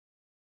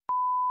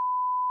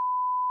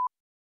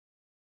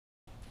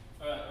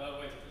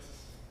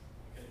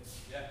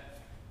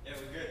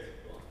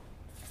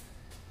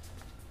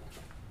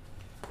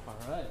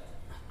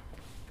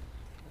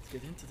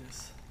to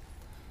this.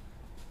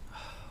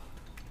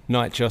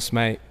 Nychos,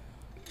 mate.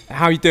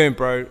 How you doing,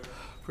 bro?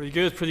 Pretty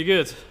good, pretty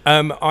good.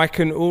 I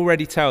can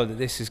already tell that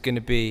this is going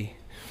to be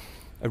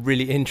a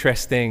really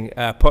interesting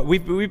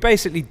we've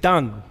basically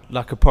done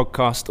like a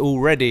podcast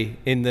already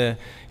in the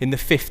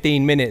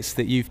 15 minutes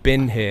that you've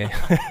been here.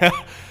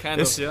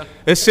 Kind of, yeah.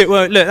 That's it.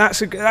 Well, look,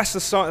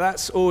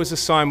 that's always a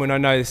sign when I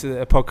know this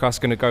a podcast's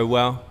going to go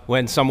well,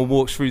 when someone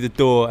walks through the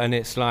door and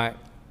it's like,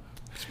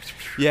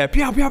 yeah,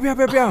 pew, pew, pew,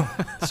 pew, pew.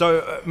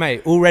 So,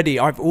 mate,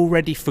 I've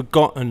already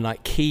forgotten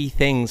like key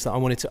things that I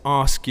wanted to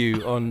ask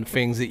you on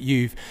things that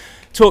you've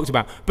talked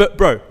about. But,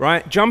 bro,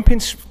 right,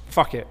 jumping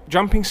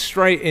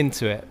straight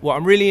into it. What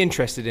I'm really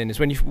interested in is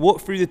when you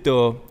walk through the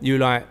door, you're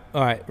like,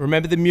 all right,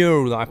 remember the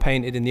mural that I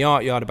painted in the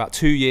art yard about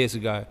 2 years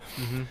ago?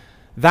 Mm-hmm.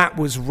 That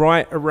was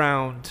right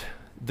around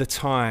the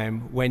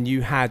time when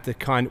you had the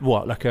kind of,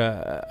 like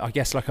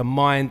a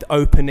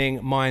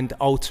mind-opening,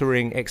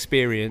 mind-altering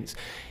experience.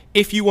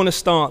 If you want to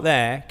start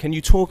there, can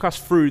you talk us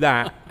through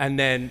that, and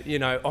then,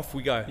 off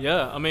we go?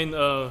 Yeah, I mean,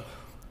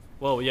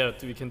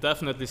 we can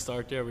definitely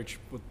start there, which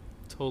would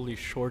totally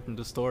shorten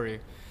the story.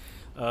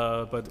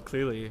 But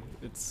clearly,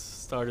 it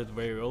started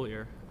way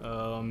earlier.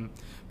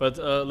 But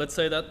let's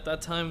say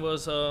that time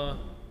was, I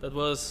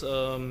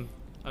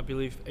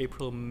believe,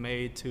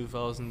 May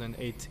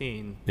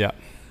 2018. Yeah.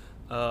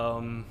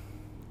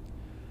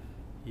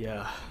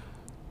 Yeah.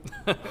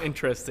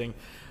 Interesting.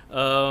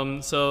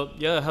 So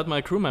yeah, I had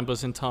my crew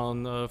members in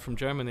town from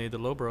Germany, the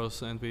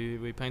Lobros, and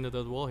we painted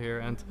that wall here,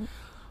 and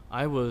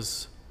I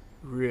was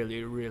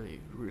really, really,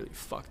 really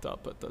fucked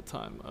up at that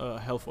time,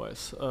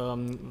 health-wise.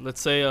 Let's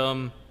say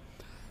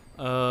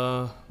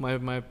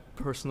my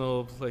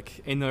personal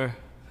inner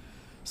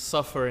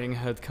suffering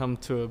had come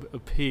to a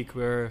peak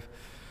where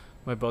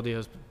my body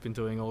has been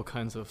doing all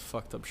kinds of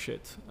fucked up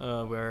shit,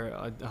 where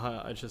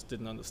I just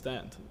didn't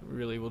understand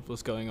really what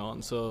was going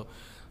on. So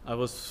I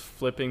was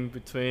flipping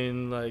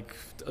between a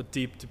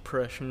deep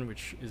depression,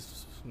 which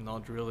is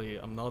not really,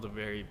 I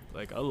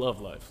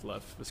love life.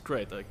 Life is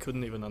great. I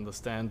couldn't even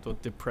understand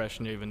what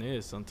depression even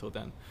is until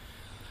then.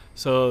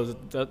 So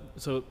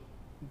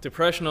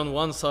depression on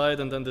one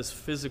side, and then this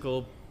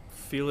physical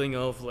feeling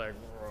of I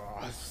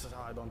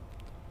don't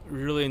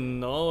really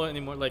know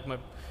anymore.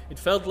 It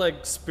felt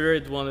like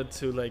spirit wanted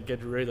to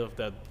get rid of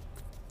that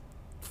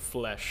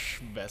flesh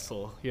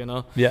vessel,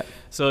 Yeah.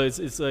 So it's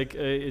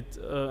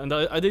and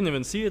I didn't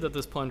even see it at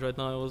this point right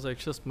now. It was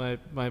just my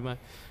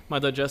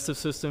digestive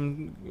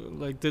system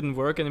didn't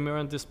work anymore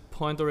at this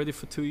point already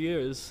for 2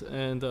 years,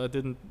 and I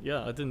didn't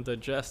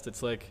digest.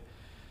 It's like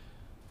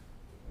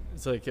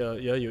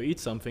you eat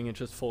something, it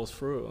just falls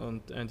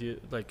through, and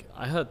you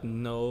I had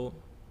no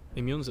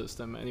immune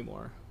system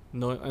anymore.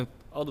 No, and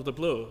out of the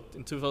blue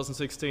in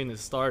 2016 it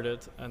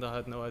started, and I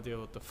had no idea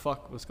what the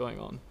fuck was going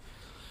on.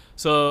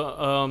 So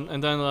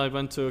and then I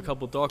went to a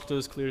couple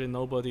doctors. Clearly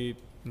nobody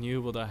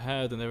knew what I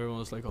had, and everyone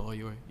was like, "Oh,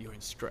 you're in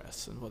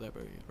stress and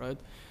whatever," right?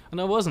 And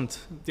I wasn't.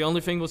 The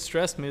only thing that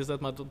stressed me is that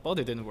my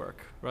body didn't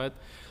work, right?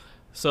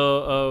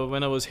 So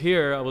when I was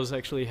here, I was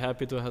actually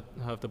happy to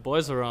have the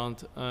boys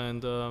around,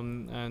 and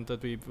that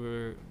we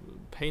were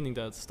painting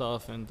that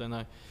stuff. And then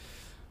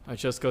I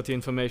just got the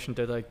information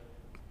that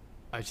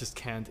I just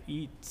can't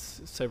eat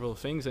several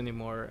things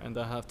anymore, and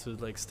I have to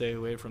stay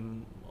away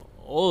from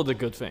all the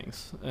good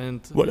things.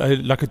 And what,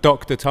 like a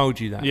doctor told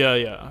you that?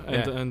 Yeah.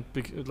 And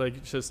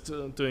just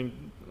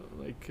doing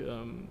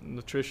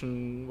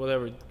nutrition,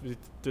 whatever. We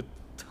did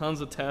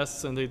tons of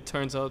tests, and it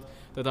turns out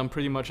that I'm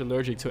pretty much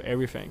allergic to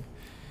everything.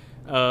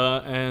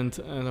 And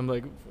I'm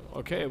like,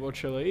 okay, what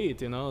shall I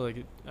eat?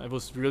 I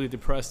was really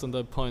depressed on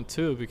that point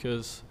too,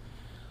 because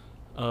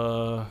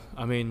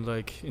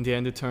in the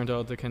end it turned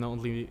out I can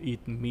only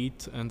eat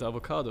meat and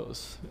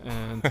avocados,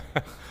 and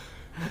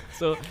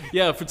so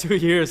yeah, for 2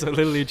 years I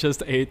literally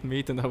just ate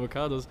meat and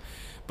avocados.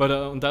 But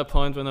on that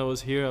point when I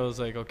was here, I was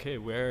like, okay,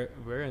 where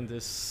in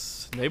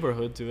this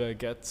neighborhood do I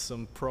get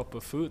some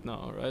proper food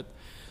now, right?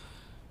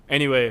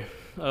 Anyway,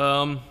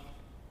 but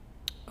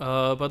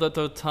at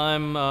the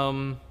time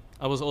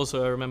I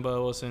remember I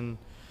was in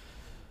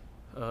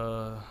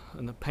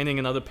painting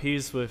another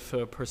piece with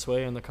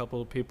Persuade and a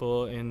couple of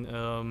people in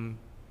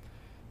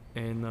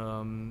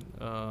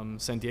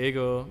San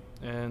Diego,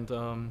 and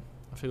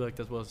I feel like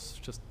that was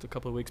just a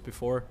couple of weeks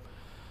before,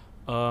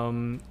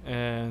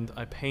 and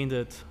I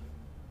painted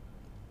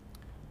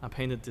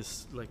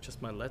this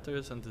just my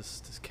letters and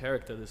this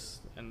character,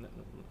 this and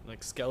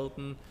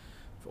skeleton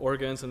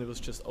organs, and it was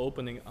just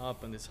opening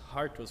up, and his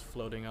heart was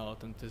floating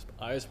out, and his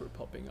eyes were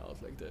popping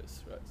out like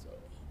this, right? So,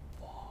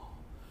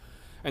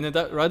 and at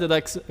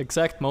that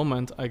exact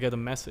moment, I get a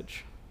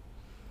message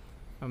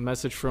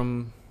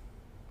from,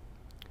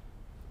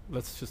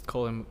 let's just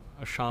call him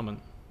a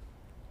shaman.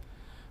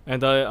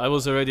 And I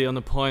was already on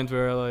a point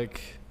where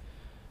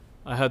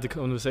I had the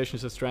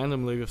conversations just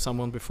randomly with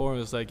someone before. I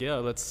was like, yeah,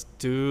 let's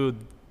do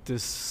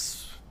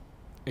this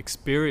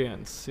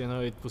experience.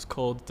 It was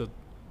called the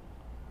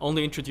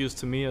only introduced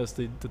to me as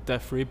the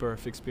death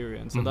rebirth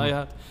experience. And I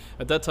had,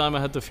 at that time, I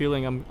had the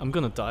feeling I'm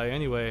gonna die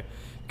anyway,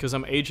 because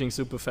I'm aging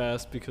super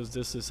fast because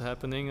this is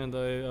happening,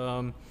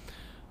 and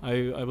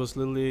I was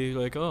literally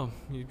like, oh,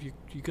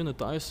 you're gonna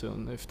die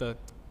soon if that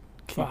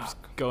keeps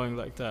going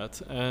like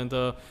that. And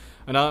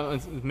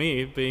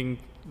me being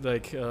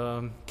like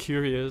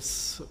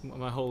curious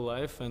my whole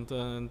life,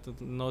 and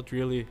not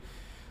really,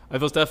 it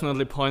was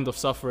definitely a point of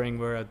suffering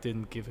where I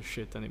didn't give a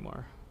shit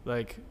anymore.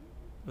 Like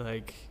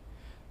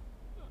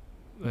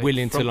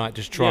willing to like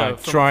just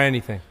try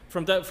anything.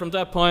 From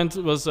that point,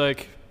 it was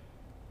like,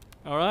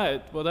 all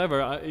right,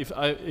 whatever. I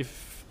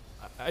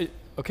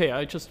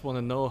just want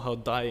to know how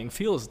dying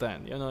feels.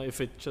 Then, you know,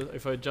 if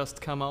I just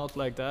come out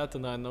like that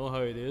and I know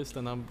how it is,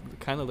 then I'm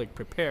kind of like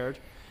prepared.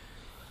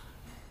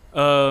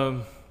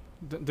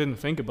 Didn't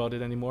think about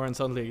it anymore, and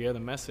suddenly I get a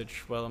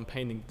message while I'm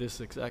painting this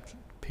exact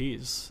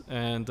piece,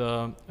 and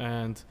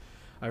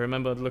I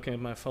remember looking at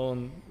my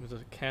phone with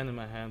a can in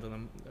my hand,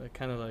 and I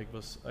kind of like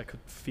I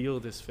could feel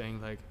this thing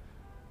like,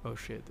 oh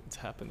shit, it's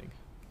happening.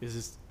 This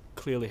is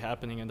clearly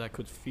happening, and I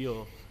could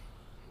feel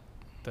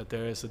that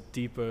there is a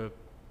deeper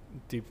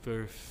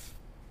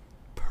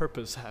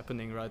purpose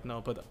happening right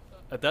now. But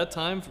at that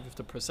time, with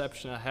the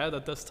perception I had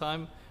at this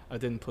time, I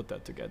didn't put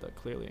that together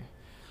clearly.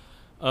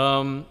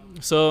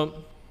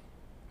 So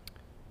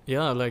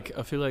yeah, like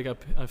I feel like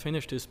I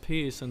finished this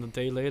piece, and a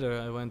day later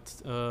I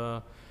went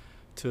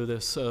to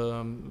this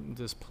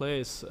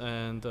place,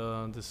 and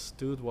this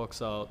dude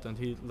walks out, and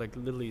he like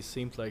literally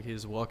seemed like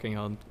he's walking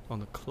on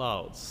the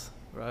clouds,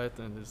 right?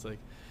 And it's like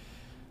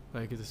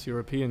this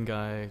European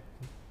guy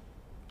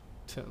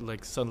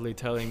like suddenly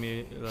telling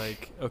me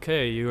like,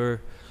 okay,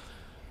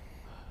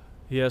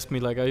 he asked me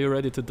like, are you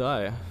ready to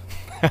die?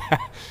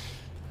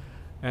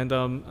 and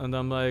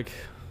I'm like,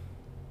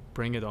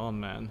 bring it on,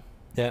 man.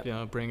 Yeah, you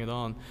know, bring it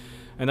on.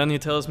 And then he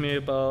tells me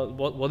about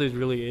what it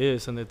really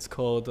is, and it's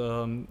called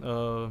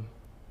 5-MeO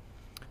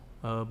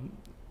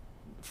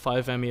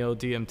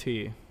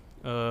DMT,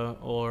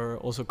 or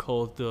also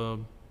called the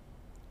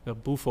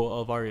Bufo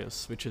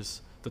alvarius, which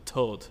is the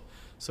toad.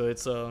 So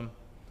it's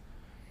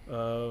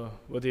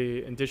what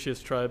the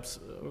indigenous tribes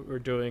were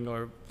doing,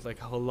 or like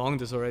how long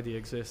this already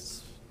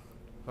exists,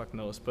 fuck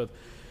knows. But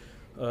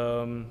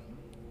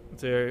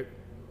they're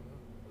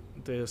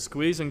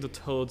squeezing the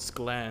toad's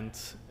gland.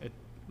 It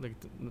like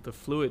the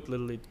fluid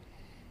literally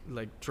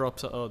like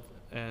drops out,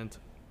 and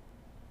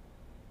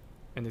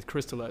it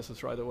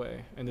crystallizes right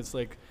away. And it's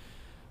like,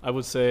 I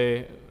would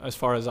say, as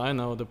far as I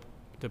know, the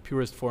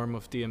purest form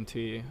of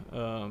DMT.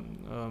 I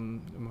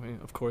mean,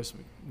 of course,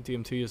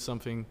 DMT is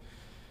something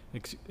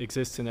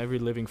exists in every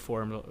living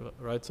form,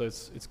 right? So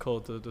it's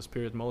called the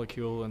spirit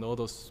molecule and all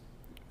those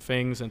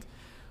things, and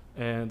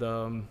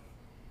yeah.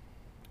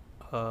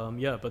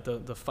 But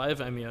the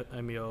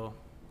 5-MeO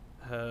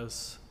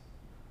has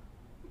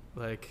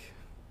like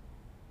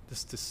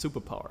this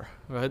superpower,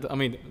 right? I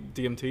mean,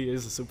 DMT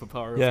is a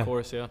superpower, of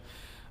course, yeah.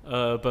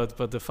 But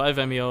the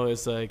 5-MeO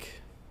is like,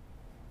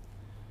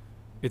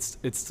 it's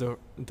the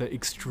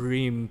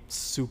extreme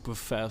super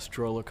fast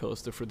roller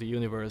coaster for the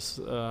universe.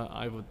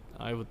 I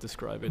would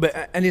describe it.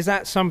 But and is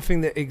that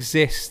something that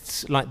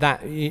exists like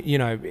that? You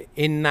know,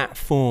 in that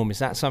form, is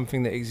that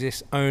something that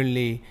exists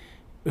only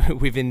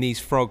within these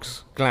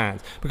frogs'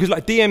 glands? Because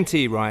like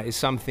DMT, right, is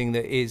something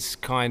that is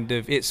kind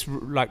of, it's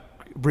like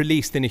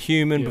released in a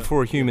human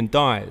before a human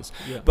dies.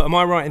 But am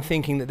I right in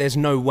thinking that there's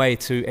no way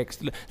to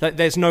like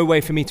there's no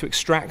way for me to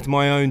extract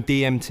my own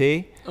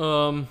DMT?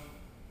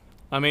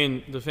 I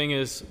mean, the thing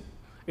is,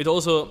 it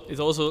also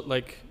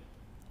like,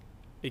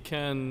 it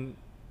can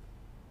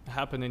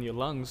happen in your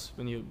lungs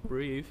when you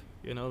breathe,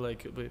 you know,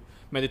 like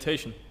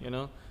meditation, you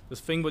know.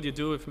 This thing what you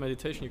do with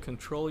meditation, you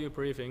control your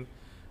breathing,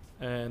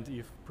 and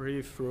you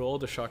breathe through all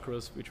the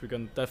chakras, which we're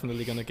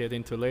definitely gonna get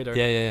into later.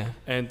 Yeah.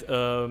 And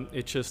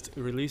it just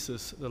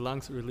releases, the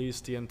lungs release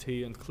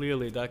DMT, and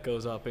clearly that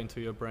goes up into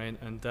your brain,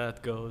 and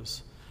that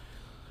goes.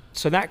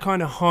 So that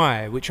kind of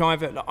high, which I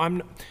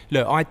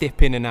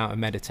dip in and out of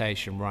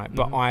meditation, right?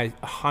 But I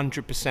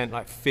 100%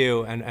 like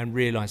feel and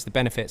realize the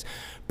benefits.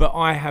 But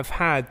I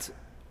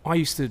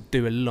used to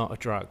do a lot of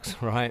drugs,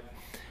 right?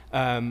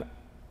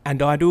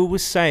 And I'd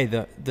always say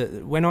that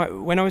when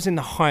I was in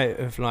the height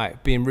of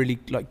like being really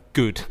like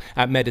good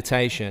at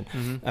meditation,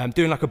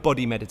 doing like a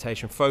body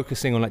meditation,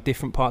 focusing on like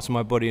different parts of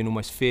my body and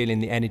almost feeling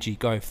the energy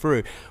go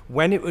through,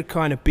 when it would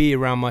kind of be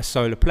around my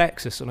solar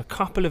plexus, on a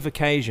couple of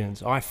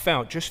occasions I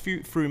felt just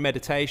through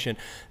meditation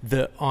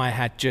that I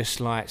had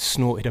just like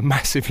snorted a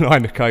massive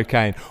line of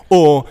cocaine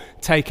or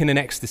taken an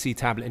ecstasy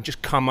tablet and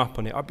just come up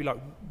on it. I'd be like,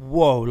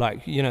 whoa,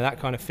 like, you know, that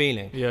kind of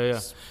feeling.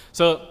 Yeah.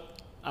 So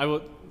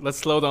let's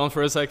slow down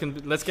for a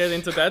second. Let's get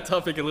into that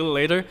topic a little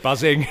later.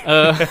 Buzzing.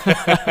 But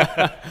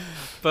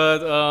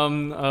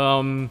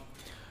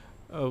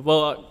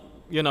well,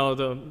 you know,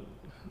 the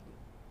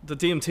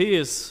DMT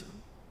is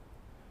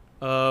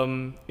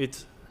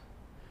it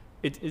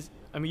is.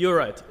 I mean, you're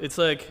right. It's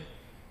like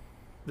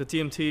the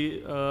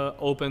DMT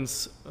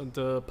opens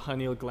the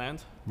pineal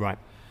gland. Right.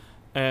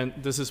 And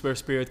this is where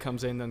spirit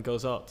comes in and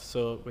goes out.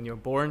 So when you're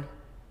born,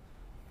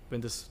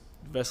 when this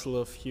vessel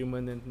of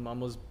human in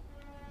mama's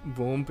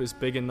womb is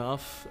big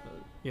enough,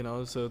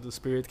 so the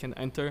spirit can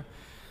enter.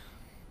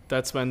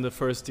 That's when the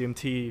first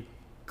DMT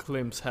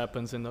glimpse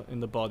happens in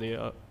the body.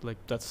 Like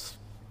that's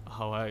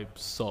how I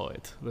saw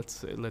it.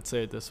 Let's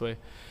say it this way.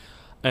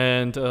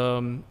 And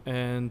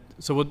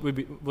so what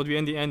we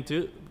in the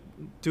end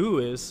do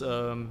is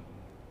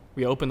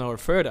we open our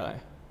third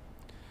eye.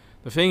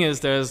 The thing is,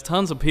 there's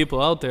tons of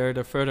people out there.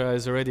 Their third eye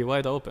is already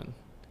wide open,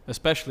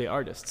 especially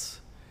artists,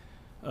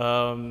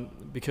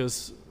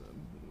 because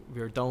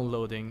we are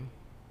downloading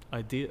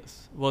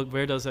ideas. Well,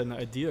 where does an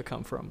idea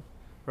come from,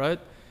 right?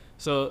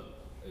 So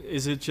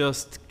is it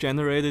just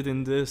generated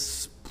in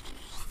this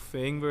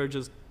thing where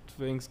just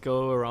things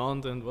go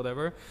around and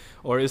whatever,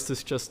 or is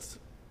this just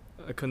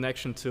a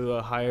connection to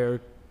a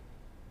higher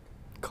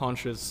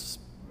conscious,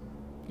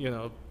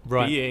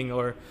 right. being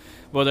or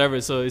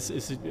whatever? So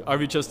are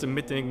we just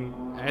emitting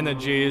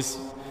energies?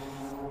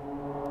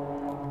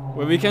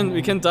 Well, we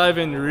can dive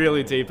in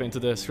really deep into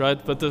this, right?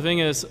 But the thing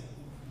is,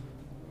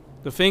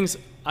 the things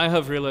I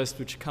have realized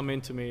which come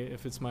into me,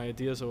 if it's my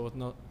ideas or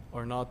whatnot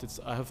or not,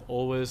 I have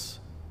always,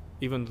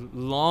 even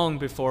long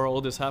before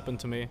all this happened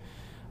to me,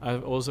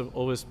 I've also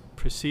always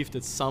perceived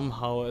it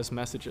somehow as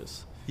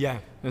messages. Yeah.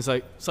 And it's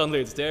like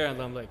suddenly it's there,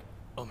 and I'm like,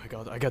 oh my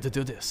god, I got to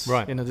do this.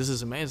 Right. This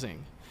is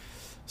amazing.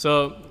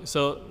 So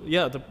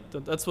yeah,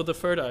 that's what the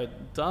third eye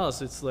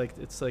does. It's like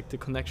the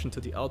connection to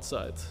the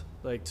outside,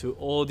 like to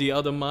all the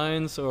other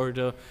minds, or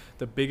the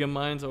bigger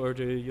minds, or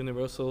the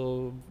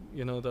universal,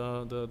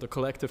 the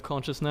collective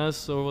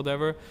consciousness or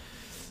whatever.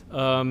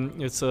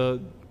 That's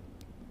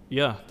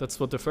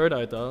what the third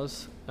eye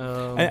does.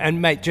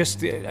 And mate,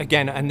 just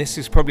again, and this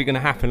is probably going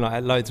to happen like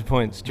at loads of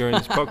points during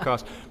this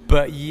podcast,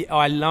 but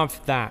I love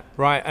that,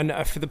 right? And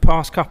for the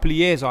past couple of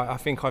years, I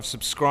think I've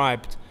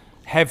subscribed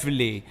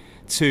heavily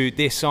to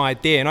this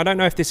idea, and I don't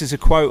know if this is a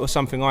quote or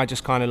something I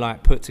just kind of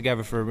like put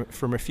together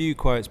from a few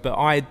quotes, but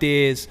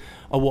ideas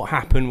are what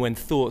happen when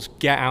thoughts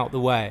get out the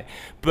way.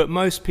 But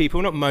most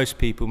people, not most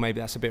people, maybe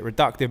that's a bit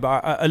reductive,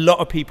 but a lot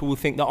of people will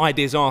think that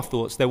ideas are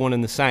thoughts, they're one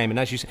and the same. And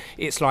as you say,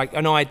 it's like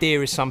an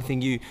idea is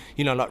something you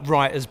like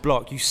writer's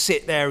block, you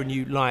sit there and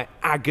you like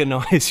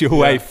agonize your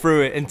way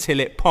through it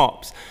until it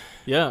pops.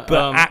 Yeah.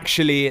 But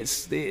actually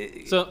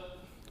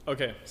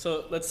Okay,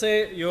 so let's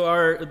say you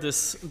are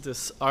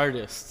this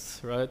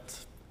artist,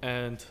 right?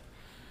 And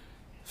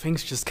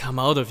things just come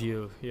out of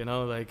you,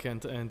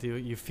 and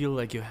you feel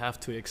like you have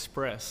to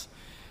express.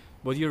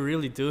 What you're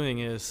really doing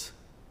is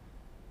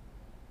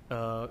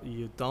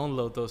you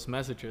download those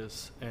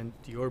messages, and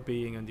your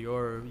being and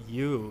your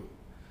you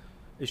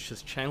is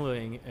just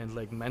channeling and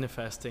like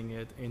manifesting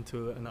it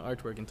into an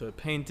artwork, into a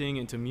painting,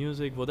 into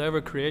music,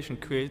 whatever creation.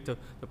 Create the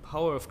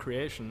power of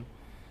creation.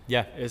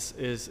 Yeah, is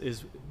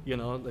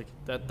like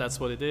that's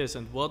what it is.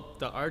 And what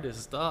the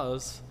artist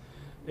does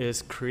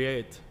is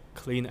create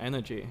clean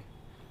energy,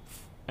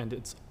 and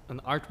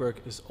an artwork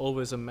is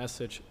always a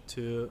message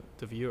to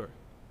the viewer.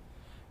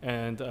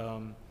 And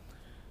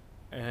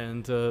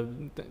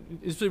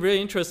it's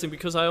really interesting,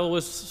 because I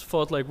always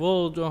thought like,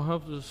 well, I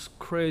have these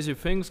crazy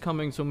things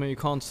coming to me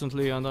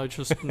constantly, and I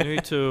just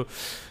need to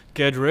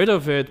get rid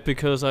of it,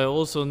 because I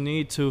also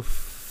need to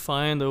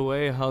find a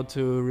way how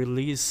to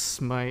release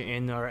my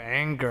inner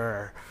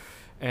anger.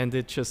 And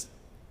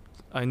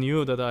I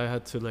knew that I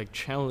had to like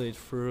channel it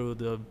through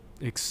the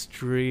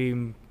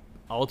extreme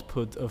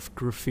output of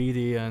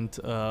graffiti and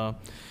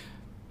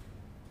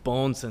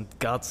bones and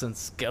guts and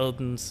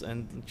skeletons,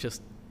 and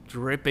just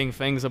ripping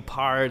things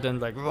apart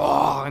and like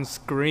raw and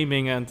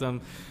screaming. And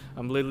I'm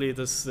literally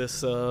this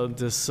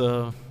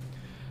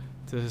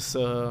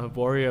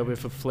warrior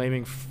with a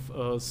flaming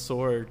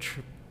sword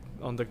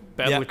on the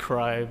battle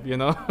cry,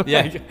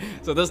 Yeah.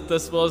 So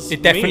this was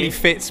it. Definitely me.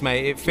 fits,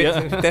 mate. It fits.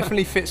 It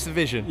definitely fits the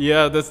vision.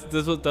 Yeah,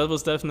 that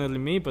was definitely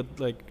me. But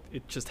like,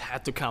 it just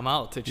had to come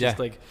out. It just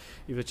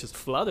it just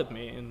flooded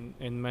me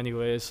in many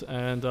ways.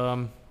 And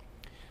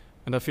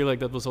I feel like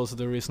that was also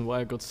the reason why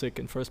I got sick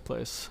in first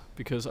place,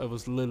 because I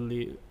was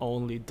literally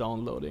only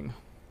downloading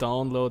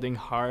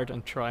hard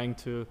and trying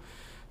to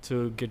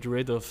get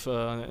rid of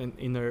an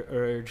inner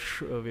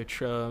urge, which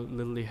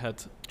literally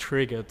had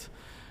triggered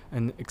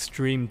an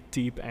extreme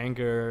deep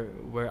anger,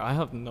 where I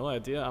have no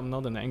idea. I'm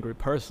not an angry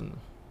person,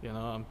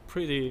 I'm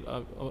pretty.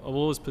 I've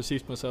always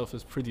perceived myself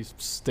as pretty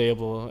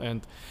stable,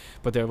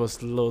 but there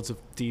was loads of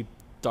deep,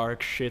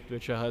 dark shit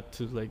which I had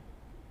to like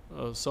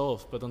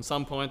solve. But on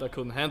some point, I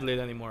couldn't handle it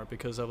anymore,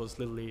 because I was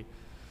literally,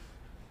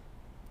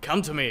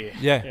 come to me.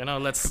 Yeah.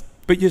 Let's.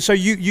 But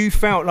you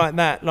felt like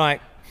that, like.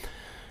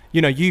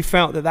 You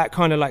felt that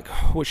kind of like,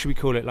 what should we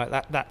call it, like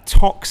that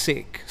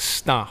toxic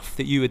stuff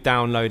that you were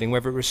downloading,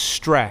 whether it was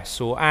stress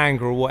or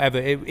anger or whatever,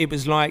 it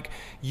was like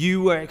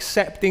you were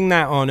accepting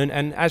that on,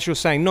 and as you're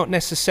saying, not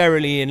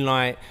necessarily in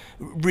like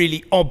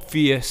really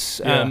obvious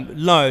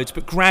loads,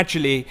 but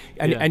gradually,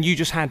 and you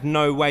just had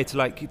no way to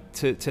like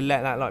to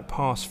let that like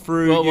pass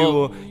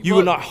through you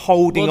were like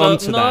holding on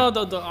to that.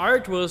 No, the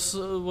art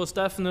was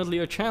definitely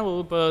a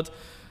channel, but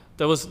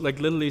that was like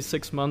literally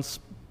 6 months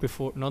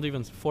before, not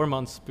even 4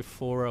 months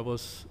before I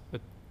was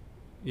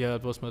Yeah,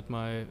 it was at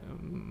my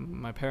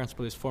parents'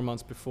 place 4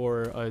 months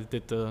before I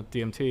did the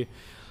DMT,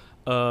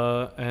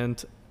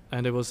 and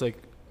it was like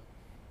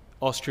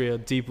Austria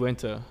deep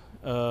winter,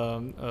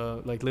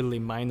 like literally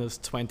minus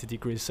 20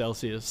 degrees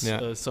Celsius,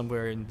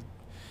 somewhere in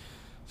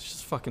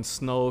just fucking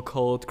snow,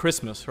 cold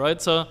Christmas,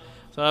 right? So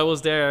I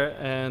was there,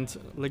 and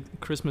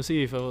like Christmas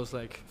Eve, I was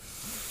like,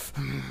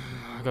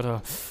 I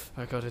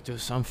gotta do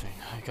something.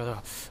 I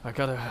gotta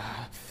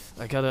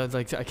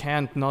like, I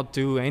can't not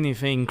do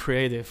anything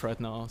creative right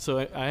now. So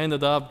I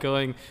ended up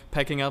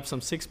packing up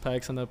some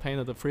 6-packs, and I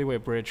painted the freeway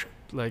bridge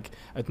like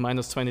at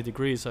minus 20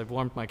 degrees. I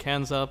warmed my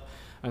cans up,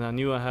 and I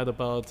knew I had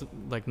about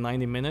like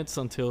 90 minutes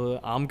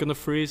until I'm gonna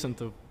freeze and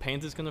the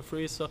paint is gonna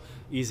freeze. So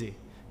easy,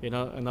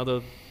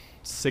 another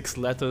 6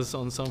 letters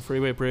on some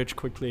freeway bridge,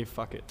 quickly,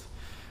 fuck it,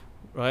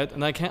 right?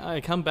 And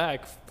I come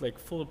back like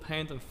full of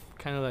paint and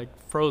kind of like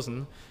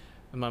frozen,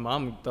 and my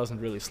mom doesn't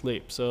really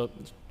sleep, so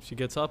she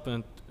gets up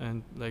and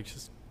like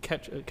just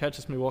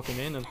catches me walking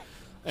in,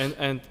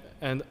 and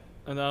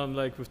I'm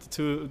like with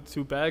the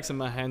two bags in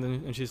my hand,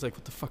 and she's like,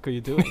 what the fuck are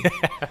you doing?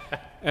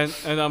 and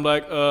I'm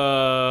like,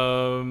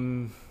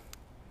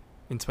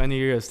 in 20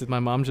 years did my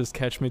mom just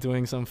catch me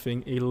doing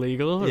something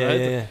illegal? Right?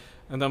 Yeah.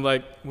 And I'm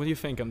like, what do you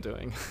think I'm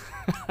doing?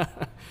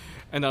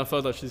 And I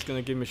thought that she's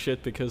gonna give me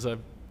shit because I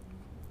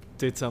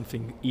did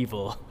something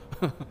evil.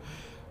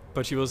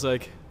 But she was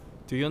like,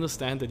 do you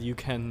understand that you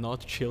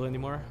cannot chill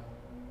anymore?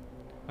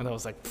 And I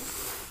was like,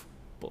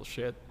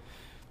 bullshit.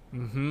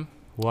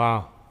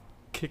 Wow.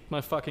 Kicked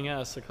my fucking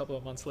ass a couple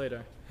of months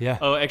later. Yeah.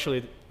 Oh,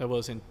 actually, that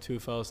was in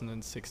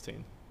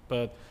 2016.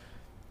 But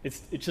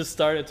it just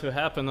started to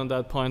happen on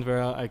that point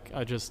where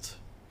I just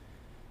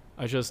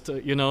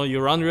you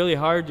run really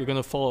hard, you're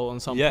gonna fall on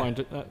some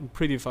point,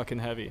 pretty fucking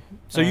heavy.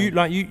 So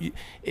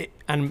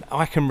and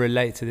I can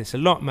relate to this a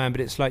lot, man.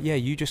 But it's like,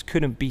 you just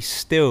couldn't be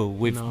still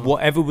with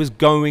whatever was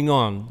going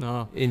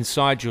on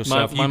inside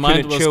yourself. My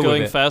mind was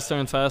going faster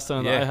and faster,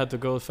 and I had to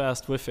go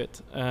fast with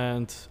it,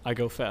 and I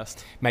go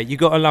fast. Mate, you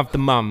gotta love the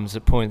mums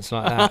at points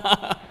like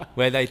that,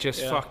 where they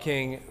just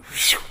fucking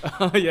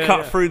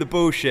cut through the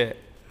bullshit,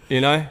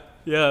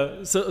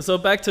 Yeah. So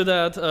back to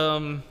that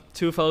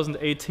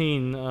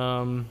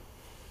 2018.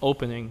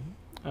 Opening.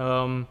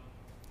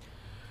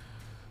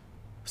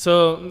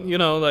 So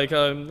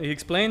he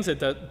explains it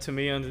to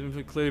me,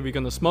 and clearly we're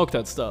gonna smoke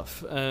that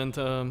stuff. And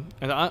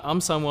I'm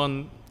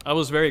someone, I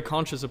was very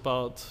conscious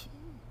about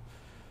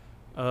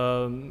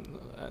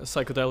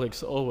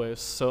psychedelics always.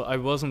 So I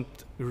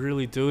wasn't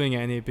really doing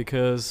any,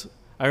 because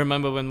I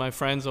remember when my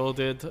friends all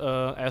did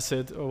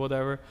acid or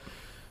whatever,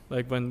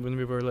 like when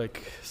we were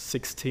like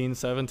 16,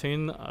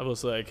 17, I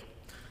was like,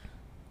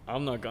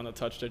 I'm not gonna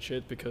touch that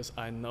shit because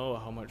I know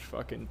how much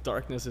fucking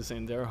darkness is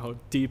in there, how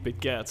deep it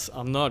gets.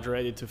 I'm not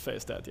ready to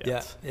face that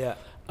yet. Yeah.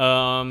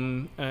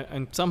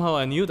 And somehow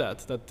I knew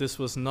that this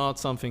was not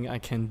something I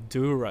can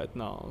do right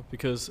now,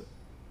 because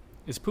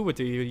it's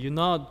puberty. You're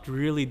not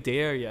really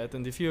there yet.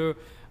 And if you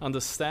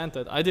understand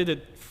that, I did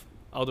it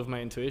out of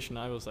my intuition.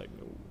 I was like,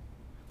 no.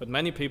 But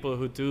many people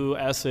who do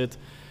acid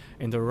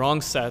in the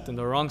wrong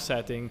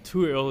setting,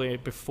 too early,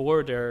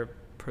 before their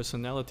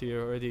personality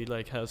already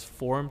like has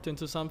formed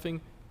into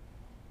something.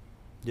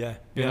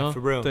 For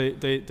real.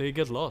 They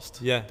get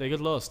lost. Yeah, they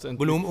get lost, and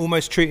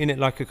almost treating it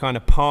like a kind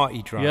of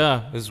party drug.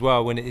 As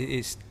well, when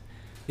it's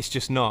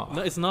just not.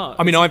 No, it's not.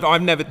 I mean,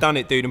 I've never done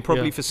it, dude, and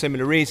probably for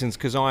similar reasons,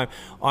 because I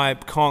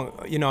can't.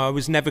 I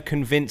was never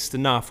convinced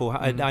enough, or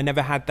I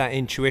never had that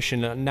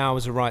intuition that now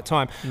is the right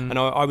time, and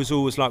I was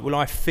always like, well,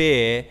 I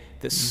fear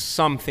that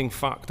something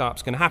fucked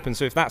up's going to happen.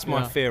 So if that's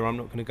my fear, I'm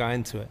not going to go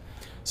into it.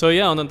 So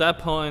and at that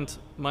point,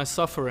 my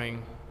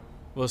suffering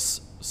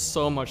was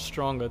so much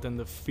stronger than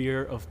the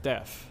fear of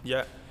death.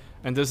 Yeah.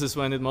 And this is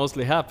when it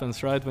mostly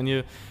happens, right? When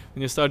you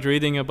start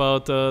reading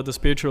about the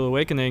spiritual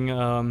awakening,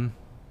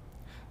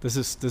 this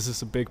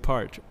is a big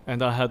part.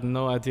 And I had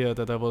no idea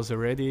that I was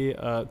already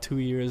 2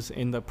 years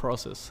in the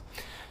process.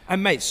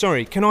 And mate,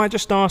 sorry, can I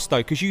just ask though,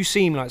 because you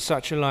seem like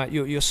such a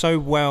you're so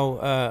well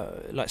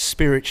like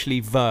spiritually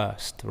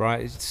versed,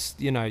 right? It's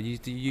you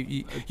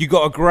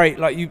got a great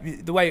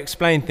the way you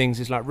explain things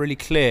is like really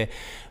clear.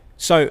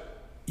 So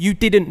you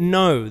didn't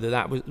know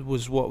that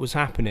was what was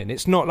happening.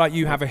 It's not like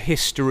you have a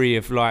history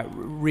of like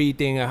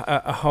reading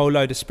a whole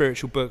load of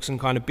spiritual books and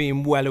kind of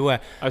being well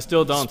aware. I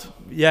still don't.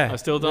 I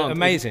still don't.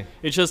 Amazing.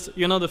 It's just,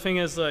 the thing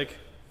is, like,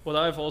 what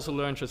I've also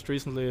learned just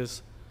recently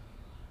is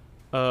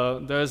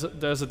there's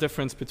a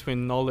difference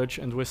between knowledge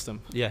and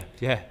wisdom. Yeah.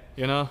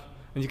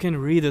 And you can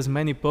read as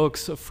many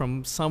books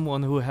from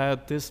someone who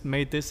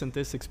made this and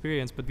this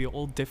experience, but we're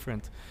all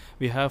different.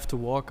 We have to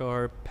walk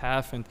our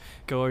path and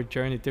go our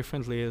journey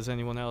differently as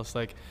anyone else.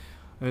 Like,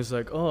 it's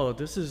like, oh,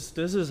 this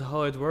is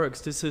how it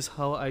works. This is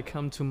how I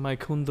come to my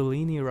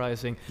Kundalini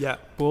rising. Yeah.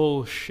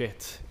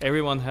 Bullshit.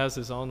 Everyone has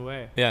his own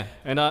way. Yeah.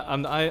 And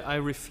I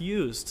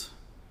refused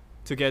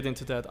to get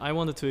into that. I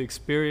wanted to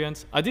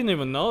experience. I didn't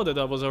even know that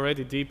I was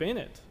already deep in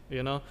it,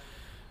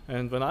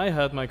 And when I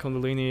had my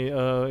Kundalini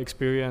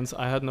experience,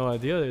 I had no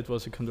idea it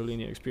was a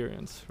Kundalini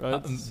experience,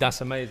 right?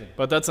 That's amazing.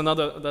 But that's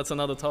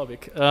another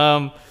topic.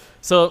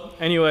 So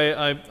anyway,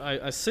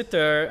 I sit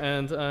there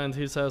and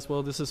he says,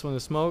 well, this is when you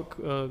smoke.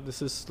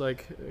 This is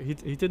like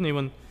he didn't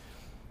even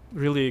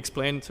really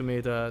explain to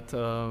me that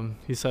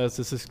he says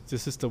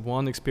this is the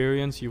one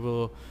experience you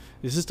will.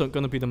 This is going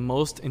to be the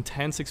most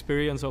intense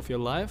experience of your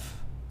life,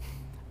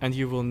 and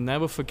you will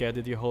never forget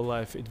it your whole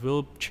life. It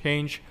will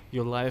change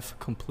your life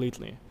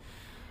completely.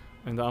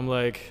 And I'm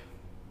like,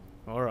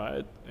 all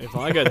right, if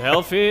I get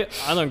healthy,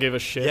 I don't give a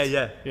shit.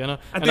 Yeah. You know.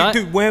 And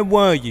dude, where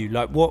were you?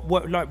 Like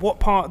what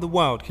part of the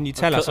world? Can you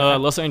tell us?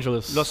 Los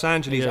Angeles. Los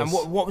Angeles. Yes. And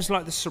what was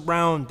like the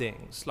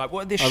surroundings? Like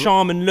what did this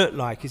shaman look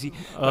like? Is he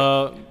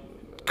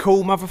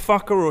cool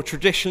motherfucker or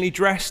traditionally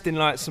dressed in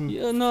like some?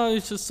 Yeah, no,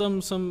 it's just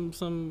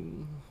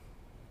some.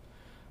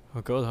 Oh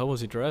God, how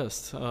was he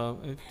dressed?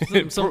 Some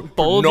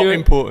bold,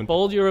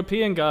 bold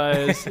European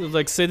guys,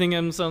 like sitting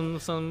in some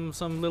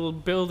little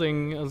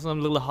building, some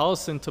little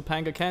house in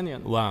Topanga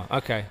Canyon. Wow.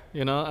 Okay.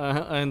 You know,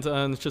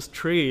 and just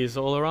trees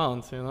all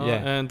around. You know,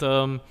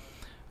 yeah.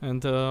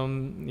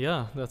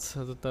 Yeah, that's.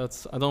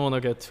 I don't want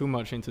to get too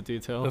much into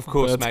detail. Of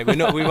course, mate.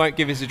 We won't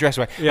give his address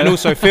away. Yeah. And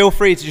also, feel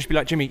free to just be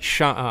like, Jimmy,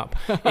 shut up.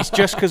 It's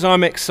just because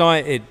I'm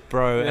excited,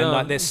 bro. Yeah. And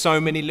like, there's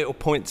so many little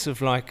points of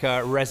like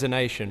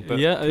resonation. But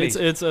yeah, please.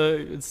 it's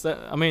that.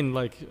 I mean,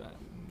 like,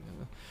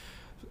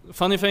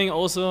 funny thing.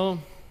 Also,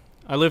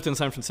 I lived in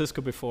San Francisco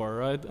before,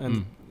 right?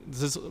 And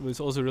this was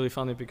also really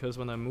funny because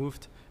when I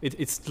moved,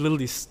 it's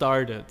literally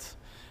started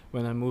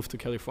when I moved to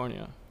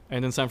California.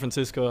 And in San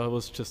Francisco, I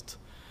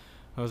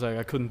was like,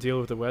 I couldn't deal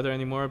with the weather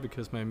anymore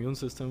because my immune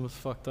system was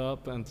fucked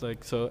up. And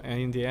like, so, and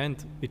in the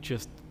end, it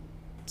just,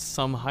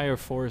 some higher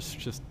force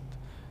just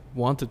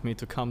wanted me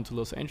to come to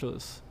Los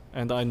Angeles.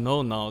 And I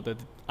know now that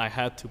I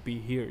had to be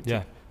here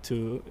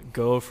to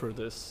go through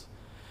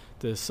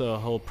this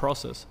whole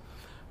process.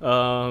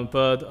 So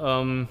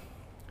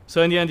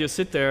in the end, you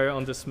sit there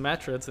on this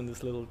mattress in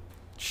this little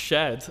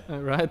shed,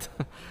 right?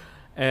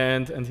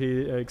 And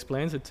he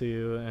explains it to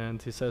you,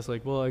 and he says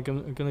like, well,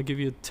 I'm gonna give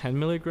you 10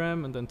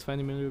 milligram, and then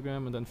 20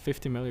 milligram, and then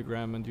 50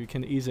 milligram, and you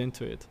can ease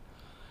into it.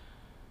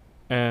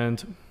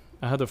 And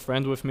I had a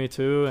friend with me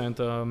too,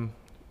 and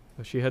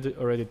she had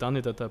already done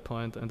it at that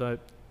point, and I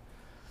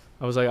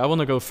was like, I want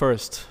to go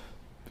first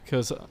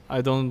because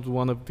I don't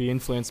want to be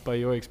influenced by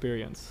your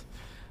experience.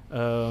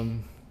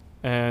 And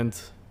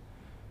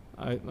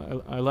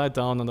I lied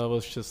down, and I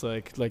was just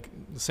like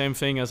the same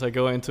thing as I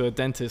go into a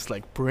dentist,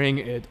 like, bring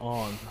it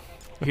on.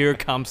 Here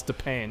comes the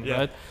pain,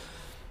 right?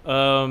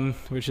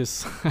 Which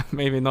is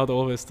maybe not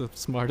always the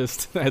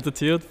smartest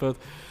attitude, but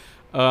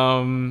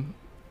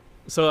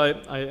so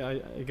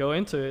I go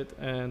into it,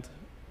 and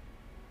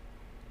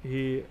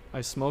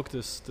I smoke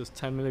this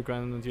 10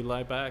 milligram, and you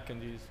lie back,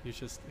 and he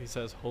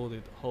says, hold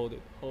it,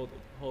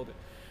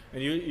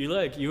 and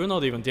you're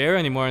not even there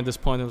anymore at this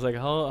point. I was like,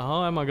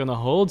 how am I gonna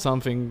hold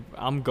something?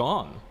 I'm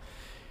gone.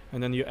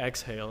 And then you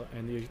exhale,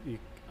 and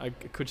I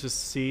could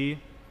just see,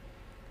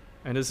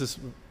 and this is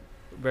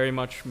very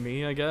much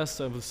me, I guess.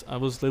 I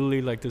was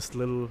literally like this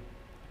little,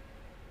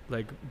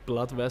 like,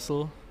 blood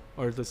vessel,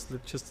 or this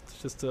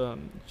just a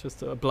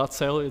blood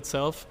cell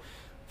itself,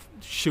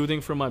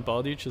 shooting from my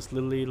body, just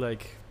literally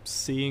like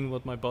seeing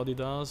what my body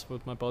does,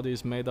 what my body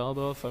is made out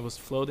of. I was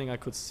floating. I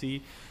could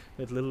see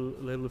that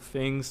little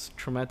things,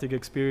 traumatic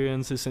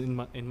experiences in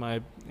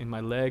my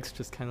legs,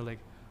 just kind of like,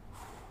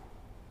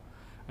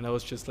 and I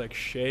was just like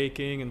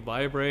shaking and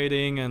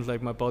vibrating, and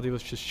like my body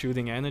was just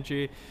shooting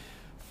energy.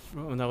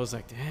 And I was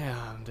like,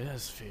 damn,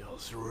 this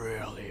feels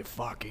really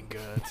fucking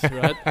good,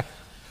 right?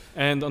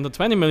 And on the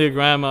 20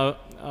 milligram, I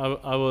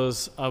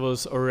was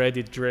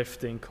already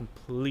drifting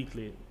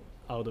completely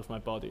out of my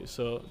body.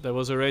 So there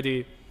was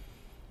already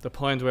the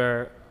point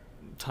where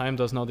time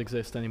does not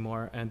exist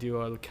anymore, and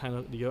you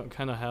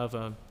kind of have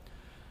an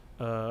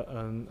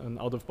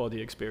out of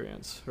body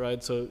experience,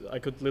 right? So I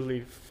could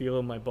literally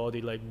feel my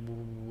body like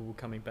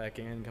coming back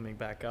in, coming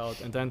back out,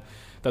 and then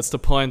that's the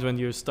point when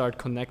you start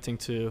connecting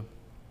to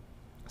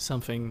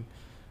something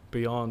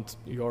beyond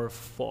your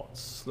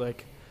thoughts.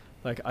 Like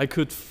I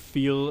could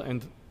feel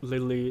and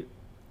literally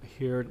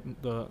hear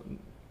the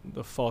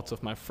thoughts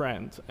of my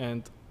friend,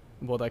 and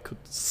what I could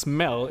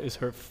smell is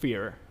her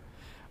fear,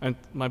 and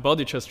my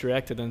body just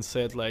reacted and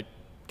said like,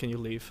 can you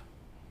leave?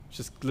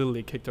 Just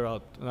literally kicked her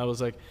out. And I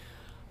was like,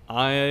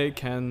 I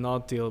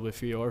cannot deal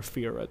with your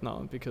fear right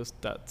now, because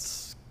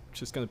that's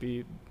just gonna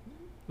be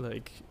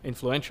like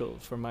influential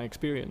for my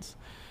experience.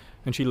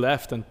 And she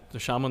left, and the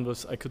shaman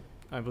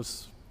I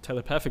was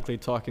telepathically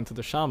talking to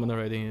the shaman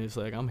already, and he's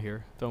like, I'm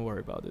here, don't worry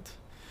about it,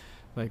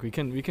 like we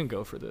can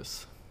go for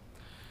this.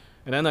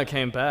 And then I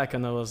came back,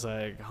 and I was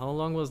like, how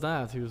long was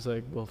that? He was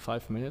like, well,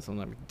 5 minutes. I'm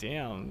like,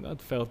 damn,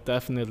 that felt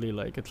definitely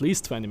like at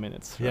least 20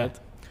 minutes, right?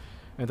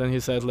 And then he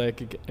said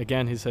like,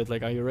 again, he said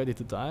like, are you ready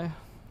to die?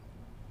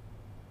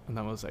 And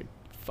I was like,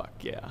 fuck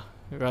yeah,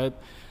 right?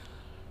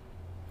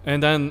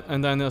 And then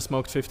I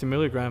smoked 50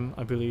 milligram,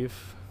 I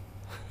believe.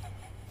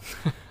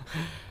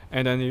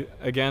 And then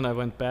again I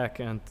went back,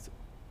 and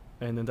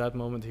And in that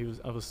moment,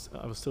 I was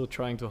still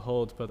trying to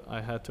hold, but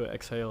I had to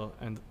exhale.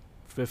 And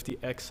with the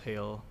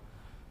exhale,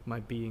 my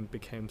being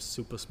became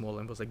super small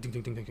and was like ding,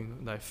 ding, ding, ding, ding.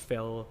 And I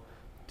fell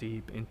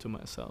deep into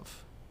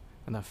myself.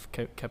 And I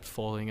kept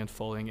falling and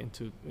falling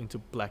into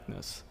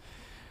blackness.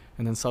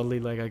 And then suddenly,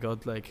 like, I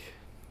got like,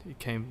 it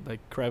came like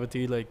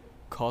gravity like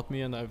caught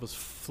me, and I was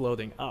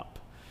floating up.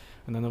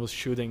 And then I was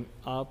shooting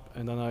up,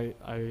 and then I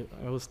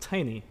was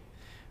tiny.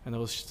 And I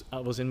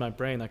was in my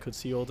brain. I could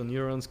see all the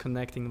neurons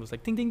connecting. It was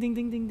like ding, ding, ding,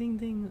 ding, ding, ding,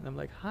 ding. And I'm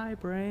like, hi,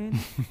 brain.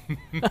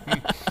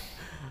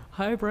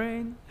 Hi,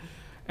 brain.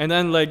 And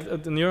then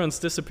like the neurons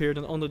disappeared,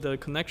 and only the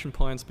connection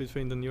points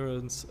between the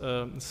neurons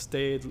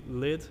stayed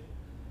lit.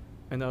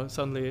 And now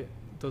suddenly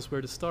those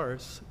were the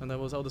stars, and I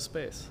was out of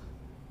space.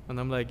 And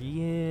I'm like,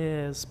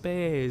 yeah,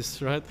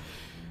 space, right?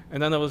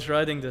 And then I was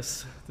riding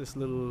this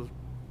little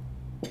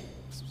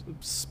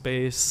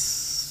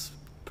space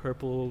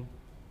purple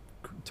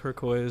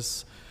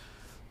turquoise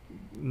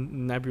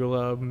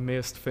nebula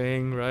mist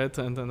thing, right?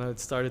 And then it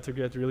started to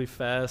get really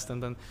fast,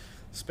 and then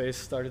space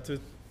started to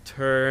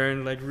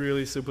turn like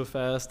really super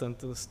fast, and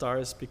the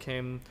stars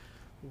became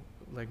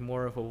like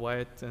more of a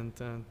white, and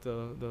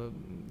the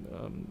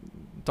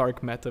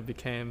dark matter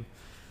became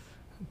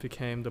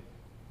the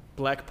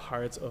black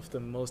parts of the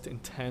most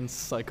intense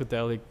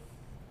psychedelic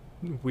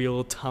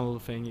wheel tunnel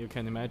thing you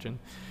can imagine.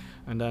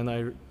 And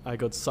then I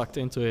got sucked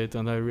into it,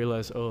 and I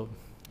realized, oh,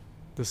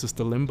 this is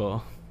the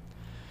limbo.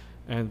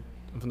 And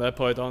from that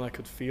point on, I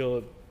could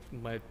feel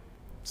my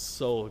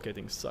soul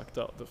getting sucked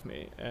out of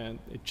me, and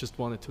it just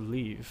wanted to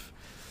leave.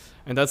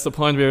 And that's the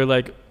point where you're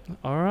like,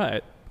 all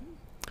right,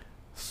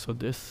 so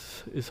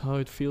this is how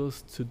it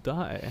feels to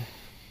die.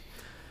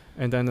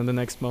 And then in the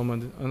next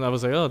moment, and I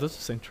was like, oh, this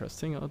is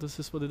interesting. Oh, this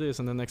is what it is.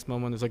 And the next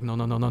moment is like, no,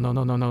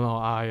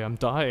 I am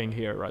dying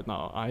here right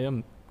now. I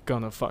am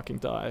gonna fucking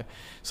die.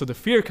 So the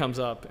fear comes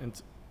up, and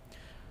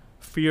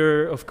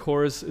fear, of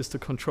course, is the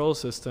control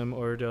system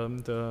or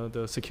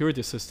the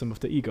security system of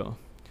the ego.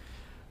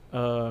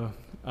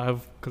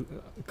 I've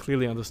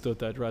clearly understood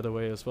that right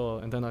away as well.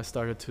 And then I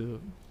started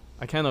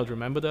I cannot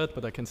remember that,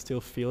 but I can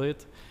still feel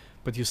it.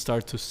 But you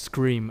start to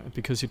scream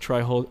because you try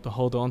to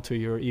hold on to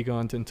your ego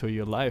and into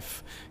your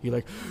life. You're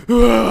like,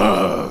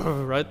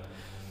 right?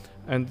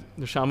 And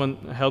the shaman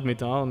held me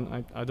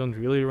down. I don't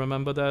really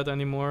remember that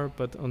anymore,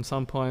 but on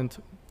some point,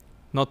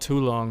 not too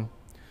long,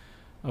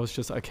 I was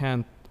just, I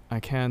can't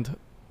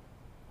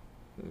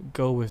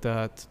go with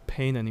that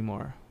pain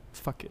anymore.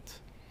 Fuck it.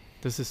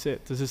 This is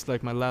it. This is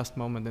like my last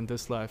moment in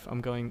this life.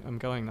 I'm going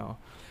now.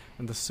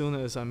 And as soon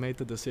as I made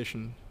the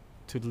decision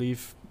to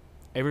leave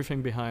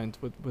everything behind,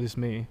 what is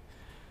me,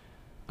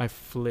 I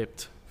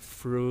flipped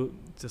through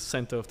the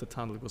center of the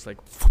tunnel. It was like,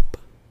 whoop.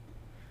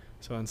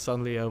 So, and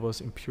suddenly I was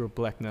in pure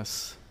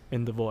blackness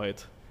in the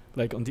void,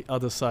 like on the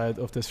other side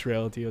of this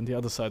reality, on the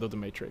other side of the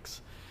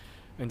matrix.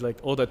 And like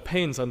all that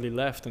pain suddenly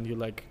left, and you're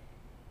like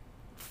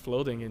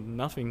floating in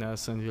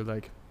nothingness, and you're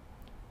like,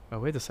 oh,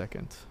 wait a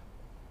second.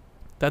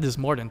 That is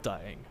more than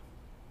dying.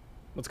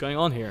 What's going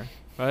on here,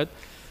 right?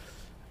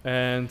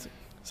 And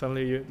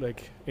suddenly, you,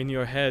 like in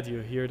your head,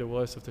 you hear the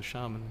voice of the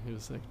shaman. He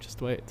was like,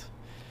 just wait.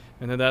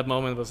 And in that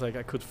moment, it was like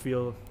I could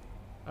feel.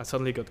 I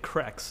suddenly got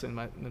cracks in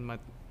my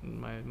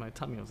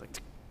tummy. I was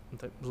like,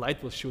 the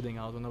light was shooting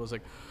out, and I was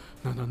like,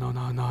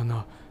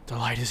 no, the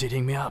light is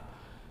eating me up.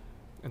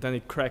 And then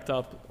it cracked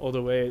up all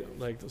the way,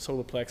 like the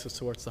solar plexus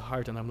towards the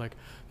heart, and I'm like,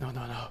 no,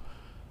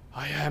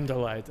 I am the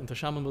light. And the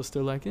shaman was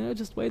still like,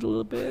 just wait a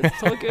little bit,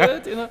 it's all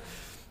good, you know.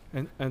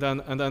 And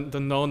then the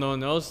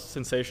no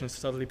sensation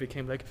suddenly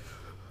became like,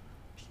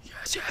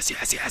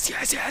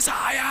 yes,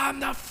 I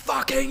am the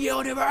fucking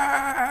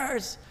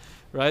universe,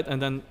 right?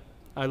 And then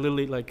I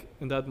literally, like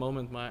in that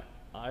moment, my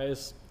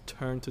eyes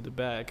turned to the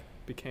back,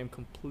 became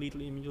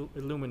completely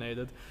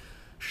illuminated,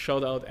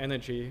 shot out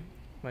energy.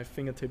 My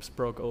fingertips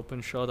broke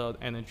open, shot out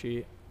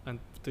energy, and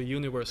the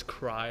universe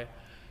cry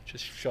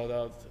just shot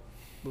out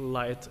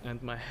light,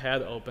 and my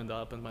head opened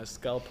up, and my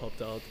skull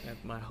popped out, and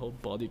my whole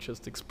body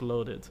just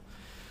exploded.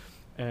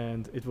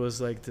 And it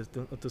was like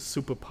the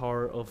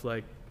superpower of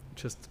like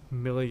just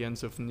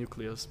millions of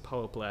nucleus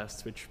power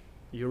blasts, which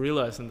you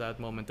realize in that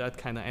moment, that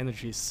kind of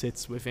energy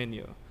sits within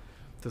you.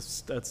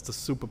 That's the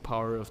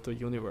superpower of the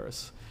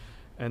universe.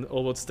 And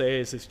all what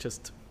stays is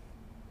just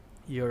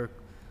your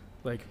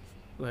like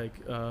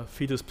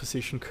fetus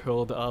position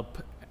curled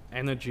up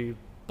energy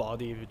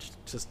body, which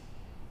just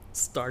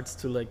starts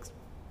to like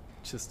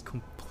just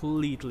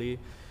completely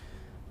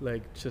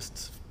like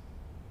just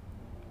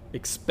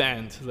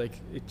expand. Like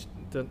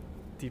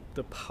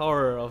the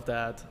power of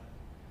that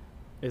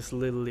is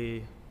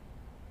literally,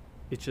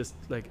 it's just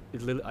like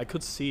I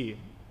could see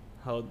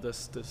how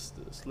this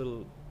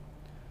little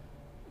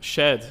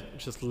shed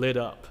just lit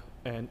up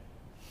and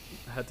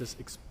had this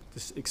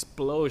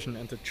explosion,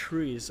 and the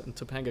trees and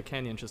Topanga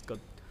Canyon just got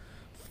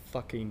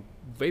fucking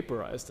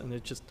vaporized, and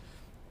it just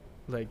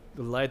like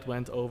the light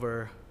went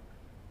over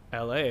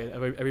LA.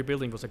 Every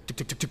building was like tick,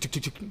 tick, tick, tick,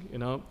 tick, tick, you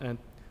know, and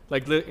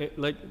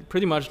like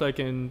pretty much like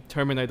in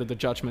Terminator: The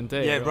Judgment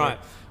Day. Yeah, right.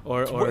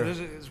 Or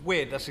it's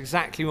weird. That's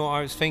exactly what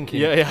I was thinking.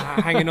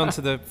 Yeah. Hanging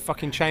onto the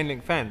fucking chain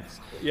link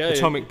fence. Yeah,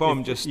 atomic bomb,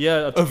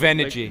 of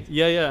energy. Like,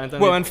 yeah. And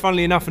then and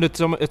funnily enough, an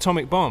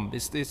atomic bomb,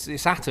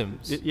 it's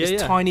atoms.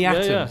 It's tiny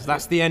atoms. Yeah.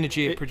 That's the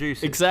energy it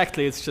produces.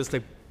 Exactly. It's just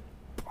like,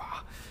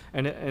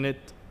 and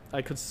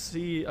I could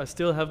see. I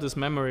still have this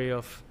memory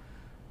of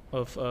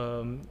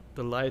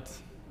the light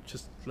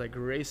just like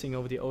racing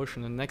over the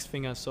ocean. And the next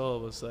thing I saw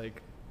was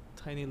like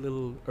tiny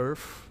little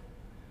Earth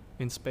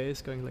in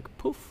space going like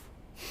poof.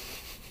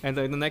 And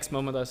then the next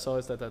moment I saw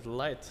is that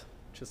light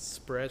just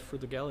spread through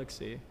the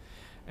galaxy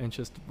and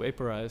just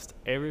vaporized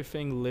every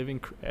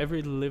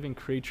living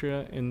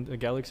creature in the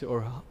galaxy,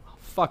 or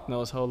fuck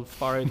knows how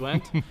far it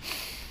went.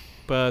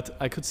 But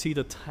I could see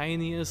the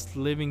tiniest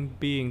living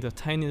being, the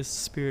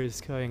tiniest spirit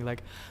going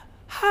like,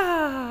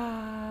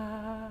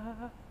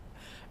 ha!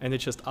 And it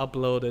just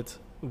uploaded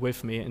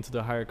with me into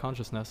the higher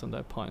consciousness on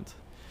that point.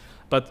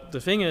 But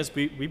the thing is,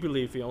 we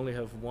believe we only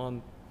have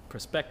one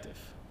perspective,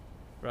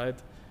 right?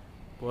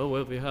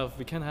 Well,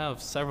 we can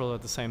have several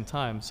at the same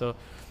time. So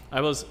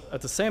I was,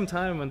 at the same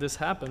time when this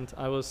happened,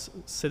 I was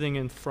sitting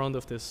in front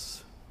of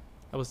this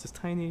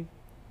tiny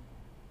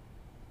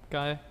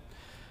guy,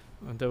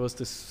 and there was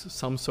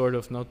some sort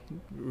of not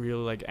real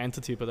like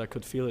entity, but I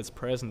could feel its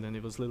presence, and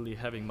it was literally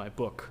having my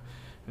book.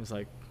 And it's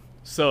like,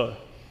 so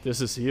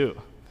this is you.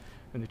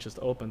 And it just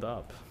opened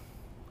up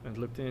and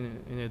looked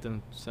in it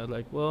and said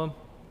like, well,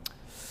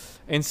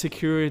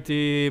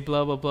 insecurity,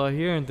 blah, blah, blah,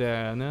 here and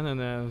there. And then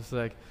I was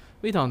like,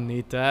 we don't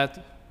need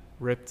that.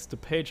 Ripped the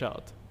page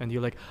out. And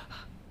you're like,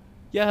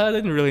 yeah, I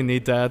didn't really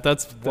need that.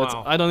 That's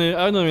wow. I don't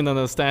even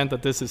understand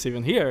that this is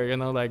even here, you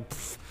know, like,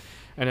 pfft.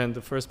 And then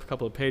the first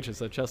couple of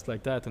pages are just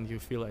like that, and you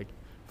feel like,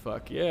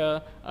 fuck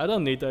yeah, I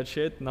don't need that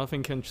shit.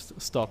 Nothing can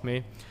stop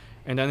me.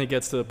 And then it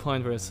gets to the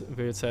point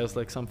where it says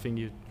like something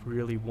you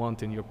really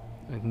want in your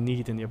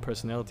need in your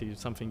personality,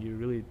 something you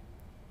really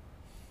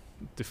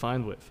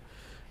define with.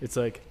 It's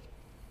like,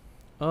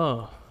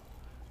 oh,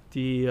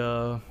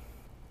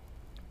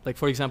 like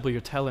for example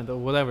your talent or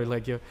whatever,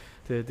 like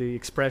the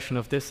expression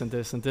of this and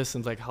this and this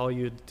and like how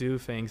you do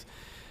things,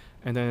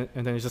 and then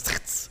it's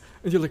just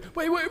and you're like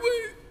wait,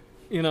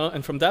 you know,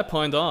 and from that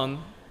point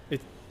on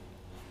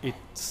it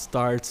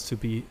starts to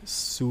be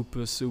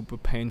super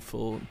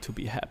painful to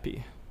be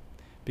happy,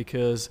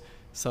 because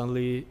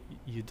suddenly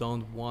you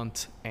don't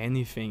want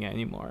anything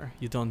anymore,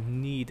 you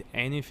don't need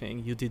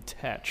anything, you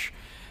detach,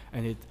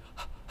 and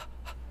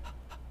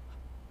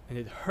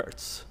it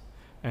hurts.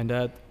 And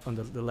that on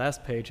the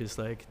last page is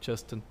like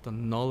just the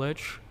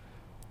knowledge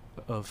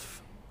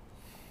of,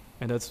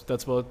 and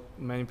that's what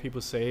many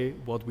people say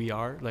what we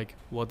are, like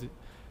what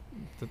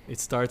it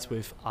starts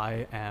with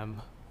I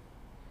am.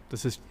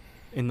 This is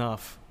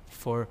enough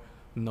for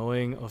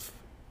knowing of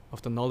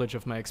the knowledge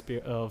of my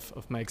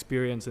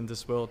experience in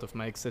this world, of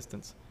my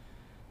existence.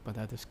 But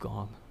that is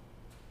gone.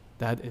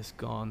 That is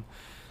gone.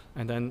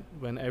 And then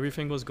when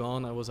everything was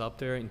gone, I was up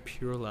there in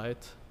pure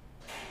light,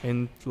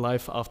 in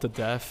life after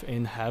death,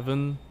 in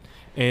heaven,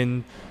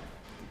 in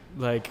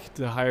like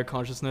the higher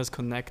consciousness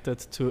connected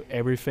to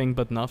everything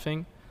but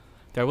nothing.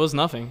 There was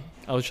nothing.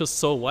 I was just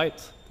so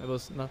white.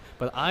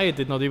 But I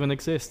did not even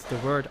exist. The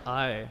word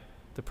I,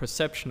 the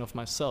perception of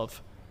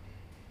myself.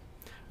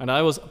 And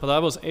I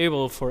was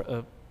able for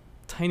a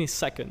tiny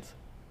second,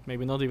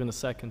 maybe not even a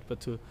second,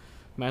 but to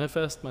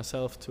manifest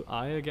myself to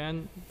I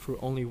again through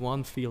only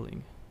one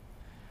feeling.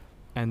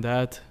 And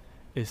that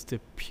is the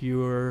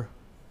pure,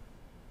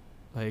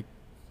 like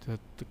the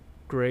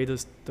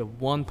greatest, the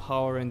one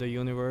power in the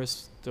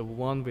universe, the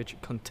one which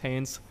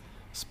contains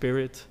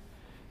spirit,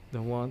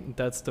 the one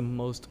that's the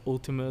most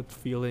ultimate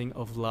feeling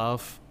of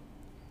love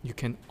you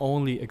can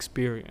only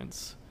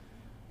experience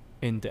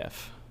in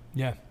death.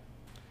 Yeah.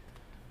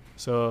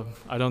 So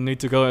I don't need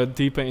to go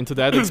deeper into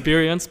that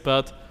experience,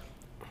 but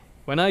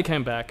when I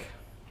came back,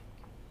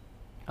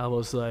 I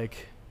was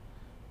like,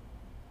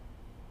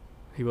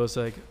 he was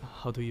like,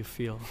 how do you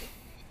feel?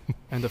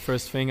 And the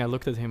first thing I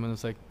looked at him and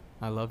was like,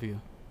 I love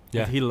you.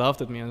 Yeah. And he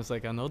laughed at me and was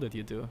like, I know that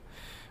you do.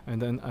 And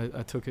then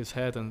I took his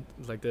head and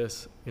like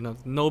this, you know,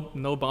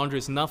 no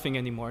boundaries, nothing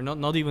anymore,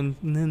 not even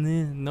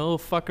no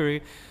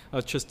fuckery.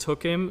 I just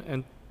took him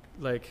and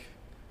like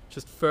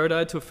just third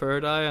eye to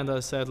third eye, and I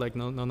said like,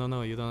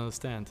 no, you don't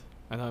understand.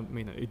 And I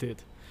mean, he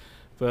did.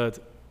 But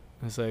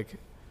it's like,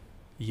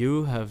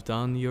 you have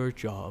done your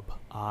job.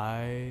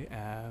 I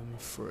am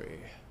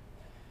free.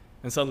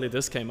 And suddenly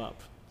this came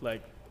up,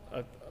 like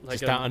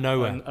just out of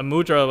nowhere. A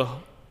mudra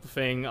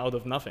thing out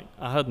of nothing.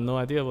 I had no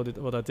idea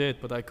what I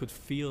did, but I could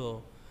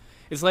feel.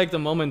 It's like the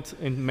moment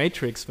in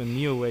Matrix when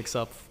Neo wakes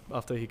up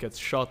after he gets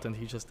shot and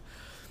he just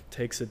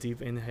takes a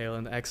deep inhale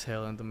and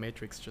exhale and the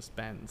Matrix just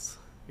bends,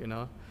 you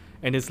know?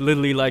 And it's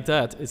literally like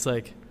that. It's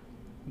like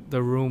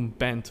the room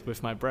bent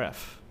with my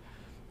breath.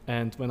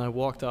 And when I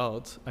walked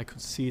out, I could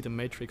see the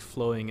Matrix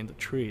flowing in the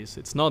trees.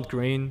 It's not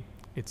green,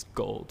 it's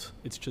gold.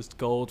 It's just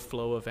gold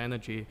flow of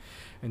energy.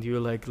 And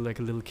you're like a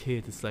little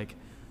kid. It's like,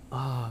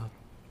 the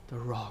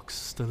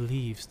rocks, the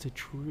leaves, the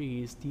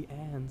trees, the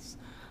ants.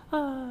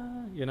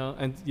 you know,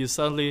 and you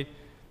suddenly,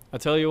 I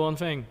tell you one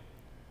thing,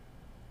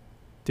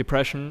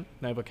 depression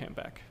never came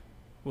back.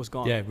 It was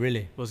gone. Yeah,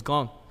 really. It was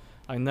gone.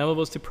 I never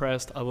was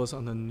depressed. I was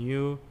on a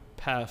new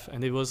path,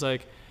 and it was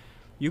like,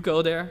 you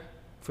go there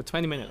for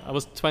 20 minutes. I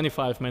was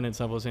 25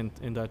 minutes I was in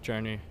that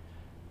journey,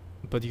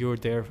 but you're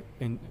there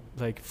in,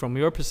 like, from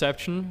your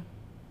perception,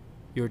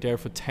 you're there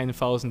for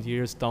 10,000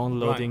 years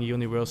downloading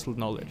universal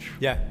knowledge.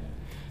 Yeah.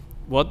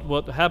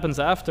 What happens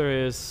after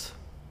is,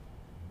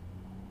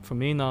 for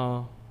me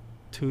now,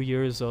 2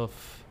 years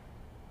of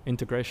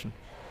integration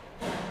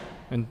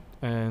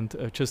and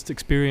just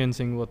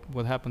experiencing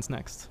what happens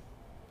next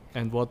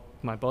and what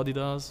my body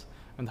does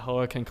and how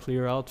I can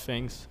clear out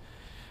things.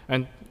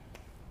 And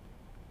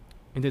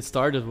it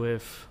started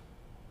with,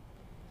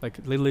 like,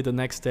 literally the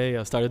next day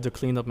I started to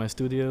clean up my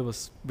studio.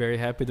 Was very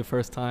happy the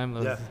first time.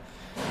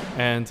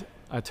 And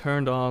I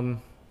turned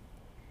on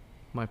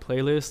my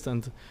playlist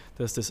and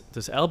there's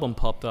this album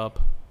popped up.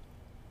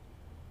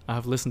 I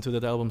have listened to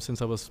that album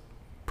since I was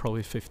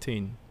probably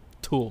 15.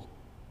 Tool,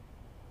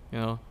 you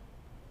know.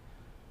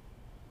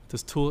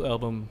 This Tool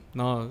album,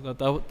 no,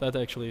 that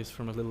actually is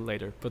from a little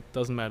later, but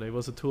doesn't matter. It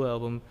was a Tool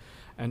album,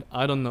 and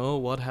I don't know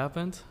what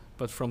happened,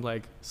 but from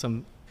like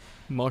some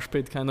mosh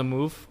pit kind of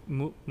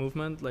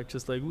movement, like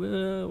just like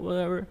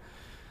whatever,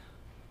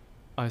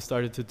 I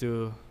started to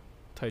do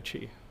Tai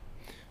Chi.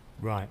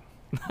 Right.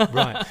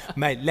 Right.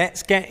 Mate,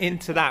 let's get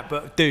into that.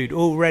 But dude,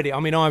 already, I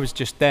mean, I was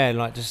just there,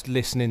 like, just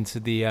listening to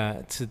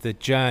the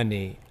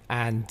journey,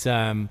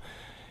 and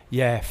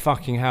yeah,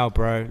 fucking hell,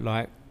 bro,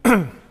 like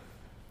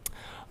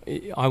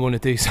I want to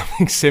do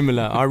something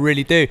similar. I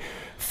really do,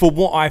 for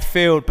what I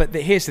feel. But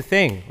here's the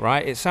thing,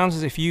 right? It sounds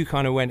as if you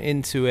kind of went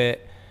into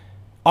it.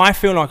 I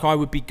feel like I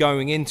would be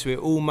going into it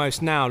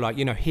almost now, like,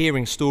 you know,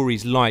 hearing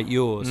stories like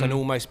yours and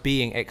almost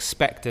being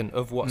expectant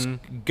of what's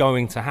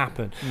going to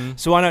happen.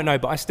 So I don't know,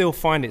 but I still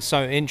find it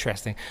so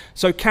interesting.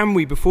 So can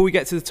we, before we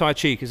get to the Tai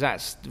Chi, because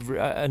that's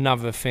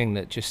another thing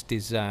that just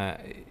is,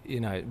 you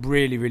know,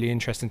 really, really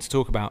interesting to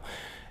talk about,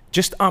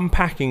 just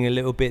unpacking a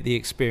little bit the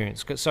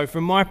experience. So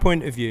from my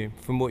point of view,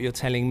 from what you're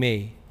telling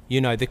me, you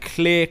know, the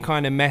clear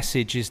kind of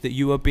message is that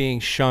you are being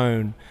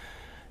shown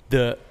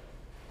that,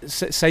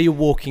 say you're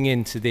walking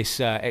into this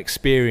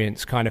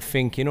experience kind of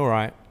thinking, all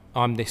right,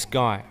 I'm this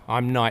guy,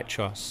 I'm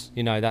Nychos,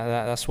 you know,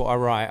 that's what I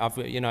write, I've,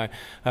 you know,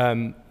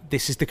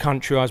 this is the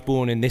country I was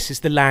born in, this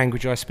is the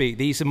language I speak,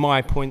 these are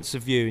my points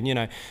of view. And, you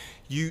know,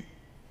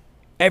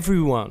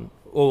 everyone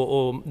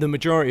or the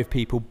majority of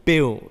people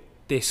build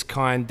this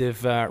kind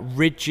of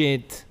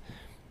rigid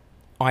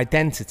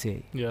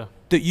identity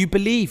that you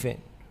believe in,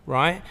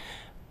 right?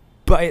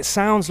 But it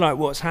sounds like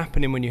what's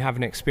happening when you have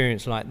an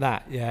experience like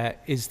that,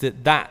 is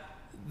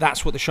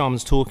that's what the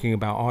shaman's talking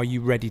about. Are you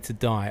ready to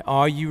die?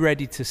 Are you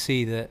ready to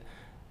see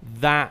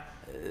that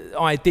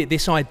idea,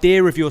 this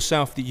idea of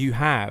yourself that you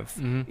have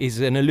is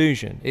an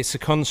illusion? It's a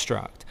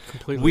construct.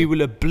 Completely. We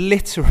will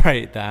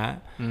obliterate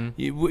that.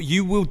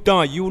 You will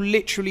die. You will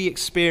literally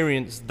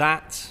experience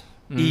that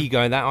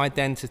ego, that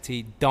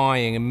identity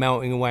dying and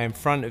melting away in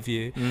front of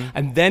you.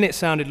 And then it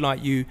sounded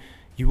like you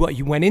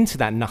went into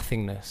that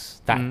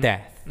nothingness, that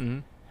death.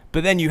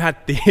 But then you had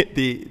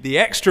the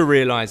extra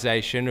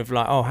realization of,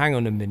 like, oh, hang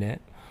on a minute.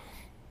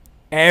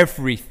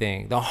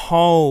 Everything, the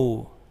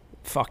whole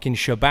fucking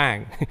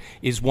shebang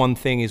is one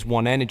thing, is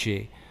one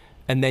energy.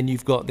 And then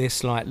you've got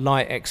this, like,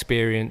 light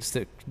experience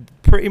that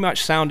pretty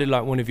much sounded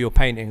like one of your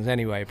paintings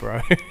anyway,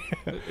 bro.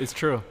 It's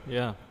true,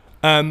 yeah.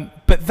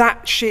 But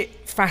that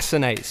shit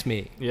fascinates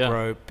me,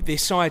 bro.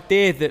 This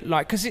idea that,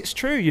 like, because it's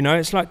true, you know,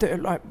 it's like,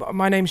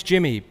 my name's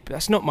Jimmy.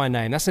 That's not my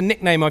name. That's a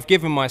nickname I've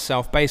given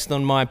myself based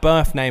on my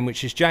birth name,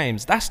 which is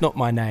James. That's not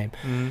my name.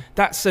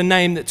 That's a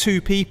name that two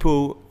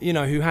people, you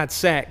know, who had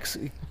sex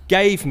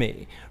gave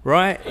me,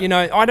 right? You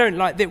know, I don't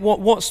like that.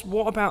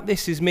 What about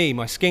this is me?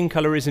 My skin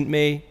color isn't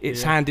me.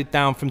 It's handed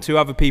down from two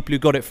other people who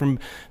got it from,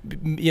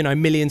 you know,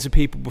 millions of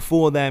people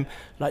before them.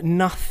 Like,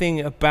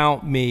 nothing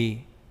about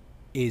me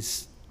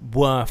is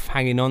worth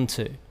hanging on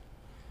to.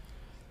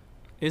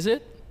 Is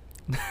it?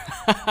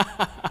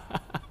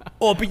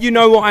 But you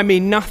know what I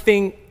mean,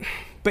 nothing.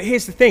 But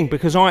here's the thing,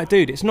 because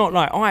dude, it's not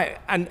like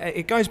and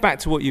it goes back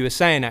to what you were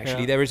saying,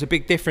 actually. There is a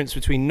big difference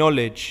between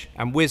knowledge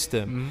and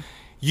wisdom.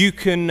 You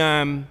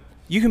can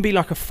be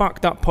like a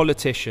fucked up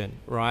politician,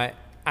 right,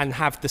 and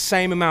have the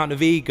same amount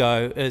of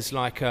ego as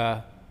like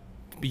a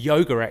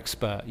yoga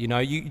expert, you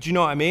know. Do you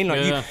know what I mean?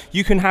 Like,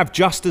 you can have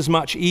just as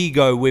much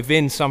ego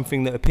within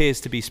something that appears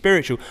to be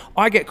spiritual.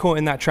 I get caught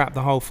in that trap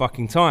the whole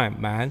fucking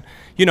time, man.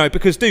 You know,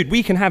 because, dude,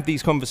 we can have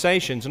these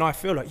conversations and I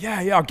feel like,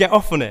 I'll get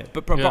off on it,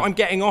 but I'm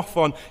getting off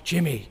on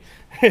Jimmy.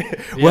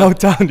 Well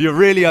done, you're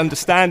really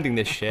understanding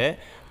this shit.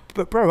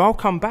 But, bro, I'll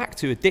come back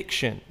to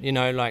addiction, you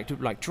know,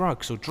 like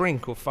drugs or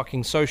drink or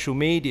fucking social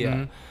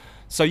media.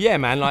 So, yeah,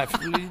 man, like,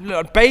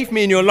 bathe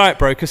me in your light,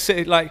 bro, because,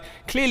 like,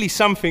 clearly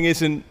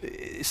something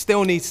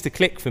still needs to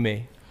click for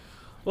me.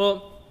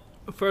 Well,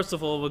 first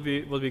of all, what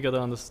we got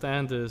to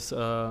understand is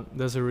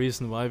there's a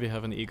reason why we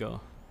have an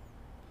ego.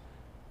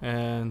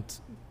 And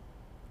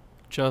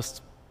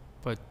just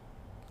by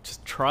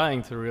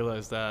trying to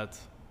realize that,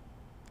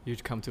 you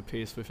come to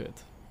peace with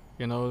it.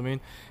 You know what I mean?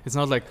 It's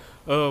not like,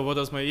 oh, what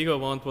does my ego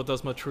want? What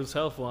does my true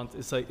self want?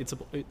 It's like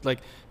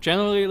like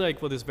generally,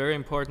 like, what is very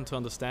important to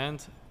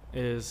understand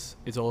is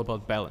it's all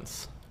about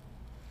balance.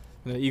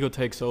 When the ego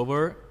takes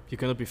over, you're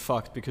gonna be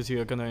fucked because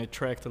you're gonna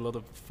attract a lot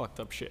of fucked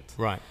up shit.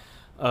 Right.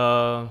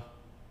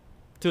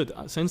 Dude,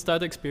 since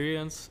that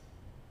experience,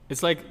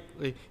 it's like,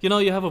 you know,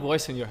 you have a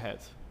voice in your head.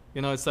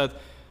 You know, it's that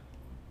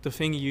the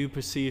thing you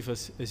perceive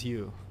as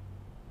you.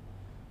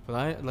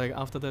 But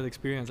after that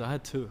experience, I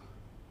had two.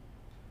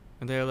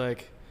 And they're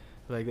like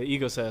the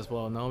ego says,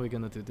 well, now we're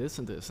gonna do this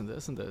and this and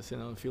this and this, you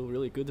know, and feel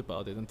really good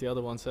about it. And the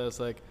other one says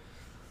like,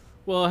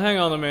 well, hang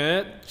on a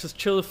minute, just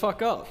chill the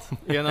fuck out.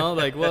 You know,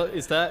 like, well,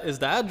 is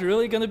that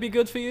really gonna be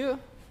good for you?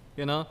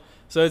 You know?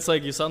 So it's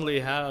like you suddenly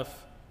have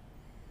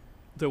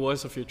the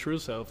voice of your true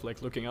self,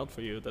 like, looking out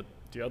for you, that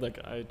the other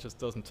guy just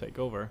doesn't take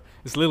over.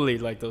 It's literally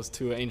like those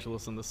two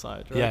angels on the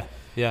side, right?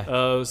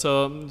 Yeah.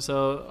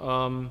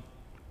 So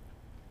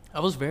I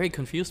was very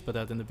confused by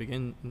that in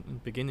the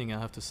beginning, I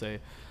have to say.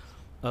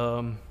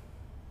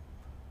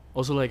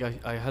 Also, like,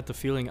 I had the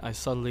feeling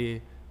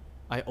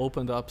I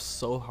opened up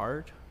so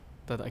hard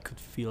that I could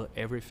feel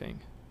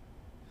everything.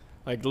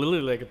 Like,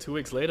 literally, like 2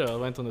 weeks later, I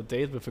went on a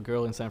date with a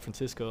girl in San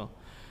Francisco,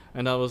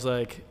 and I was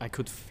like, I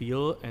could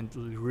feel and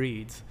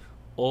read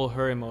all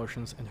her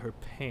emotions and her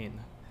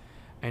pain.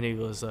 And it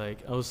was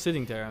like, I was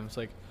sitting there, I was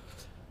like,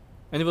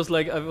 and it was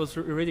like I was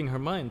reading her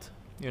mind,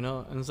 you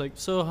know, and it's like,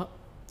 so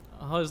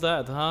how is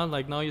that, huh?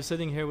 Like, now you're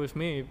sitting here with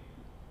me,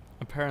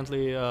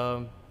 apparently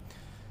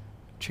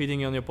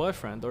cheating on your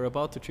boyfriend or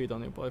about to cheat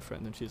on your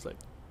boyfriend. And she's like,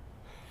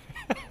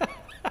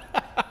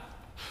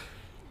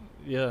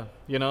 yeah,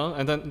 you know,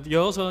 and then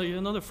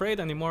you're not afraid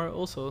anymore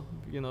also,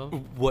 you know.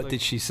 What like,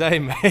 did she say,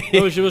 mate?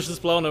 No, she was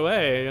just blown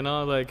away, you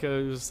know, like,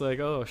 it was like,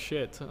 oh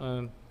shit.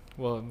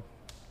 Well,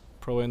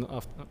 probably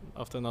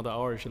after another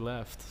hour she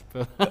left.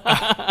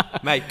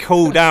 Mate,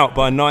 called out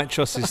by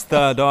Nychos'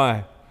 third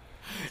eye.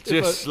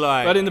 Just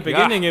but in the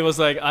beginning, it was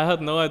like I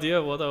had no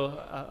idea what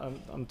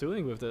I'm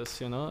doing with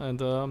this, you know.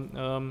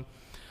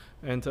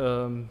 And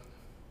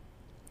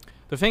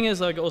the thing is,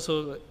 like,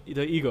 also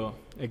the ego.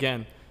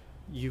 Again,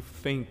 you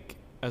think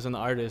as an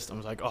artist,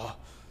 I'm like, oh,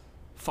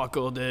 fuck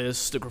all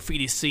this, the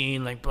graffiti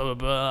scene, like, blah blah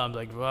blah. I'm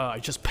like, well, I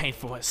just paint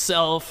for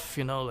myself,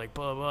 you know, like,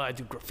 blah blah. I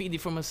do graffiti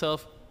for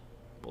myself.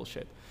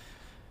 Bullshit.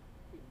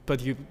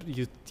 But you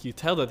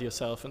tell that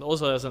yourself, and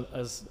also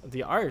as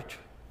the art.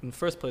 In the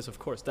first place, of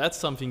course, that's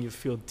something you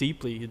feel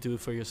deeply you do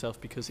for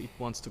yourself because it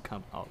wants to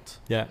come out.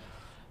 Yeah.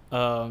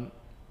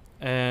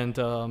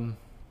 And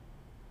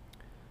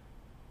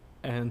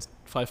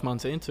 5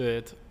 months into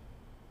it,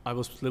 I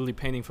was literally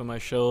painting for my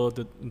show,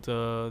 the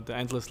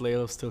Endless Layer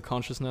of Still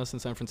Consciousness in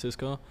San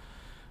Francisco.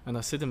 And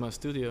I sit in my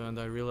studio and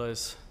I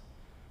realize,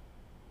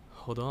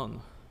 hold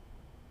on,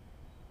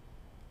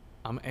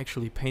 I'm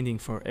actually painting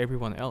for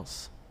everyone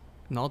else,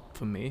 not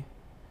for me.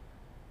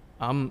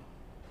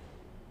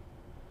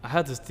 I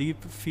had this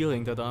deep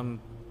feeling that I'm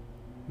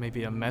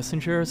maybe a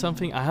messenger or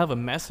something. I have a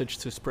message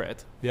to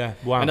spread. Yeah,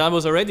 wow. And I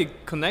was already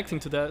connecting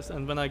to that.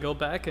 And when I go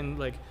back and,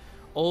 like,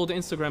 old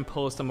Instagram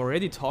posts, I'm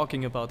already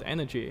talking about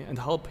energy and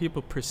how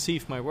people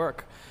perceive my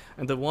work.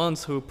 And the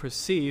ones who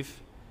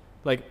perceive,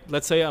 like,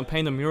 let's say I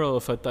paint a mural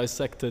of a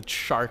dissected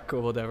shark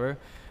or whatever,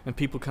 and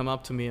people come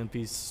up to me and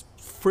be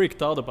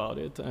freaked out about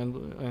it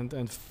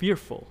and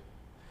fearful.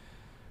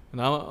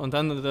 And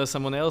then there's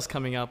someone else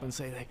coming up and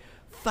say, like,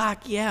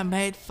 fuck yeah,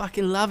 mate,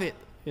 fucking love it,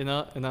 you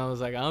know. And I was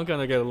like, I'm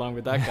gonna get along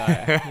with that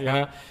guy. You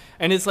know.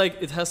 And it's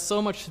like, it has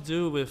so much to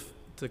do with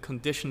the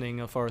conditioning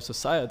of our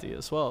society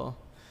as well.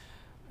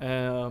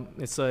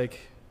 It's like,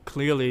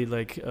 clearly,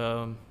 like,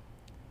 a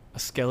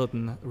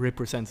skeleton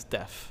represents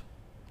death.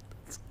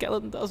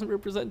 Skeleton doesn't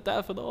represent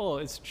death at all.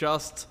 It's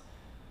just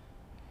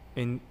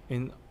in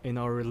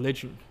our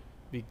religion,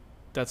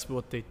 that's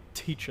what they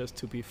teach us,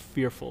 to be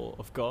fearful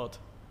of God.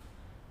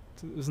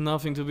 There's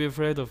nothing to be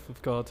afraid of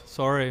with God.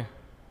 Sorry.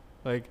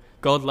 Like,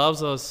 God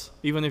loves us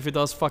even if he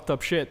does fucked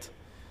up shit.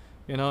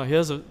 You know,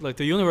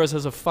 the universe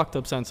has a fucked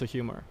up sense of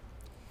humor.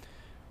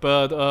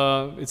 But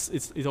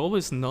it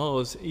always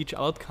knows each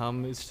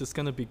outcome is just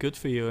gonna be good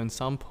for you at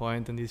some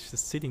point, and it's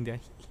just sitting there.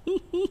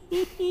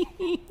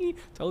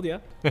 Told ya.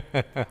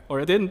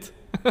 Or I didn't.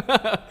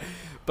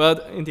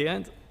 But in the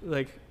end,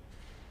 like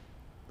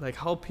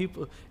how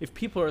if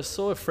people are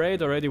so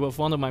afraid already with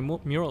one of my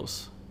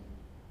murals,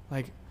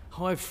 like,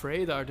 how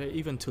afraid are they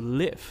even to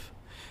live?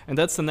 And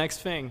that's the next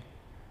thing.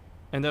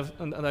 And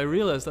I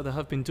realized that I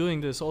have been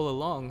doing this all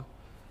along.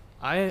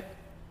 I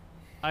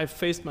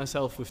faced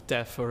myself with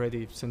death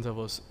already since I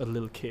was a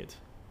little kid.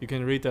 You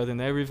can read that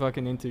in every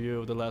fucking interview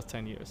of the last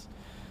 10 years.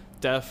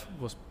 Death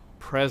was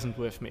present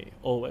with me,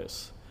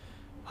 always.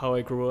 How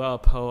I grew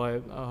up,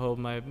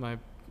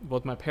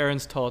 what my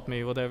parents taught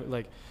me, whatever,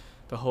 like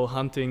the whole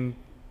hunting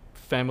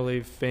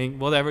family thing,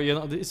 whatever, you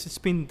know, it's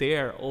been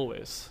there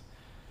always.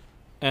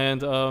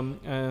 And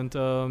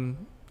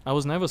I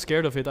was never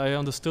scared of it. I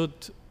understood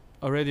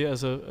already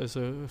as a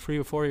 3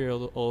 or 4 year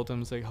old, and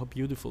was like, how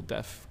beautiful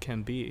death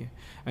can be.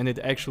 And it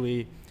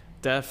actually,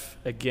 death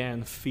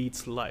again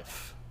feeds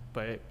life.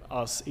 by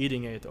us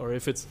eating it, or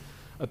if it's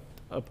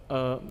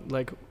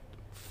like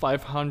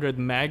 500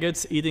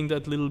 maggots eating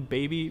that little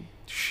baby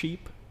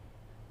sheep,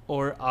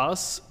 or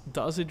us,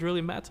 does it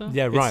really matter?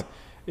 Yeah, right.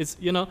 It's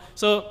you know,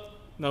 so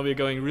now we're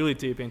going really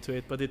deep into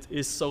it, but it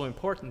is so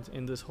important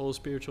in this whole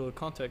spiritual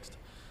context.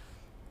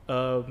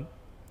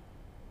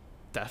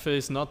 Death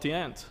is not the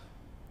end.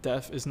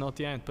 Death is not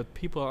the end, but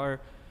people are,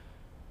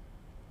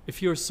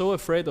 if you're so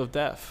afraid of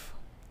death,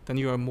 then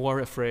you are more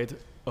afraid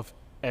of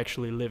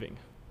actually living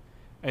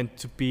and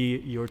to be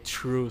your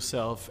true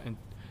self and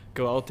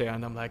go out there.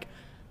 And I'm like,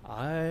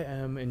 I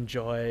am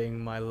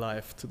enjoying my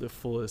life to the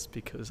fullest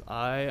because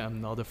I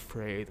am not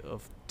afraid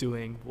of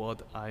doing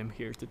what I'm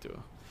here to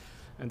do.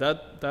 And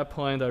that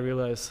point I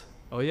realize,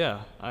 oh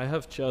yeah,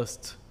 I'm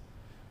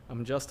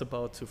just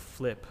about to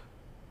flip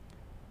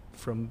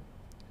from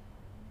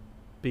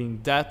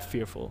being that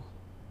fearful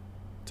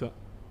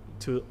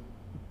to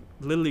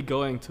literally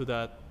going to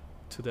that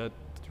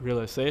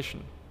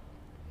realization,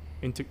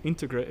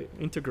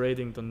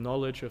 integrating the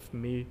knowledge of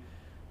me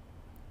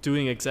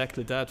doing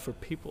exactly that for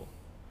people,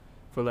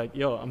 for like,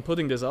 yo, I'm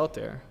putting this out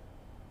there.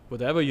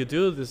 Whatever you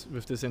do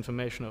with this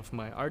information of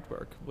my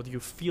artwork, what you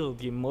feel,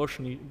 the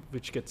emotion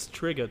which gets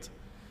triggered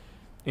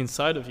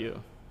inside of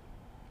you,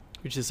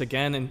 which is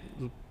again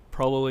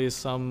probably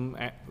some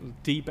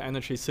deep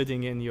energy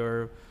sitting in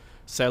your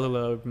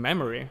cellular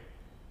memory,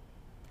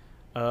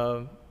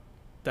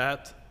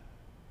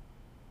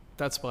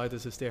 that's why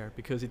this is there,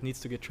 because it needs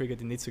to get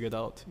triggered, it needs to get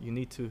out.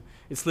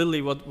 It's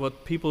literally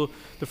what people,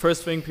 the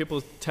first thing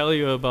people tell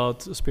you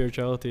about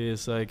spirituality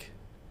is like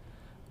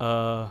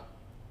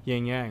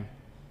yin yang,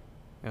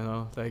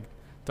 like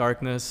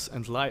darkness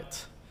and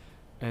light.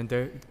 And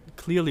there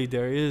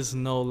is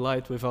no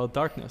light without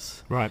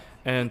darkness. Right.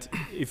 And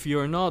if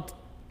you're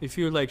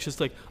like just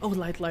like, oh,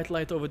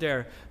 light over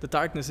there, the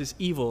darkness is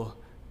evil.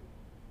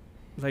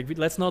 Like,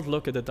 let's not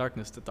look at the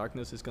darkness. The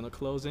darkness is going to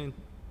close in.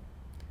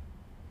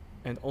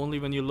 And only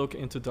when you look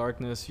into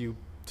darkness, you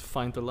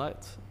find the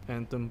light.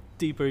 And the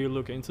deeper you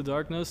look into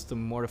darkness, the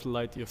more of the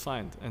light you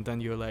find. And then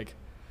you're like,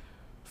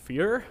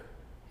 fear?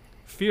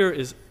 Fear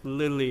is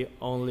literally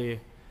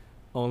only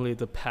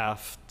the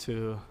path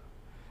to...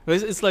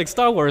 It's like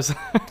Star Wars.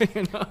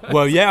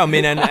 Well, yeah, I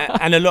mean, and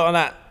a lot of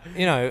that,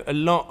 a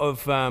lot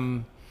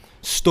of...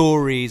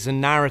 stories and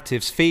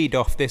narratives feed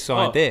off this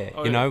idea,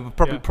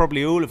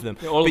 probably all of them.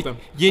 Yeah, all of them.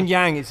 Yin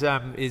Yang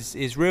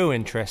is real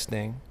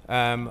interesting.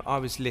 I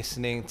was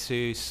listening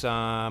to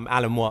some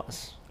Alan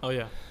Watts. Oh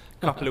yeah,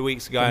 a couple of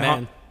weeks ago.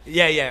 Man.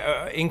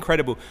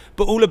 Incredible.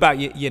 But all about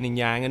yin and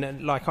yang,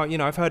 and like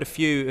I've heard a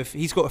few.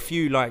 He's got a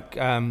few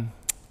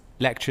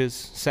lectures,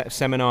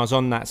 seminars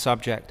on that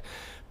subject.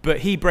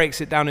 But he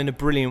breaks it down in a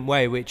brilliant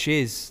way, which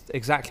is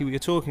exactly what you're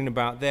talking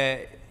about.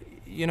 They're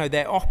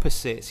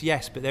opposites,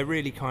 yes, but they're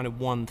really kind of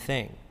one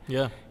thing.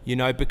 Yeah.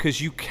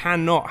 Because you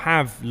cannot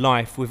have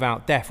life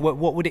without death.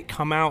 What would it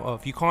come out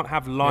of? You can't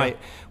have light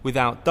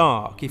without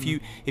dark. If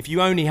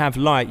you only have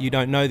light, you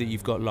don't know that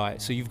you've got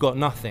light, so you've got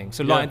nothing.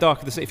 So light and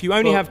dark are the same. If you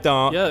only have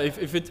dark,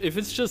 if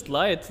it's just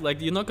light, like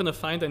you're not gonna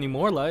find any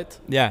more light.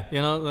 Yeah.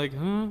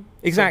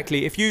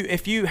 Exactly.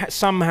 If you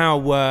somehow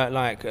were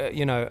like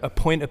a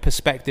point of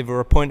perspective or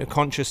a point of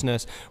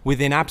consciousness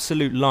within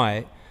absolute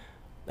light.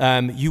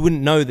 You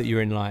wouldn't know that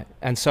you're in light,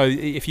 and so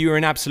if you were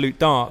in absolute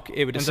dark,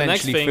 it would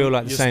essentially feel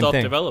like the same thing. You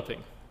stop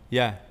developing.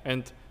 Yeah.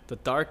 And the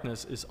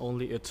darkness is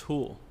only a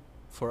tool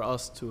for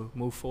us to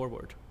move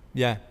forward.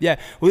 Yeah.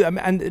 Well,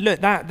 and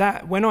look,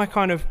 that when I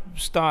kind of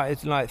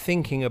started like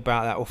thinking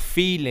about that or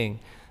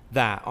feeling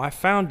that, I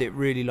found it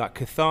really like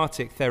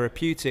cathartic,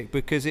 therapeutic,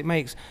 because it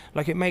makes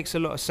a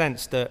lot of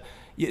sense that.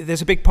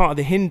 There's a big part of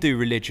the Hindu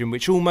religion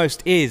which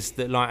almost is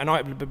that like, and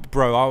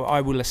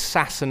I will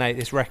assassinate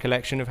this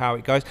recollection of how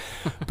it goes,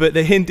 but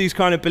the Hindus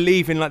kind of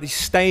believe in like these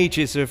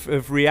stages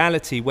of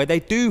reality where they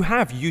do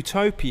have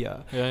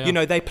utopia.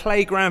 They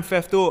play Grand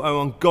Theft Auto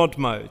on God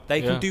mode. They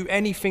can do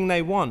anything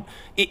they want.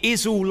 It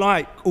is all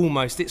like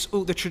almost,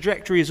 the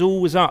trajectory is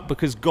always up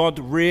because God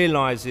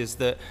realizes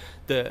that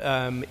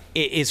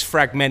it is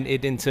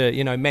fragmented into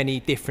many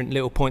different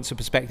little points of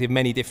perspective,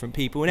 many different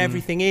people, and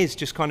everything is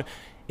just kind of,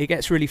 it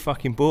gets really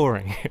fucking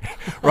boring.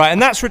 Right? And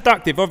that's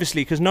reductive,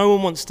 obviously, because no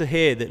one wants to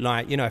hear that,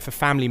 like, if a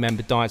family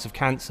member dies of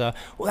cancer,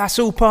 well, that's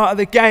all part of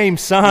the game,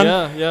 son.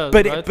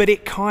 But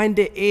it kind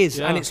of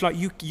is. And it's like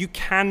you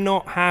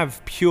cannot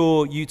have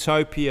pure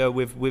utopia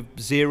with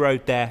zero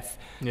death.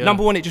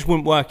 Number one, it just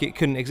wouldn't work. It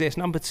couldn't exist.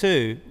 Number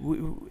two,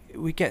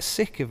 we get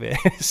sick of it.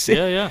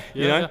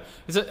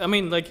 I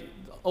mean, like,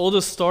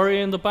 oldest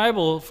story in the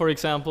Bible, for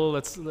example,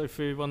 if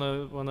we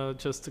wanna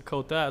just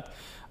quote that.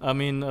 I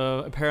mean,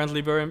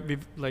 apparently,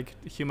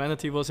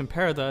 humanity was in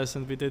paradise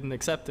and we didn't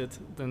accept it.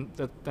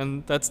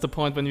 Then that's the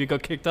point when we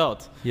got kicked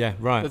out. Yeah,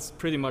 right. That's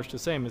pretty much the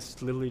same.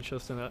 It's literally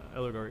just an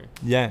allegory.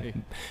 Yeah,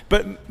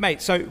 but mate,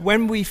 so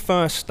when we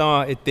first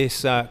started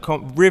this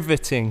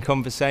riveting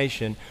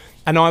conversation,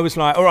 And I was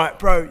like, all right,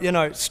 bro, you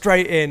know,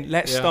 straight in.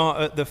 Let's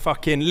start at the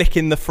fucking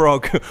licking the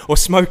frog or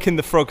smoking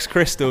the frog's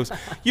crystals.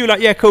 You were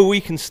like, yeah, cool,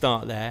 we can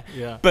start there.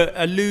 Yeah. But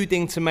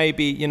alluding to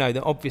maybe, you know,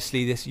 that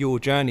obviously your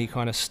journey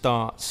kind of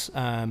starts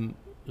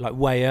like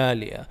way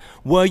earlier.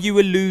 Were you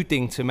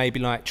alluding to maybe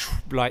like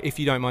if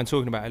you don't mind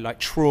talking about it, like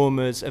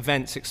traumas,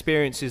 events,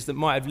 experiences that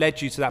might have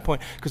led you to that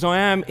point? Because I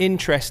am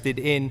interested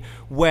in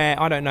where,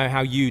 I don't know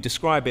how you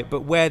describe it,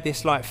 but where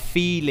this like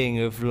feeling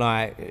of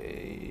like,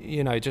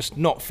 you know, just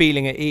not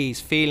feeling at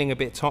ease, feeling a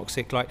bit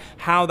toxic, like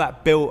how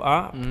that built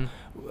up,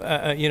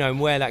 you know, and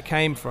where that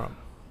came from.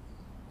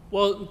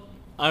 Well,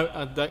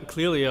 that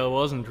clearly I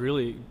wasn't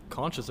really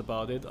conscious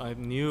about it. I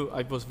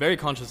was very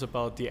conscious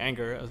about the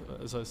anger,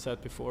 as I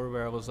said before,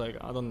 where I was like,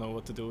 I don't know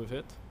what to do with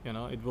it. You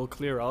know, it will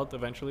clear out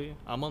eventually.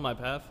 I'm on my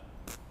path.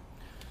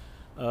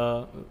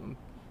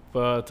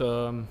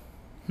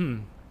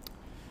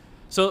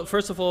 So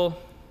first of all,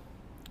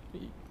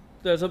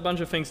 there's a bunch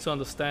of things to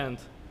understand.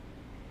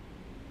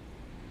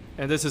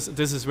 And this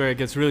is where it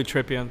gets really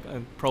trippy,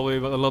 and probably a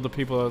lot of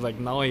people are like,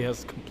 now he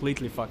has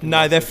completely fucking...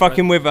 No, they're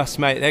fucking with us,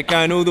 mate. They're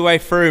going all the way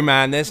through,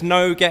 man. There's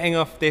no getting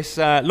off this.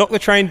 Lock the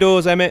train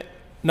doors, Emmett.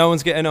 No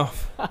one's getting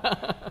off.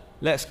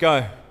 Let's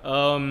go.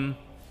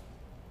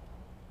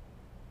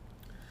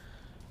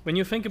 When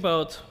you think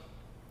about,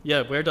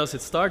 where does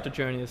it start? The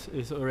journey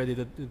is already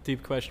the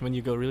deep question. When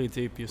you go really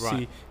deep,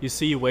 you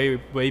see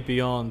way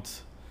beyond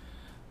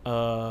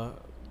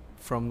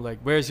from like,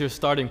 where's your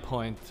starting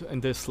point in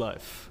this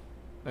life?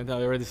 And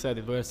I already said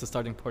it, where's the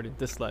starting point in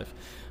this life?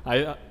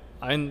 I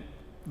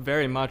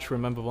very much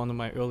remember one of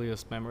my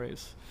earliest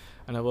memories.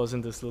 And I was in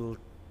this little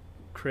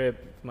crib,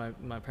 my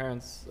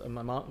parents'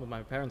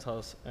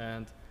 house,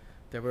 and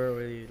there were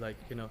already like,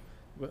 you know,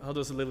 how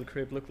does a little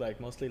crib look like?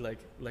 Mostly like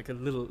a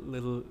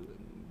little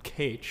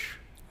cage.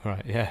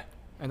 Right, yeah.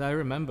 And I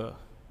remember,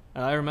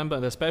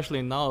 and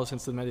especially now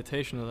since the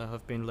meditation, that I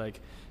have been like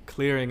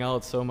clearing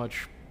out so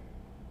much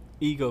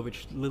ego,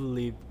 which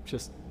literally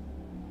just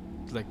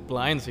like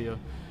blinds you.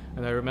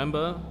 And I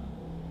remember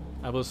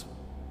I was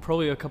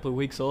probably a couple of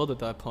weeks old at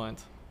that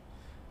point,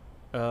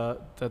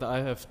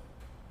 that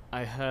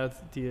I had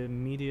the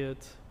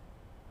immediate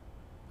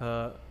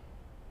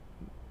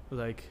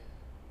like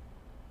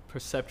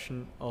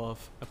perception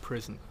of a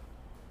prison,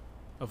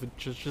 of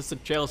just a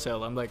jail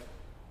cell. I'm like,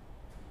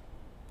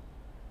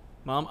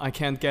 Mom, I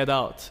can't get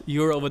out.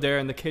 You're over there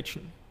in the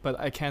kitchen, but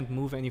I can't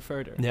move any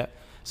further. Yeah.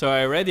 So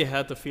I already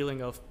had the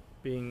feeling of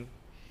being,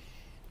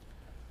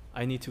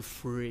 I need to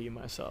free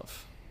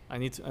myself.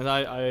 And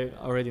I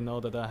already know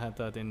that I had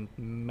that in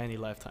many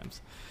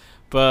lifetimes.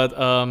 But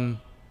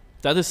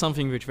that is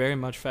something which very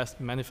much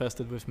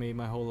manifested with me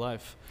my whole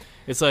life.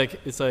 It's like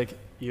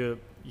you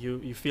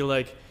feel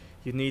like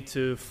you need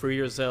to free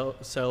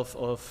yourself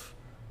of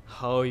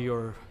how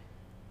you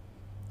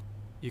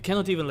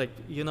cannot even, like,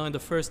 you know, in the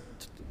first,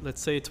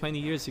 let's say 20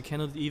 years, you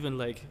cannot even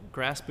like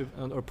grasp it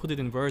or put it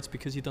in words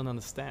because you don't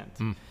understand.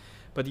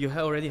 But you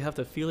already have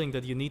that feeling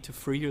that you need to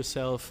free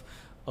yourself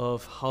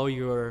of how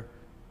your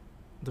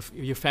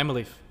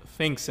family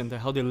thinks and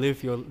how they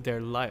live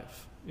their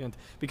life. And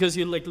because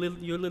you're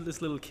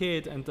this little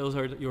kid, and those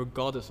are your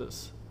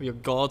goddesses, your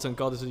gods and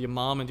goddesses, your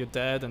mom and your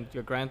dad and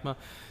your grandma.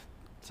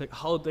 It's like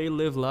how they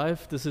live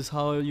life. This is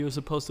how you're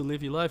supposed to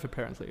live your life,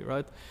 apparently,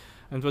 right?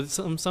 And but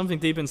something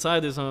deep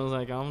inside is, I was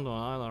like, I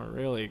don't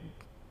really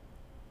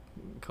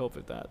cope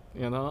with that,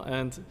 you know.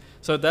 And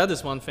so that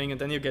is one thing. And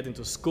then you get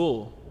into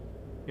school,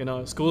 you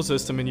know, school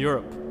system in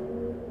Europe.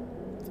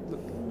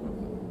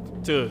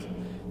 Dude,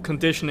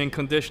 conditioning,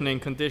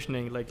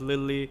 like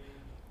literally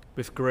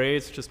with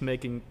grades just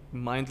making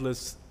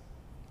mindless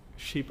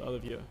sheep out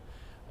of you.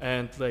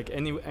 And like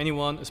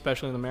anyone,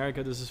 especially in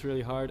America, this is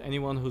really hard.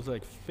 Anyone who's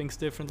like thinks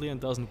differently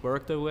and doesn't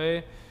work their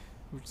way,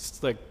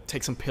 just like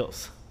take some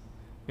pills,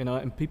 you know.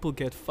 And people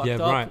get fucked up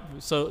right.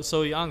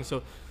 so young.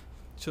 So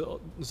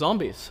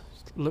zombies.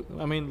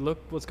 Look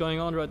what's going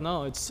on right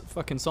now. It's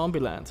fucking zombie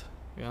land,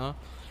 you know.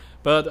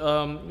 But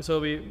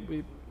so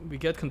we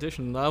get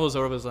conditioned. I was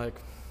always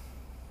like,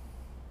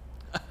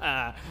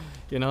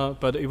 you know.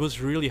 But it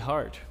was really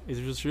hard.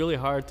 It was really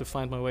hard to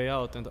find my way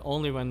out. And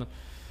only when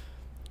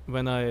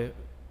I,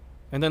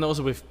 and then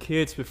also with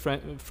kids, with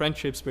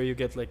friendships, where you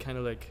get like kind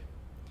of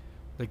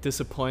like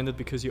disappointed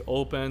because you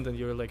opened and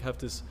you're like have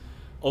this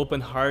open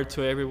heart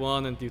to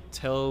everyone, and you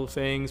tell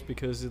things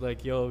because you're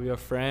like, yo, we are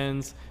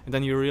friends, and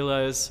then you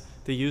realize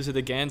they use it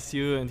against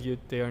you, and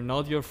they are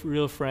not your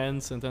real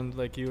friends, and then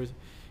like you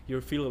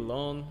feel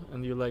alone,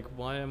 and you're like,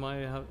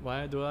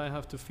 why do I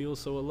have to feel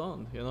so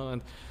alone, you know?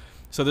 And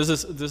so this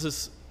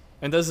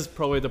is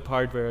probably the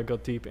part where I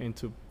got deep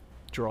into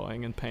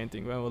drawing and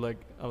painting, where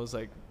I was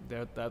like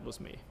that was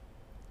me,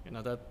 you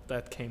know.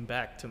 That came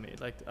back to me.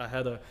 Like I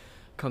had a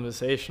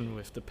conversation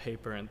with the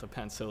paper and the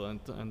pencil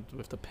and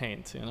with the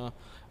paint, you know.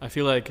 I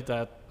feel like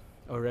that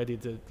already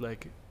did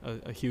like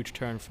a huge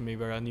turn for me,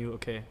 where I knew,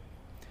 okay,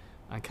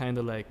 I kind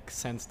of like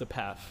sensed the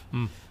path.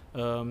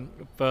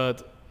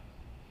 But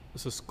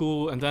so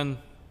school, and then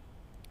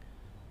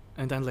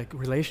like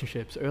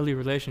relationships, early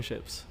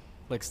relationships,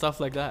 like stuff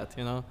like that,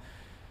 you know.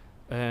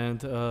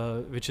 and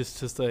which is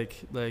just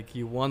like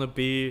you want to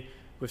be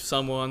with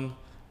someone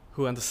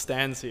who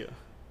understands you,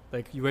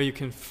 like where you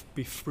can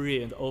be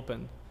free and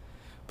open.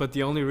 But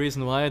the only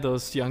reason why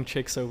those young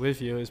chicks are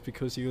with you is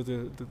because you're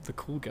the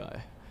cool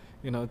guy.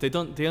 You know,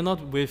 they are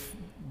not with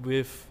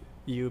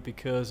you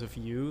because of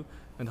you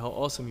and how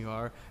awesome you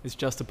are. It's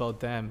just about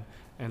them,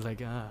 and like,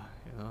 you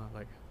know,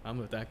 like, I'm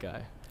with that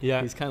guy.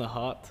 Yeah. He's kind of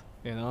hot,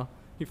 you know.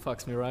 He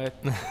fucks me right,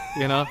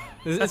 you know.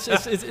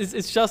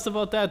 It's just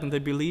about that, and they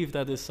believe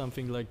that is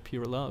something like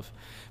pure love.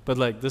 But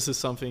like, this is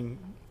something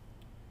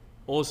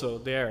also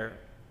there,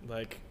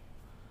 like,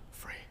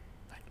 free.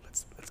 Like,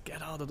 let's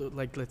get out of the,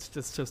 like, let's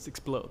just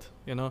explode,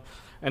 you know.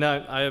 And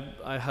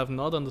I have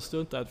not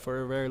understood that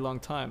for a very long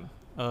time.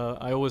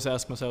 I always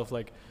ask myself,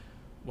 like,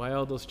 why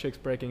are those chicks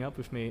breaking up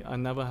with me? We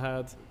never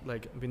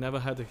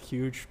had a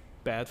huge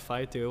bad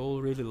fight. They all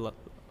really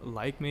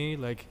like me.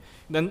 Like,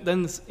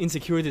 then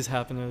insecurities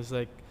happen. There's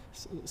like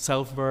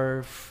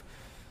self-worth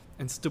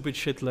and stupid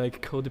shit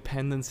like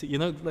codependency, you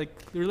know, like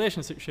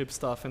relationship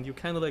stuff, and you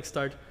kind of like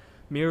start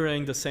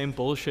mirroring the same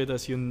bullshit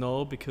as you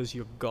know, because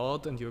your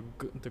god and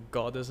the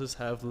goddesses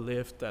have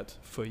lived that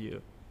for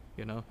you,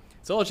 you know.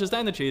 It's all just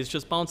energy. It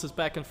just bounces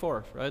back and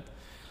forth, right?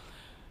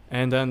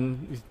 And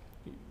then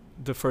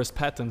the first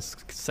patterns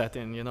set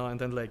in, you know, and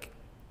then like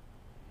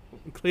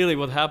clearly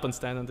what happens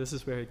then, and this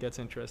is where it gets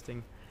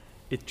interesting,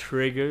 it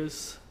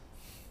triggers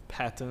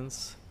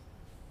patterns,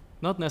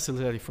 not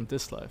necessarily from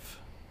this life.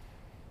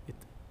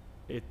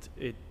 It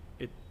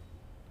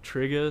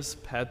triggers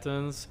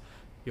patterns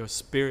your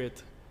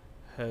spirit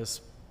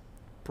has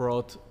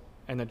brought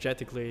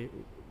energetically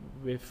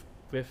with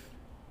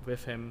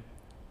him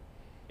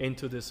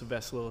into this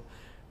vessel,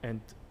 and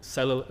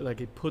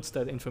like it puts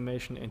that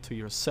information into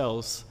your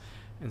cells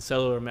and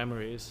cellular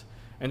memories.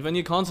 And when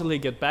you constantly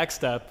get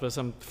backstabbed by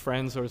some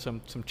friends or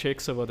some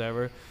chicks or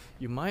whatever,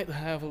 you might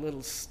have a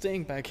little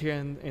sting back here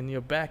in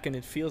your back, and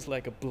it feels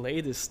like a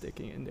blade is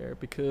sticking in there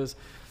because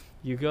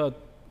you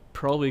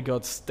probably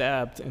got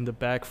stabbed in the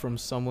back from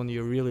someone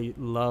you really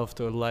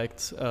loved or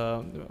liked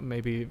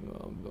maybe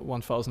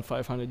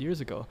 1,500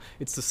 years ago.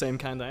 It's the same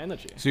kind of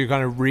energy. So you're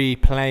kind of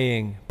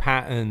replaying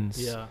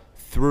patterns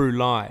through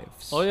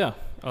lives. Oh yeah,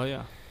 oh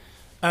yeah.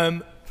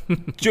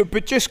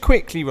 But just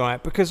quickly,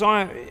 right, because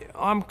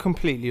I'm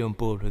completely on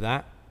board with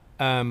that.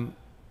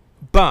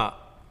 But,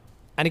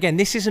 and again,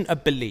 this isn't a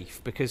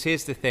belief, because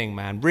here's the thing,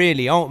 man.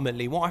 Really,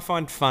 ultimately, what I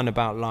find fun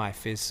about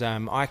life is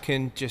I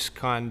can just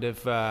kind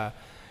of,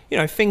 you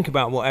know, think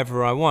about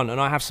whatever I want. And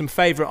I have some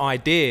favorite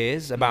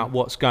ideas about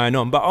what's going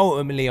on. But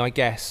ultimately, I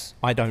guess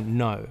I don't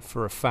know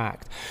for a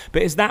fact.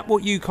 But is that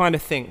what you kind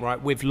of think,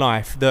 right, with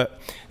life? That,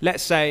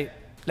 let's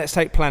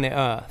take planet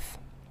Earth.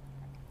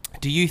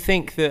 Do you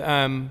think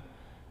that,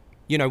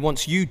 you know,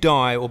 once you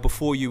die or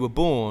before you were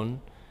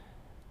born,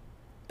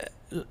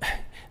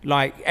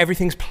 like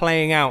everything's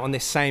playing out on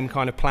this same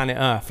kind of planet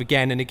Earth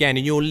again and again,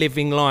 and you're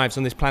living lives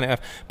on this planet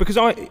Earth? Because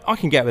I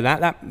can get with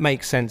that. That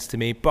makes sense to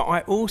me. But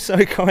I also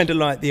kind of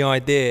like the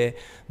idea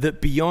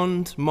that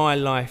beyond my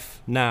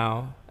life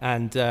now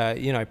and,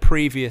 you know,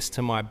 previous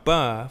to my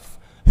birth,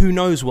 who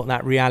knows what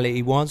that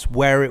reality was,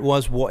 where it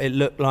was, what it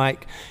looked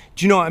like.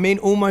 Do you know what I mean?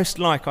 Almost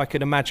like I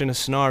could imagine a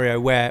scenario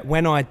where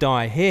when I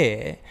die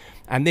here,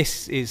 and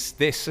this is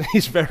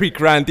very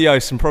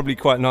grandiose and probably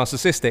quite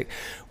narcissistic,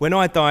 when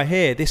I die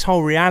here, this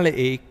whole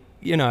reality,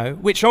 you know,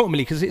 which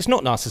ultimately, because it's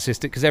not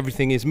narcissistic, because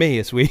everything is me,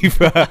 as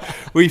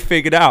we've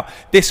figured out,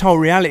 this whole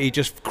reality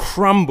just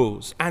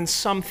crumbles, and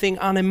something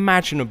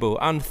unimaginable,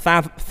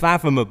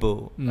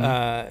 unfathomable,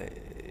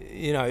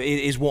 you know,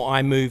 is what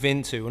I move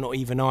into, or not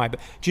even I, but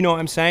do you know what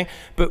I'm saying?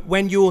 But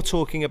when you're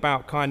talking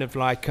about kind of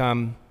like,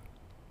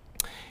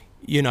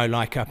 you know,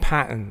 like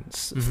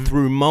patterns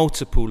through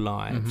multiple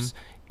lives,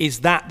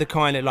 is that the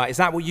kind of like, is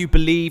that what you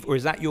believe, or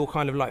is that your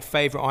kind of like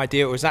favorite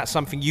idea, or is that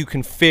something you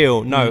can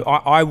feel? No,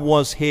 I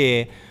was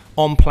here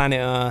on planet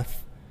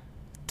Earth,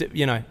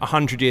 you know,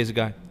 100 years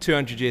ago,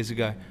 200 years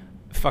ago,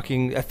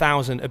 fucking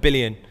 1,000, a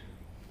billion.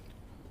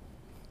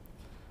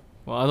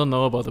 Well, I don't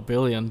know about a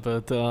billion,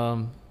 but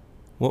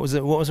what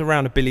was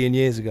around a billion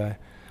years ago?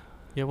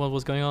 Yeah, what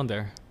was going on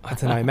there? I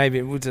don't know. Maybe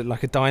it was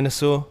like a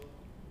dinosaur.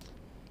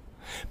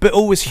 But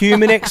always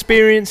human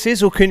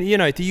experiences, or can, you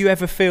know, do you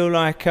ever feel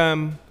like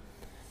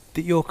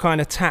that you're kind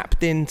of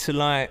tapped into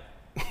like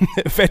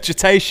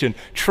vegetation,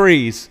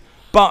 trees,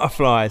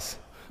 butterflies?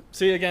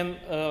 See,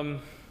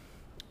 again,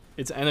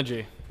 it's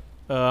energy,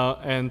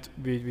 and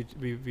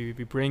we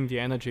bring the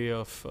energy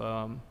of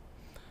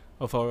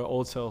our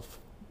old self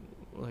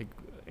like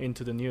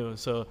into the new.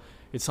 So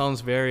it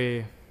sounds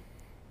very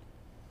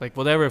like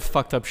whatever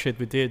fucked up shit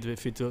we did,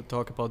 if we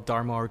talk about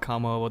dharma or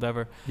karma or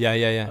whatever.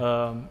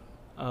 Yeah.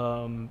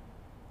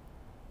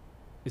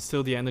 It's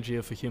still the energy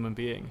of a human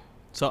being.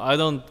 So I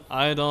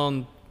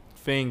don't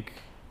think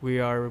we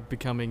are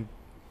becoming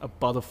a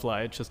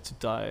butterfly just to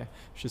die,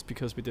 just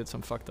because we did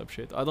some fucked up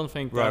shit. I don't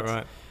think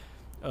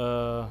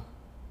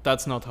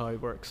that's not how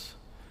it works.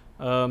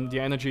 The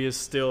energy is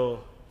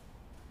still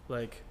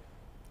like,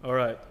 all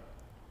right,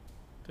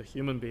 the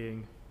human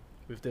being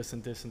with this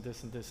and this and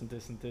this and this and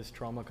this and this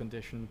trauma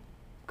condition,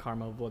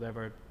 karma,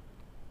 whatever,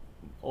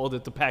 all the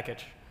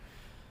package.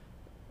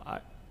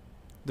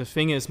 The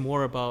thing is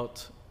more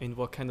about in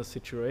what kind of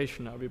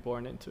situation are we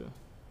born into.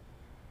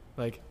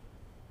 Like,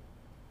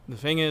 the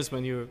thing is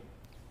when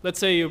let's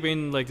say you've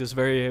been like this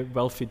very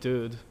wealthy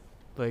dude,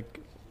 like,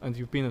 and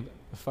you've been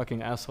a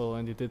fucking asshole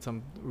and you did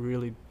some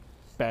really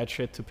bad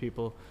shit to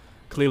people,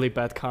 clearly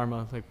bad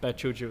karma, like bad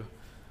juju,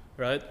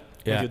 right?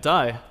 Yeah. And you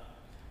die,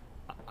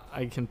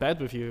 I can bet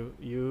with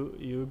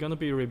you're gonna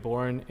be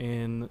reborn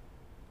in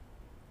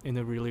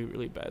a really,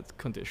 really bad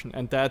condition.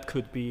 And that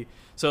could be,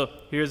 so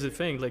here's the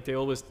thing, like they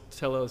always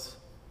tell us,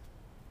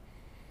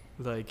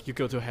 like, you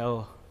go to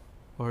hell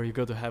or you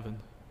go to heaven.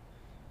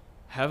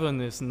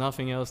 Heaven is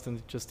nothing else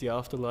than just the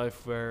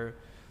afterlife where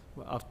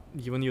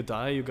when you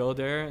die, you go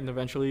there and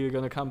eventually you're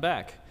gonna come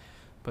back.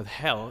 But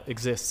hell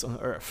exists on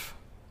earth.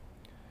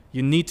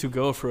 You need to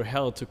go through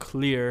hell to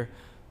clear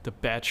the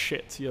bad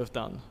shit you have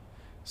done.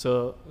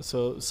 So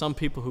some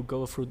people who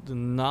go through the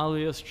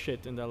gnarliest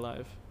shit in their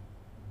life,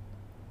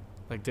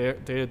 like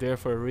they're there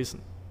for a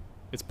reason.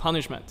 It's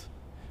punishment.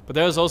 But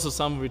there's also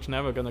some which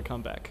never gonna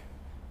come back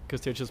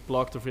because they're just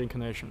blocked of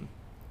reincarnation,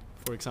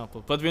 for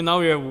example. But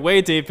we're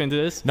way deep into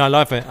this. No, I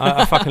love it.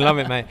 I fucking love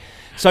it, mate.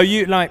 So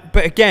you like,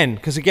 but again,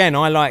 because again,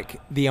 I like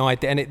the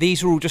idea, and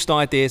these are all just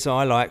ideas that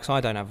I like, so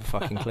I don't have a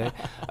fucking clue.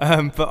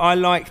 But I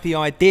like the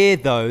idea,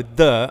 though,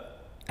 that,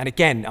 and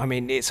again, I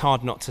mean, it's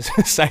hard not to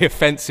say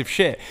offensive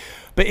shit,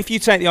 but if you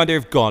take the idea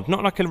of God,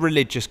 not like a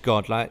religious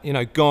God, like, you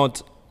know,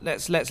 God,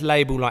 let's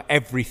label like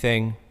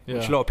everything,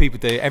 which a lot of people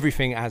do,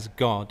 everything as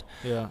God,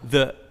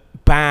 that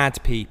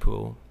bad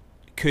people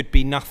could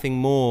be nothing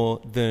more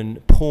than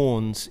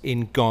pawns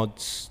in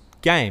God's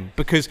game,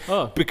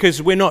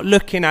 because we're not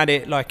looking at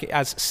it like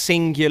as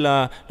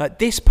singular, like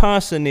this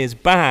person is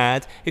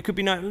bad. It could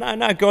be no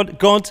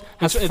God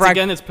has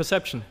it's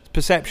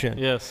perception.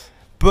 Yes.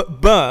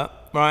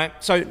 But right,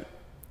 so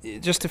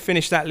just to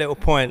finish that little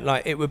point,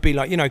 like it would be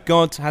like, you know,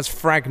 God has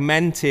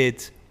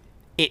fragmented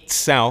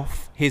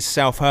itself, his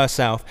self,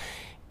 herself,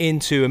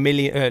 into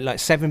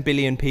 7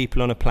 billion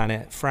people on a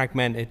planet,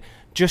 fragmented,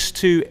 just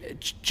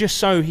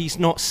so he's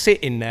not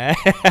sitting there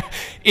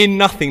in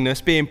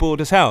nothingness being bored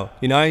as hell.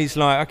 You know, he's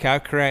like,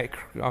 okay,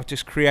 I'll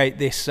just create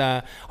this,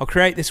 I'll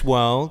create this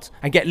world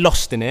and get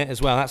lost in it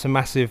as well. That's a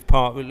massive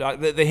part, like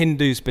the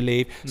Hindus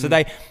believe. So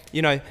they,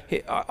 you know,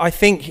 I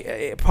think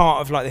part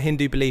of like the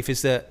Hindu belief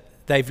is that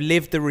they've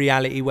lived the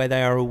reality where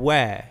they are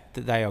aware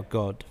that they are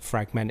God,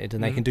 fragmented,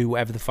 and they can do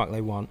whatever the fuck they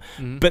want.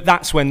 But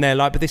that's when they're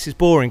like, but this is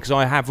boring because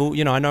I have all,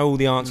 you know, I know all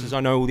the answers, I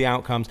know all the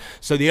outcomes.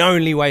 So the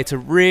only way to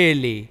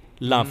really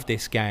love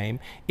this game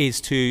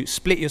is to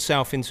split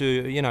yourself into,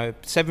 you know,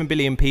 7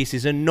 billion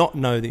pieces and not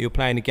know that you're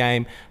playing a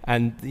game,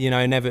 and, you know,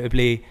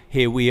 inevitably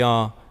here we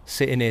are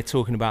sitting here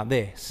talking about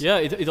this. Yeah,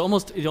 it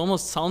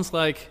almost sounds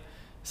like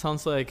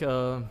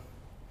something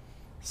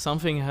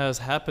has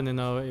happened in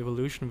our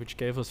evolution which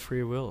gave us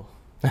free will.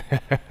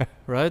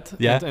 Right?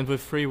 Yeah. And with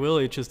free will,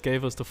 it just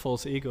gave us the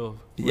false ego.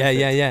 Yeah.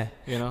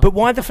 You know? But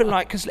why the feel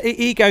like, because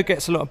ego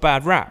gets a lot of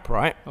bad rap,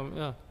 right?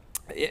 Yeah.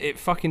 It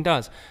fucking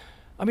does.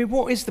 I mean,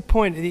 what is the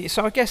point?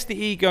 So I guess the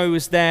ego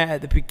was there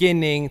at the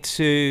beginning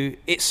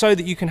it's so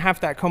that you can have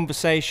that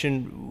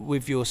conversation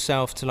with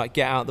yourself to like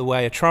get out of the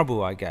way of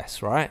trouble, I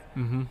guess, right?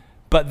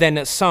 But then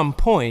at some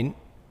point,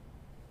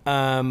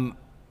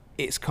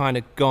 it's kind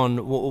of gone,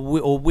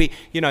 or we,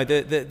 you know,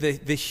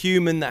 the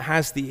human that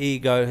has the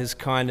ego has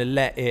kind of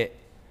let it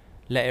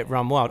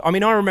run wild. I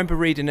mean, I remember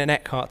reading an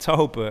Eckhart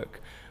Tolle book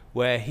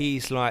where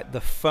he's like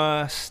the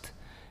first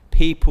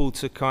people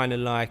to kind of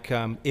like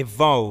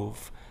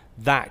evolve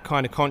that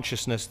kind of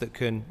consciousness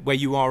where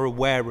you are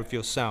aware of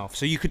yourself.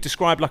 So you could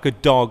describe like a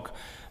dog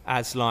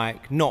as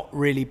like not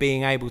really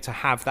being able to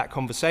have that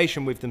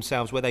conversation with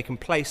themselves where they can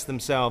place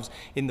themselves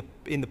in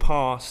the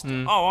past.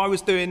 Oh, I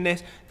was doing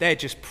this. They're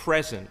just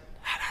present.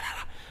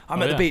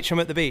 I'm at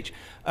the beach.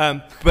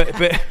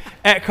 But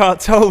Eckhart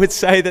Tolle would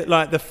say that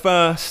like the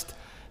first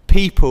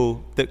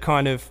people that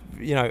kind of,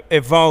 you know,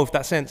 evolved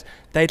that sense,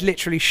 they'd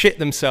literally shit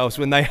themselves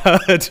when they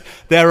heard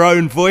their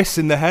own voice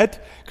in the head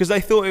because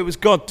they thought it was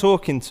God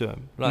talking to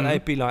them. Like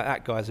they'd be like,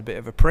 that guy's a bit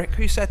of a prick.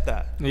 Who said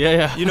that?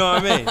 Yeah. You know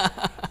what I mean?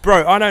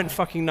 Bro, I don't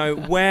fucking know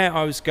where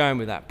I was going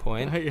with that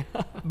point.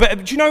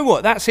 But do you know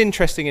what? That's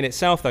interesting in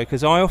itself though,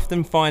 because I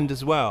often find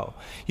as well,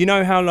 you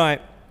know how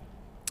like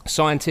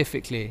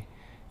scientifically,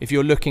 if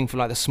you're looking for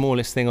like the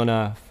smallest thing on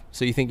Earth,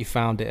 so you think you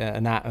found it at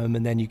an atom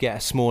and then you get a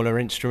smaller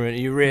instrument and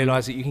you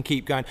realize that you can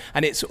keep going,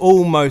 and it's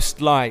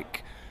almost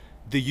like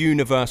the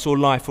universe or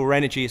life or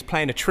energy is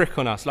playing a trick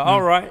on us. Like,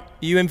 all right,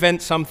 you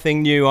invent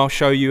something new, I'll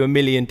show you a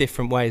million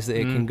different ways that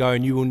it can go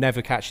and you will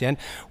never catch the end.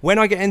 When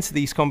I get into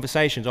these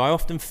conversations, I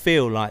often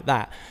feel like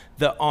that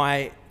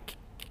I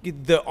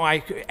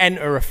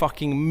enter a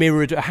fucking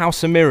a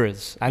house of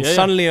mirrors, and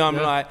suddenly I'm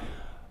like,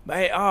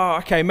 mate,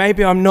 okay,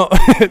 maybe I'm not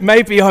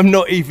maybe I'm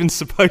not even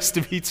supposed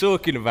to be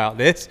talking about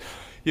this.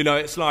 You know,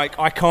 it's like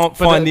I can't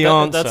find the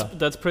answer.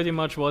 That's pretty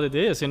much what it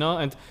is, you know.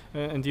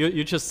 And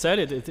you just said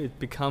it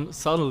becomes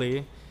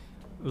suddenly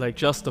like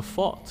just a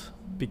thought.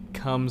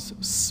 becomes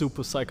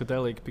super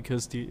psychedelic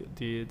because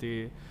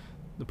the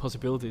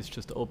possibilities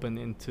just open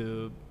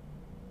into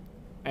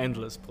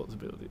endless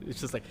possibilities.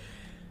 It's just like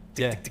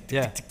and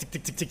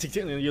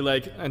you're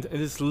like, and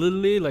it's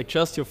literally like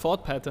just your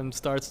thought pattern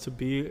starts to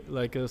be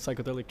like a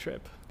psychedelic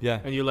trip.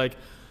 And you're like,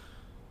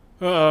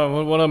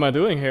 what am I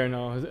doing here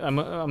now?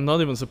 I'm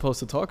not even supposed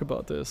to talk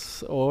about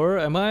this, or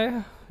am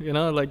I? You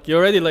know, like you're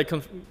already like,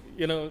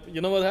 you know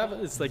what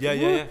happened? It's like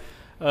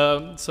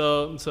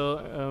so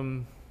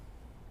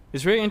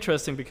it's very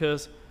interesting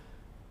because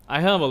I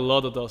have a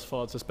lot of those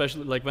thoughts,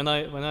 especially like when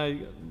I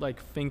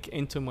like think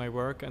into my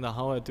work and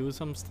how I do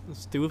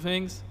do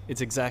things.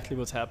 It's exactly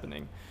what's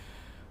happening,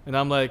 and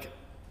I'm like,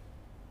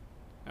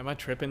 am I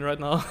tripping right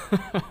now?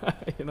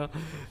 You know.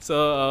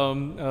 So,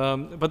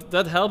 but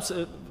that helps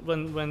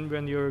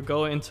when you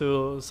go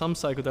into some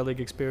psychedelic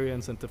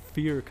experience and the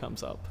fear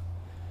comes up.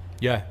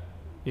 Yeah.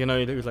 You know,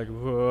 you're like,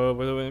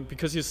 whoa,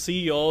 because you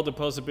see all the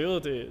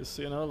possibilities,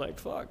 you know, like,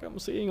 fuck, I'm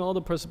seeing all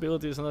the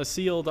possibilities and I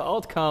see all the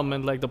outcome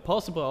and like the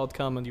possible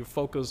outcome, and you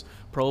focus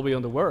probably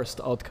on the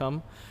worst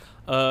outcome,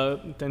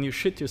 then you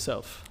shit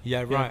yourself.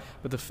 Yeah, right.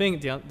 But the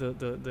thing,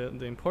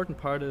 the important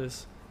part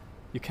is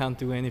you can't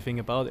do anything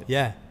about it.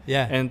 Yeah.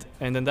 And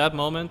in that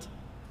moment,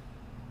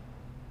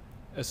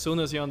 as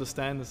soon as you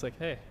understand, it's like,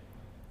 hey,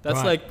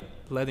 that's like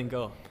letting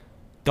go.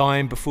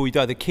 Dying before you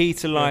die. The key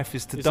to life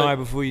is to it's die like,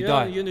 before you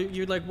die.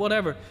 You're like,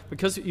 whatever.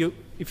 Because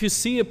if you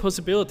see a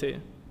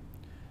possibility,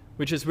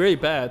 which is very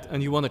bad,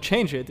 and you want to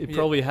change it, it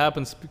probably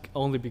happens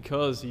only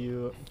because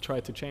you try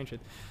to change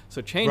it.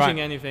 So changing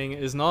anything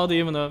is not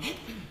even an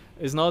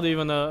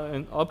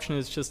option.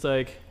 It's just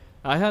like,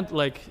 I had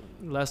like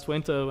last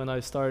winter when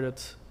I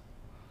started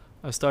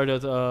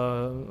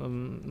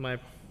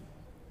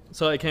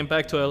so I came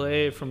back to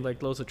LA from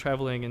like loads of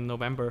traveling in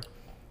November.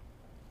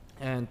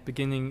 And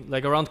beginning,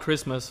 like around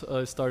Christmas,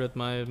 I started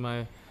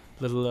my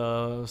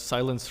little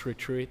silence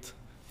retreat.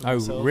 Oh,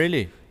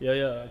 really?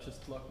 Yeah. I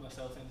just locked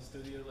myself in the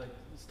studio, like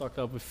stocked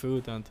up with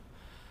food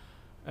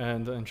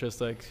and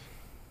just like,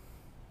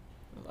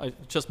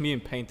 just me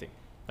and painting,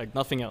 like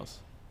nothing else,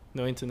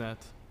 no internet,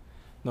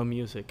 no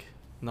music,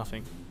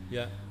 nothing.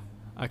 Yeah.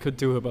 I could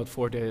do about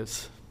 4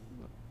 days.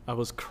 I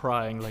was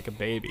crying like a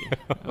baby.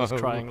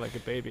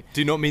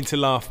 Do not mean to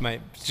laugh, mate.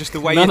 It's just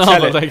the way you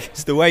tell it. Like,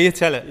 it's the way you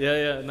tell it.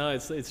 Yeah. No,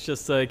 it's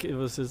just like, it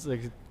was just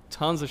like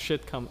tons of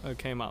shit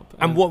came up.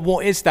 And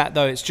what is that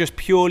though? It's just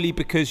purely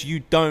because you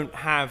don't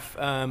have,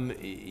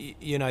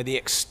 the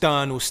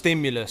external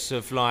stimulus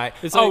of like,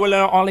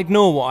 I'll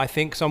ignore what I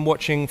think because I'm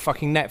watching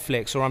fucking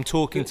Netflix or I'm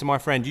talking to my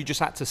friend. You just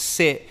had to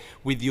sit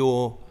with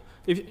your...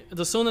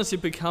 As soon as you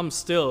become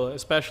still,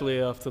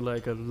 especially after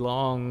like a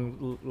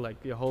long, like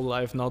your whole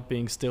life not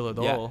being still at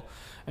all,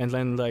 and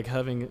then like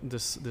having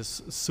this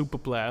super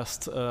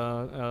blast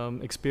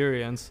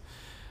experience,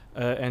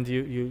 and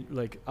you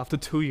like after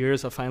 2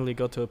 years, I finally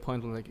got to a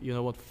point where like, you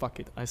know what, fuck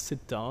it, I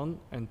sit down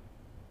and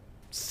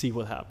see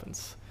what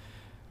happens,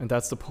 and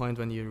that's the point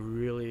when you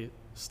really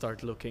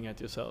start looking at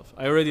yourself.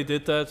 I already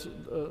did that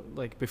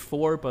like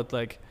before, but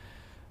like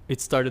it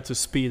started to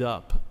speed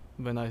up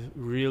when I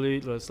really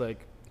was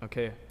like,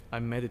 okay, I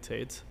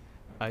meditate,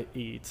 I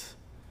eat,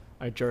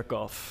 I jerk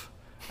off,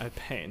 I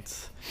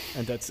paint,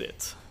 and that's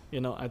it.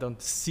 You know, I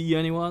don't see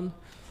anyone.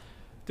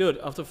 Dude,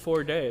 after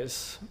 4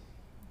 days,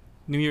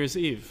 New Year's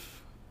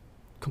Eve,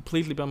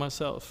 completely by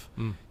myself,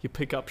 you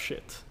pick up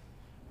shit.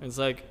 And it's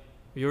like,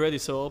 you're already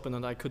so open,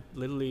 and I could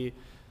literally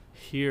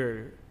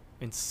hear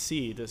and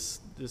see this,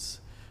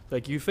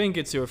 like you think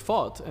it's your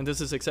thought, and this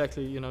is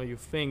exactly, you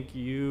think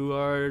you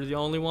are the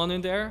only one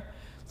in there.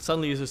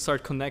 Suddenly you just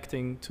start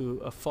connecting to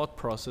a thought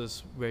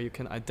process where you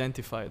can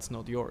identify it's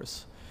not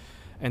yours.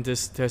 And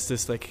there's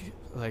this like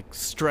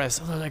stress.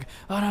 Like,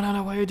 oh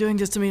no, why are you doing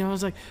this to me? And I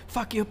was like,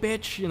 fuck you,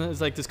 bitch.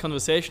 It's like this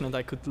conversation, and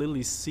I could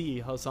literally see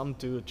how some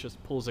dude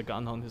just pulls a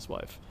gun on his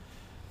wife.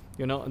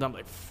 And I'm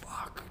like,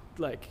 fuck,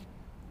 like,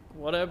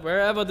 whatever,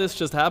 wherever this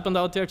just happened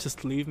out there,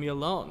 just leave me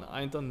alone.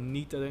 I don't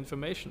need that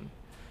information.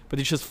 But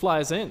it just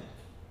flies in.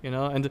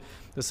 And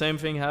the same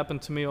thing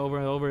happened to me over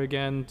and over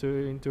again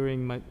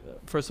during my,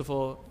 first of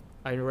all,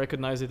 I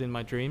recognize it in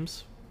my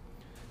dreams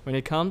when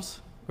it comes,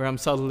 where I'm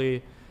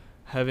suddenly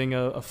having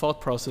a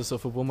thought process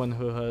of a woman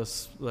who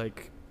has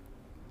like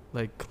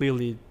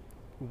clearly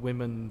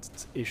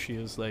women's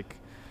issues, like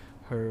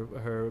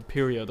her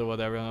period or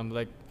whatever, and I'm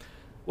like,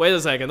 wait a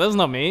second, that's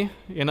not me.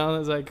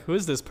 It's like, who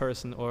is this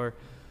person? Or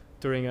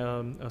during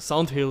a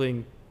sound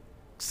healing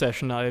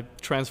session, I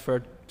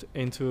transferred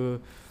into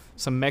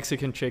some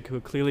Mexican chick who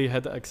clearly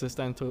had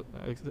existential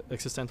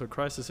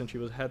crisis, and she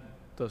had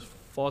those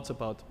thoughts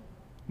about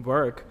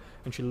work,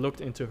 and she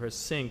looked into her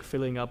sink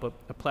filling up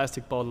a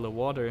plastic bottle of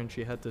water, and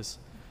she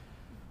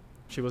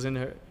was in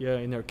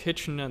her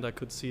kitchen, and I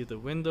could see the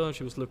window, and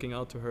she was looking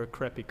out to her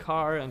crappy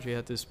car, and she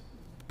had this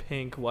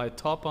pink white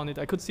top on it.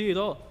 I could see it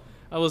all.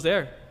 I was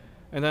there.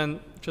 And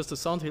then just a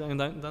sound healing, and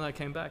then I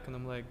came back, and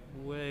I'm like,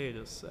 wait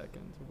a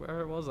second,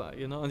 where was I?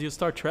 And you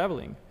start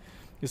traveling.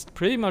 It's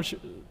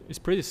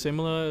pretty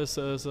similar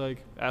as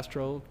like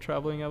astral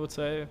traveling, I would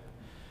say.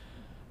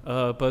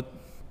 But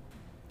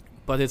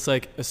But it's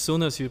like as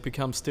soon as you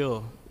become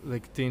still,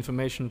 like the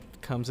information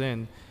comes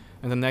in,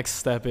 and the next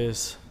step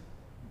is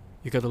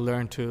you got to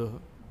learn to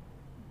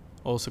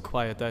also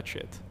quiet that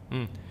shit.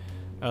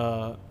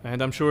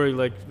 And I'm sure,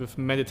 like with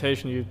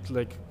meditation, you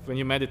like when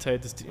you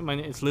meditate,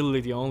 it's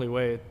literally the only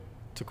way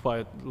to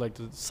quiet, like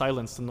to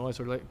silence the noise,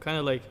 or like kind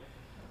of like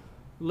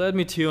let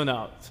me tune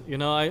out. You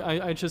know,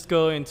 I just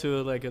go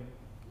into like a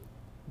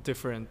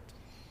different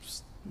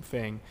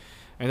thing,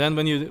 and then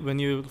when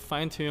you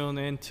fine tune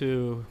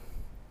into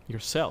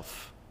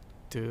yourself,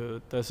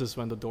 dude, this is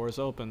when the doors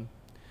open,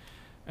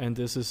 and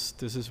this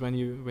is when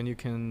you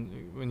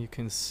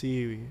can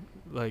see,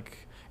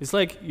 like it's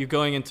like you're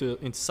going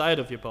inside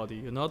of your body.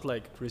 You're not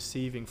like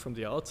receiving from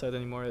the outside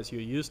anymore as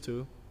you're used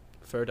to,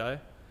 third eye.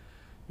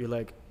 You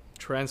like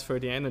transfer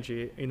the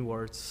energy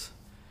inwards,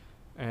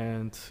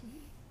 and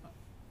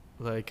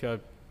like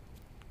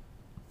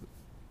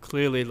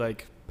clearly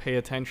like pay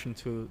attention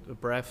to the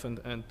breath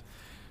and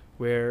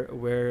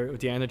where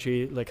the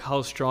energy, like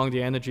how strong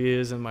the energy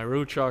is in my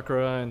root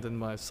chakra and in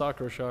my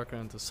sacral chakra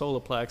and the solar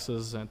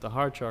plexus and the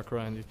heart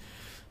chakra, and you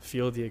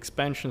feel the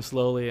expansion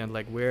slowly, and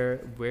like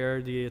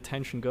where the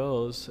attention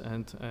goes,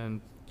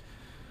 and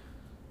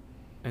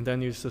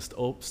then you just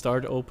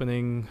start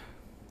opening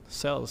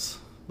cells,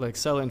 like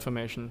cell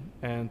information,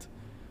 and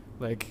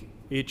like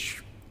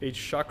each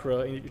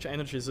chakra, each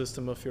energy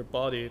system of your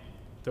body,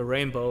 the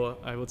rainbow,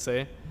 I would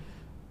say,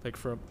 like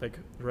from like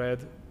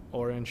red,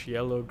 orange,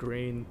 yellow,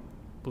 green,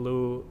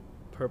 blue,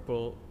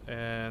 purple,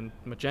 and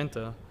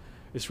magenta,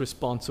 is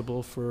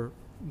responsible for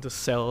the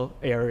cell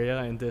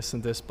area in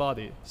this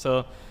body.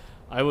 So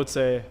I would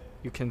say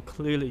you can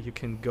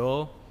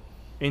go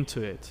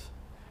into it,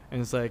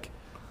 and it's like,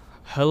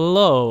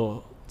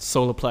 hello,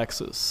 solar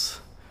plexus.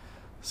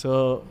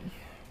 So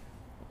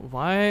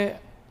why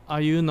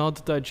are you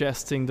not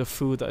digesting the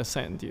food I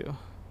send you?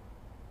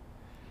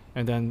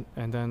 And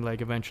then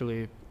like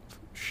eventually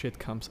shit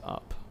comes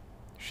up,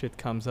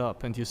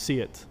 and you see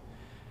it,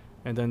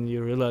 and then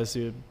you realize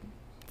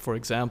for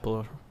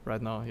example,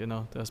 right now, you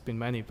know, there's been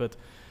many, but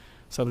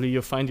suddenly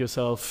you find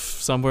yourself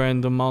somewhere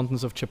in the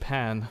mountains of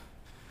Japan,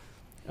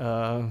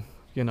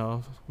 you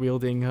know,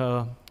 wielding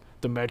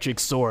the magic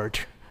sword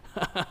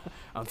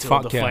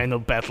until final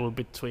battle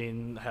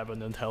between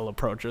heaven and hell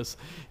approaches,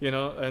 you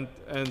know,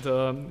 and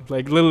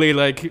like literally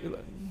like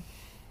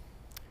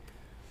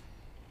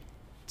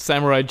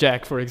Samurai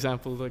Jack, for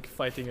example, like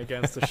fighting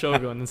against the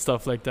shogun and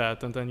stuff like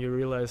that, and then you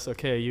realize,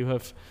 okay,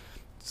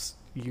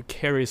 you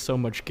carry so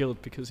much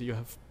guilt because you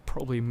have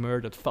probably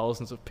murdered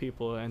thousands of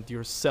people, and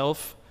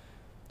yourself,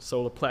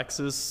 solar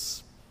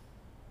plexus,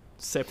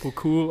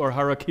 seppuku or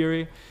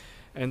harakiri,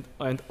 and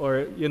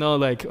or you know,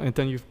 like, and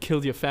then you've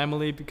killed your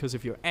family because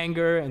of your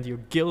anger and your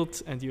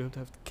guilt, and you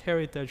have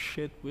carried that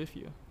shit with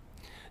you.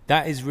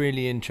 That is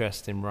really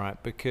interesting,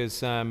 right?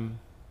 Because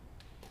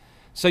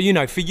so you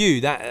know, for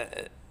you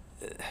that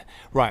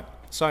right,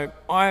 so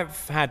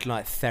I've had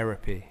like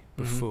therapy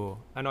before,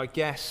 and I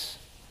guess,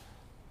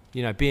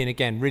 you know, being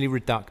again really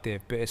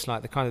reductive, but it's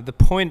like the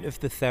point of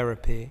the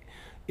therapy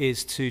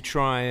is to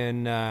try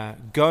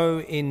and go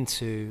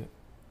into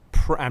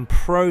and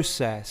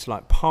process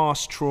like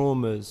past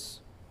traumas,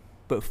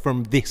 but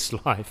from this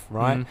life,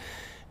 right?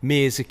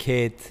 Me as a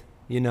kid,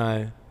 you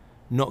know,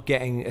 not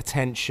getting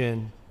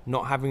attention,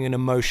 not having an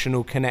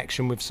emotional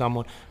connection with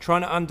someone,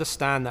 trying to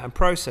understand that and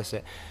process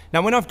it.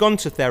 Now, when I've gone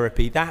to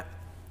therapy, that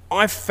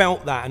I've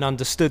felt that and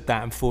understood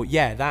that and thought,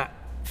 yeah, that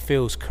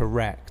feels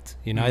correct.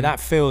 You know, that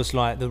feels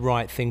like the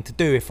right thing to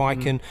do. If I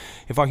can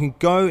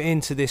go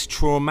into this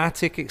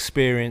traumatic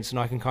experience and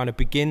I can kind of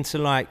begin to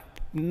like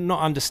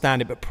not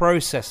understand it, but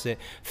process it,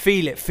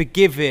 feel it,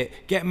 forgive it,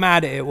 get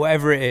mad at it,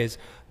 whatever it is,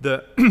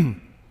 that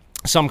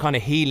some kind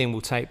of healing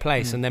will take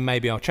place, and then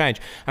maybe I'll change.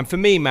 And for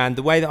me, man,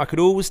 the way that I could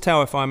always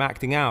tell if I'm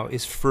acting out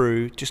is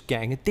through just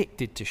getting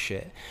addicted to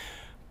shit.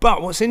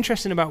 But what's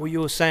interesting about what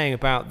you're saying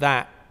about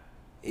that,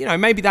 you know,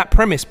 maybe that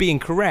premise being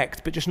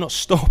correct, but just not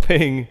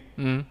stopping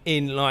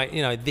in like,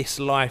 you know, this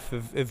life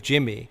of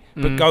Jimi,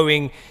 but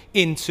going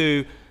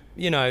into,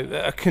 you know,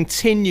 a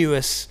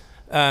continuous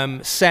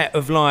set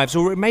of lives,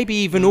 or maybe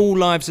even all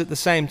lives at the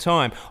same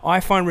time,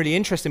 I find really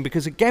interesting.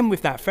 Because again,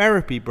 with that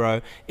therapy,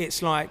 bro,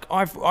 it's like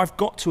I've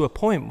got to a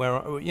point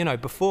where, you know,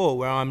 before,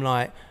 where I'm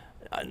like,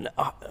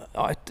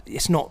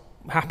 it's not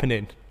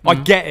happening. I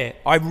get it.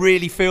 I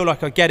really feel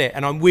like I get it,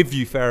 and I'm with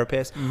you,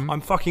 therapist. I'm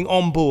fucking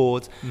on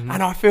board,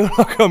 and I feel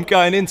like I'm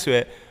going into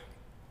it,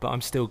 but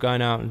I'm still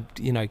going out and,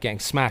 you know, getting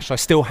smashed. I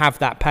still have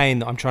that pain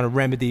that I'm trying to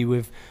remedy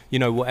with, you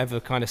know, whatever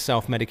kind of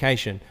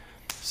self-medication.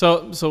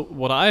 So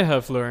what I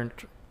have learned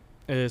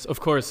is, of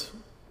course,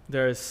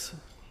 there's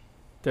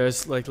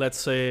like,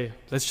 let's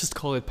just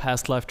call it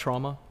past life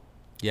trauma.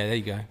 Yeah, there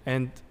you go.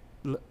 And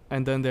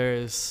then there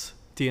is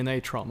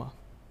DNA trauma.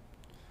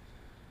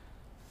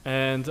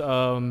 And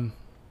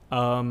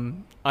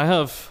I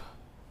have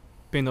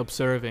been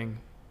observing,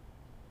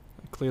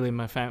 clearly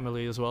my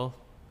family as well,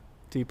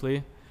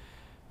 deeply,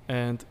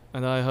 and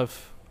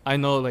I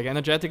know, like,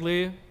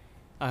 energetically,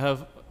 I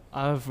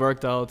have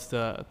worked out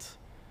that.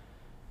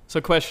 So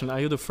question, are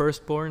you the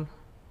firstborn?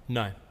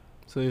 No.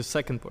 So you're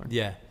second-born.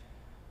 Yeah.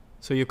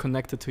 So you're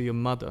connected to your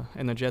mother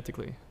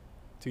energetically.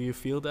 Do you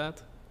feel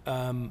that?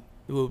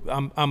 Well,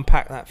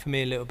 unpack that for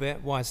me a little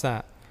bit. Why is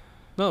that?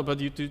 No, but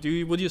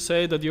would you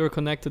say that you're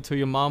connected to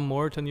your mom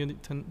more than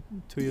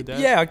to your dad?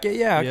 Yeah, I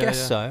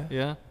guess so.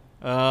 Yeah.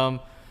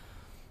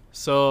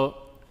 So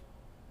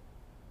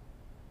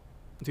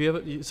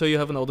you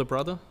have an older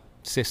brother?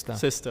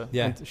 Sister.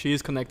 Yeah. And she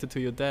is connected to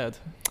your dad.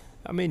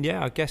 I mean,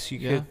 yeah, I guess you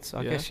could.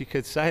 I guess you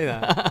could say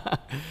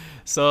that.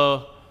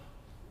 So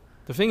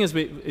the thing is,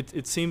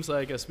 it seems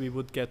like as we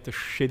would get the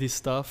shitty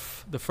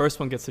stuff. The first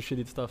one gets the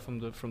shitty stuff from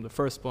the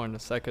firstborn. The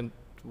second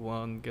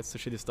one gets the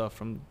shitty stuff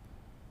from.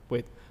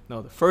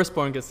 The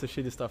firstborn gets the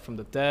shitty stuff from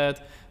the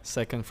dad.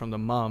 Second from the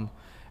mom,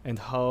 and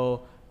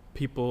how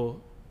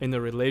people in a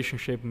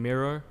relationship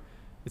mirror.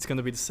 It's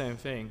gonna be the same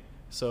thing.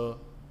 So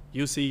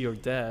you see your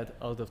dad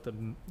out of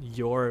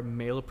your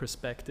male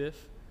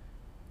perspective,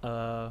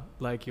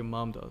 like your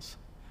mom does.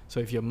 So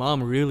if your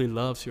mom really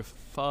loves your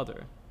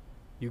father,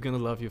 you're gonna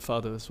love your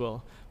father as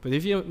well. But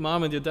if your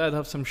mom and your dad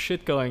have some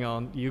shit going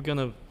on, you're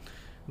gonna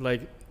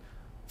like,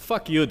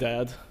 fuck you,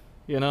 dad.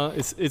 You know,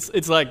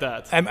 it's like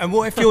that. And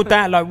what if your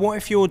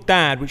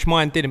dad, which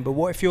mine didn't, but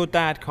what if your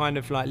dad kind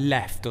of like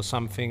left or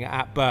something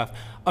at birth?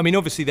 I mean,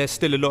 obviously there's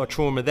still a lot of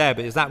trauma there,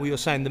 but is that what you're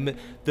saying?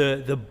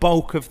 The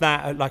bulk of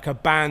that, like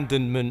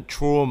abandonment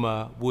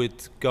trauma,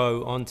 would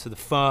go onto the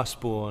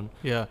firstborn?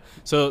 Yeah.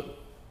 So,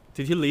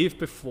 did he leave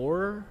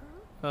before?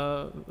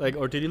 Or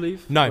did he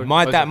leave? No,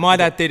 my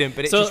dad didn't.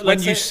 But just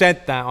when you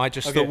said that, I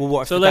just thought, well,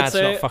 what if the dad's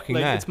not fucking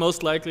there? It's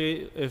most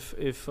likely if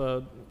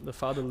the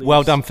father leaves.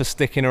 Well done for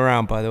sticking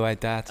around, by the way,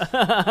 Dad.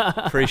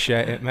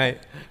 Appreciate it, mate.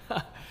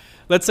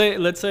 Let's say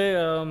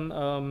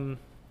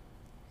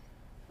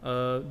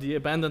the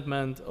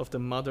abandonment of the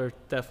mother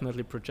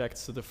definitely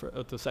projects to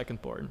the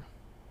second-born.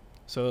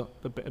 So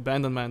the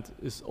abandonment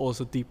is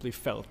also deeply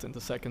felt in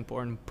the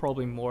second-born,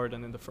 probably more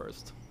than in the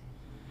first.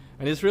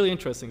 And it's really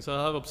interesting. So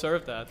I've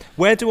observed that.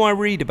 Where do I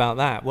read about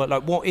that?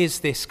 What is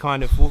this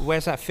kind of?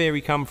 Where's that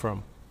theory come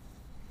from?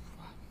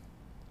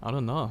 I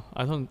don't know.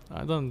 I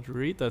don't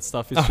read that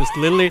stuff. It's just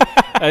literally,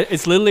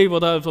 it's literally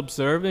what I'm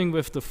observing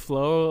with the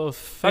flow of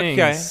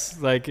things.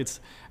 Okay. Like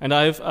and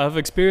I've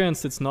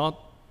experienced it's not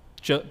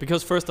just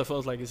because first I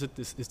felt like, is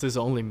this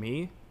only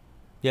me?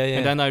 Yeah.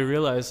 And then I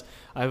realized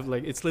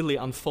it's literally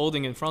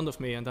unfolding in front of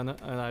me, and then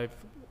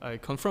I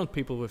confront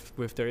people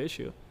with their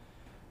issue.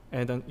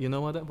 And then you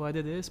know what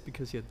it is?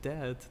 Because your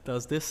dad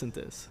does this and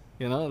this,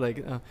 you know,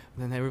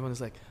 then everyone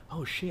is like,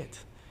 oh shit.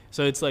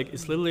 So it's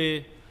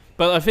literally,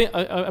 but I think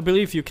I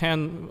believe you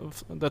can.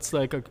 That's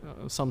like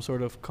some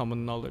sort of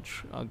common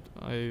knowledge.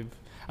 I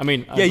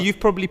mean. Yeah, you've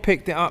probably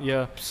picked it up.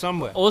 Yeah.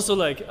 Somewhere. Also,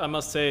 I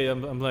must say,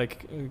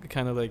 I'm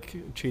kind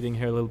of cheating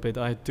here a little bit.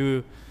 I've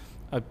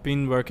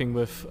been working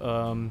with.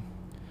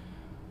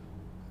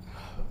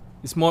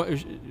 It's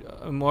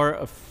more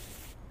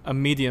a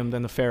medium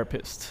than a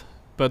therapist.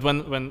 But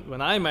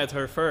when I met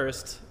her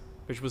first,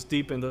 which was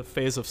deep in the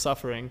phase of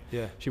suffering,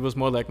 she was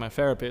more like my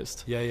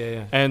therapist.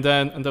 Yeah. And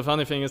the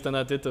funny thing is, then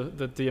I did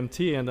the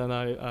DMT, and then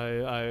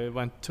I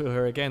went to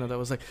her again, and I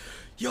was like,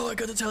 yo, I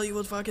gotta tell you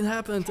what fucking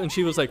happened. And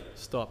she was like,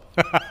 stop.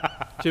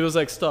 She was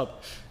like,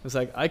 stop. It's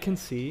like, I can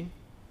see.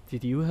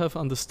 Did you have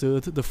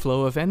understood the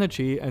flow of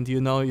energy, and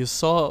you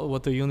saw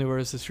what the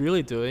universe is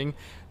really doing?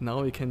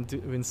 Now we can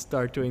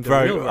start doing the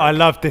real work. I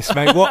love this,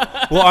 mate. What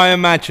I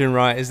imagine,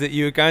 right, is that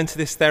you were going to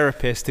this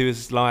therapist who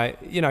was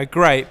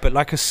great, but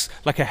like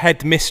a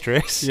head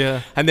mistress.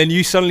 Yeah. And then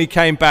you suddenly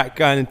came back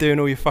going and doing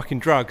all your fucking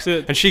drugs,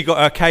 and she got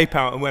her cape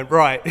out and went,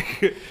 right,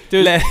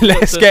 dude,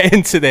 let's get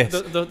into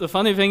this. The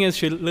funny thing is,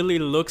 she literally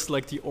looks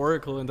like the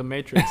Oracle in the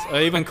Matrix.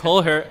 I even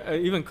call her,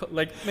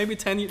 maybe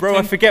 10 years. Bro,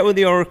 I forget what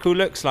the Oracle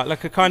looks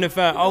like a kind of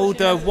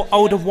older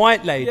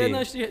white lady.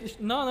 Yeah,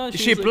 no. Is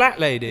she a black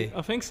lady?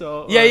 I think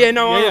so.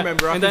 I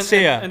remember. I can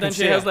see her. And then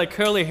she has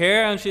curly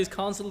hair, and she's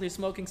constantly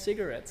smoking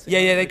cigarettes.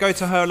 Yeah, they go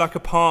to her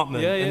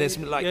apartment, and there's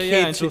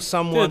kids or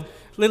someone. Dude,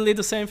 literally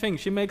the same thing.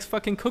 She makes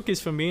fucking cookies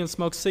for me and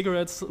smokes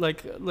cigarettes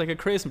like a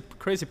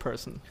crazy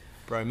person.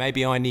 Bro,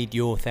 maybe I need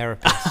your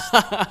therapist.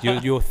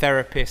 your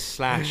therapist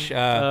slash.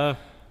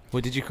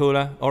 What did you call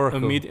her?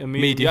 Oracle. Medium.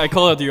 Yeah, I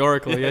call her the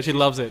Oracle. Yeah, she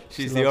loves it.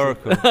 She's the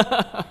Oracle.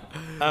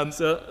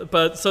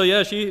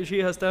 She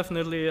has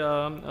definitely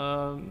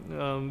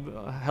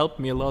helped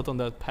me a lot on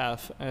that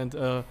path,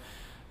 and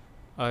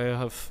I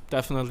have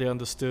definitely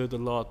understood a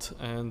lot.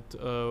 And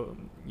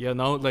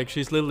now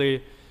she's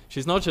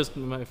not just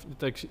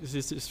she's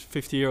this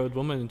 50-year-old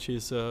woman, and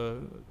she's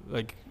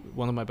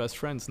one of my best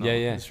friends now.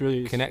 Yeah. It's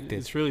really connected.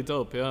 It's really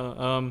dope.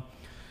 Yeah.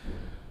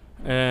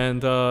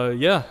 And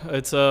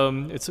it's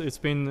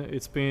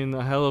been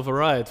a hell of a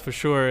ride for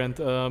sure, and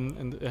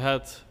it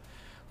had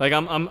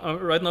I'm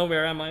right now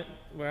where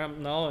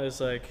I'm now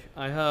is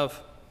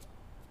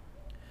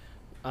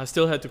I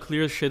still had to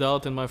clear shit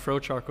out in my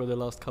throat chakra the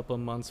last couple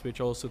of months,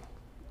 which also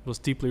was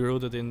deeply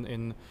rooted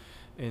in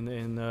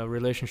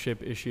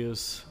relationship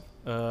issues,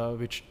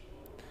 which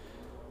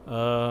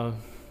I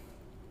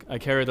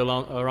carried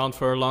around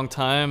for a long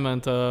time,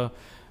 and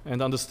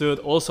and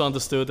also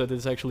understood that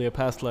it's actually a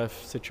past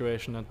life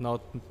situation and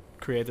not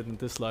created in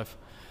this life.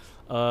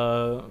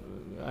 I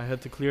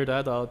had to clear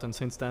that out, and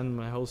since then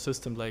my whole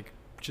system like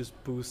just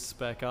boosts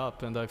back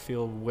up, and I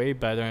feel way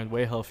better and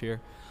way healthier.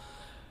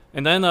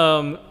 And then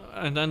I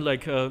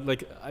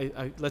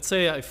let's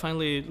say I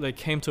finally like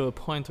came to a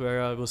point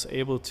where I was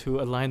able to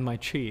align my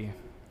chi.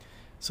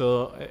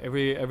 So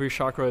every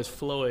chakra is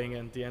flowing,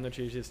 and the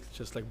energy is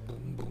just like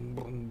boom, boom,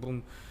 boom,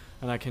 boom,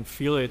 and I can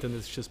feel it, and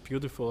it's just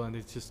beautiful, and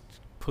it just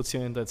puts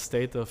you in that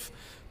state of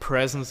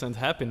presence and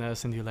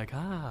happiness, and you're like,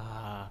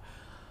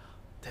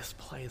 this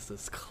place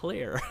is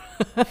clear,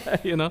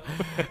 you know,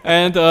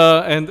 and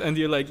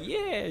you're like,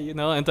 yeah, you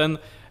know, and then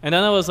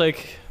I was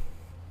like,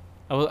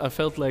 I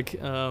felt like,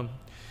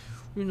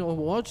 you know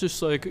what,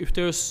 just like if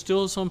there's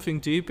still something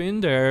deep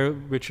in there,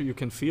 which you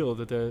can feel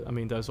that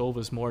there's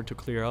always more to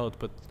clear out,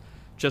 but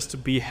just to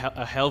be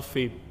a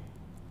healthy,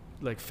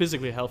 like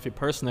physically healthy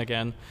person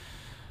again,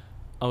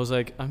 I was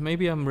like,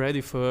 maybe I'm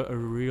ready for a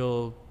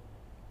real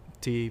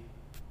deep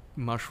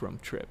mushroom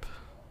trip.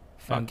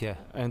 Fuck yeah.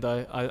 And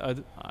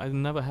I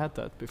never had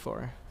that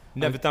before.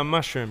 Never done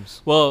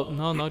mushrooms? Well,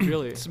 no, not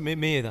really.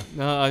 Me either.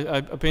 No,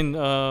 I've been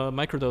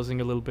microdosing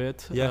a little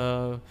bit,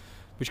 yeah.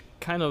 Which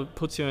kind of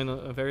puts you in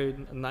a very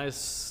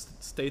nice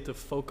state of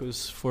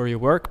focus for your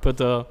work, but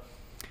you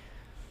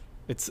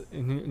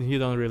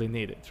don't really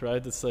need it,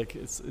 right? It's like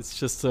it's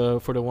just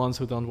for the ones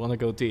who don't want to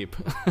go deep.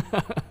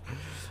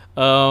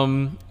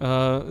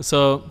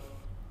 So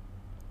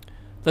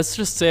let's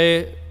just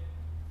say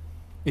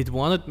it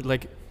wanted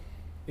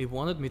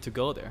me to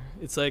go there.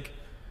 It's like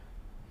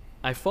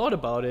I thought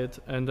about it,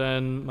 and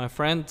then my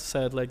friend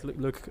said, like,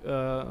 look,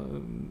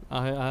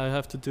 I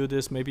have to do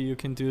this. Maybe you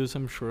can do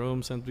some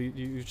shrooms, and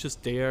you're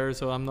just there,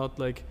 so I'm not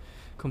like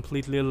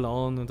completely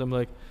alone. And I'm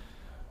like,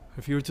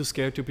 if you're too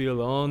scared to be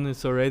alone,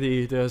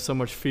 there's so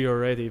much fear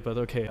already. But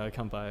okay, I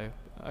come by.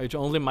 I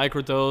only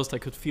microdosed. I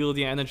could feel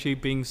the energy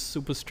being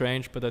super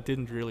strange, but I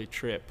didn't really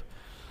trip.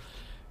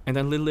 And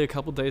then literally a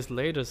couple days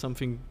later,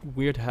 something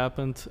weird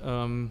happened.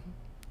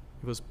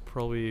 It was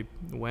probably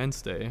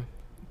Wednesday,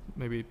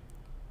 maybe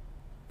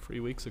 3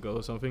 weeks ago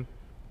or something.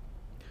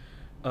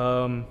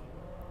 The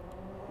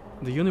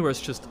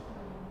universe just,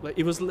 like,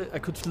 it was. I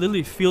could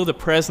literally feel the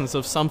presence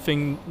of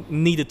something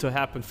needed to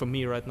happen for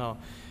me right now.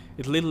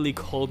 It literally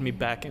called me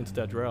back into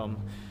that realm.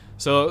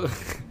 So,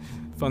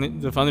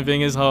 the funny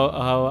thing is how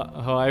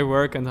I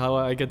work and how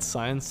I get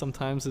science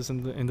sometimes is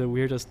in the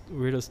weirdest,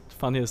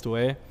 funniest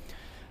way.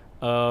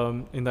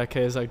 In that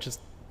case, I just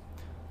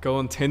go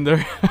on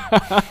Tinder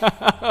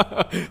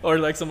or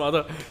like some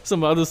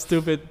other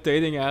stupid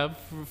dating app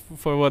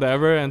for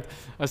whatever, and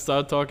I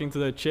start talking to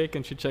that chick,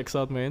 and she checks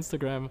out my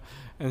Instagram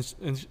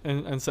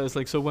and says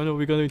like, so when are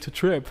we going to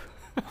trip?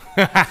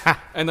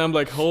 And I'm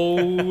like,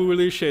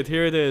 holy shit,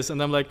 here it is. And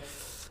I'm like,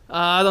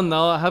 I don't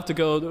know, I have to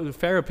go to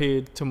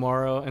therapy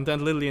tomorrow. And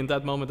then literally in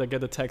that moment I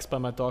get a text by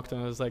my doctor,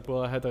 and I was like,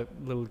 well, I had a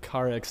little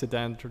car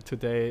accident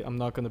today, I'm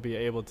not going to be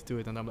able to do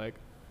it. And I'm like,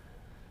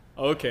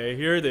 okay,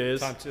 here it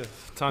is.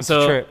 Time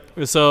to trip.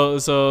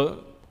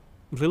 So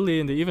literally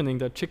in the evening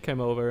that chick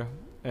came over,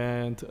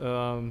 and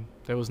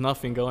there was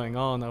nothing going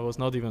on. I was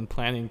not even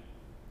planning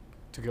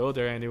to go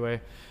there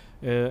anyway.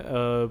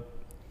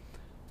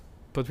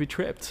 But we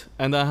tripped,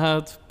 and I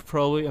had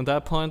probably at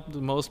that point the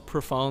most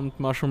profound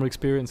mushroom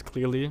experience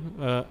clearly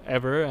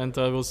ever. And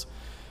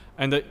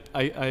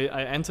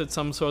I entered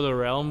some sort of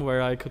realm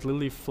where I could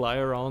literally fly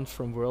around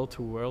from world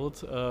to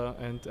world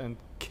and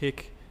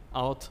kick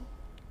out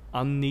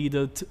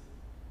unneeded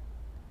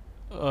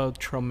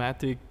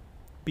traumatic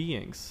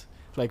beings,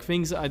 like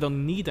things I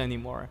don't need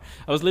anymore.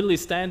 I was literally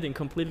standing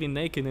completely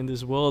naked in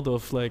this world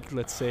of, like,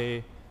 let's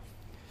say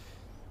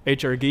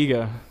HR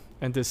Giga,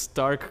 and this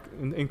dark,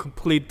 in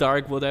complete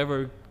dark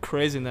whatever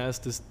craziness,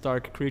 this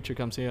dark creature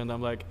comes here, and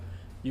I'm like,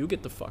 you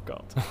get the fuck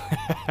out.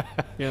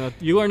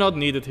 You are not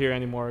needed here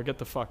anymore. Get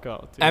the fuck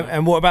out.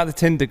 And what about the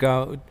Tinder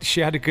girl?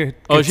 She had a good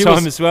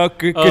time as well.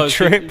 Good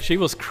trip. She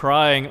was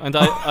crying, and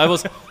I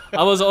was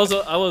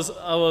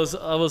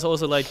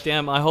also like,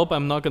 damn, I hope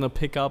I'm not gonna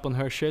pick up on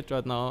her shit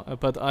right now.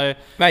 But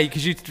mate,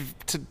 could you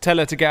tell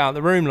her to get out of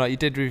the room like you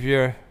did with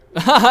your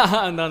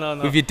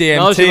no. with your DMT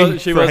no,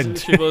 she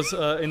was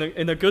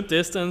in a good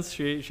distance.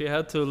 She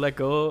had to let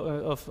go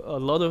of a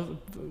lot of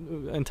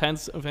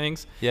intense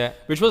things. Yeah.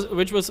 Which was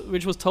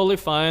totally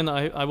fine.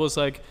 I was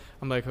like,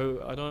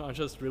 I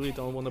just really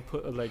don't want to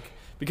put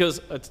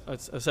because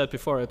I said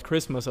before, at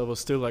Christmas I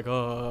was still like,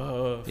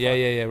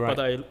 yeah, right.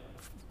 But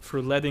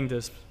through letting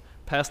this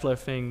past life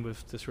thing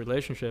with this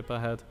relationship I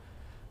had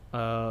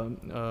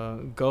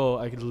go,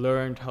 I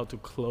learned how to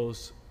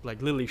close,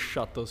 like literally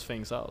shut those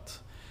things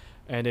out.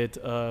 And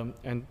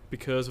and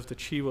because of the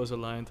chi was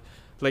aligned,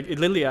 like it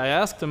literally, I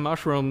asked the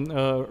mushroom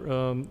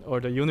or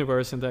the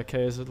universe in that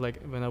case, like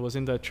when I was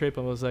in that trip,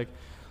 I was like,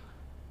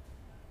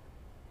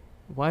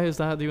 why is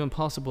that even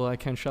possible? I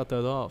can't shut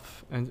that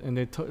off. And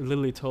they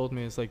literally told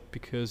me, it's like,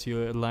 because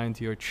you aligned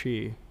your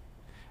chi,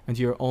 and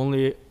you're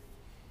only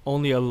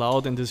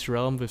allowed in this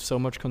realm with so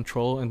much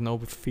control and no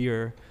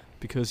fear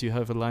because you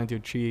have aligned your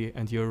G,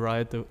 and you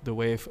ride the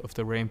wave of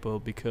the rainbow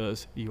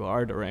because you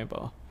are the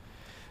rainbow.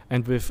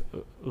 And with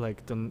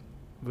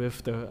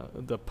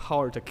the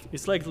power,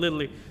 it's like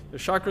literally the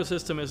chakra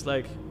system is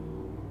like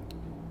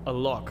a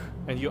lock,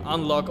 and you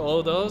unlock all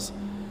of those,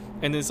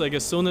 and it's like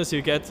as soon as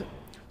you get,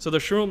 so the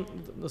shroom,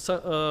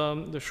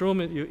 the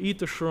shroom, you eat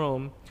the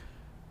shroom,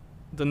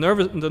 the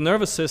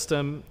nervous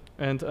system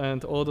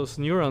and all those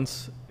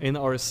neurons in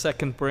our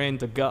second brain,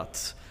 the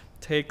gut,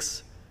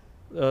 takes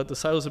the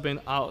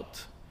psilocybin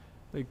out,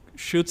 like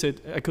shoots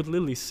it. I could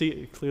literally see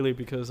it clearly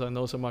because I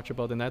know so much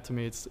about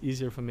anatomy. It's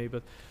easier for me,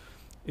 but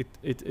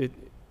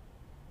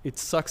it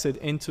sucks it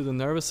into the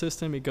nervous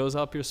system. It goes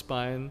up your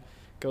spine,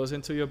 goes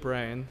into your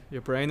brain.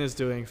 Your brain is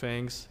doing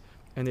things,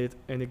 and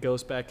it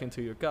goes back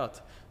into your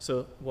gut.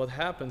 So what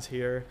happens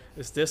here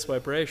is this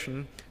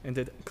vibration, and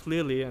it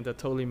clearly, and that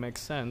totally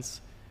makes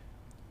sense,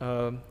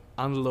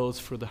 unloads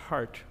through the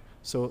heart.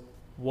 So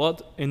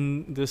what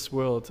in this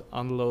world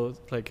unloads,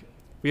 like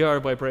we are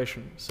a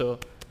vibration. So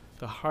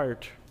the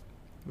heart,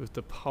 with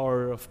the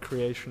power of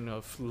creation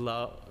of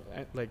love,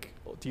 like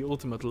the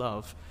ultimate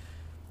love,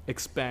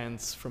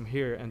 expands from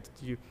here. And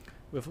you,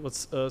 with what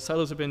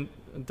psilocybin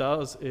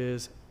does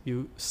is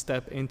you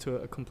step into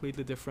a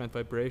completely different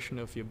vibration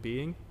of your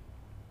being.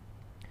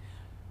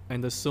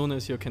 And as soon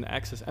as you can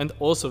access, and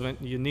also when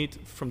you need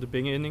from the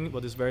beginning,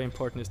 what is very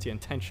important is the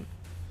intention.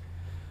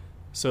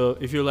 So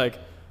if you're like,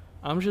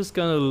 I'm just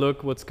gonna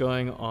look what's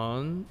going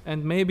on,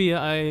 and maybe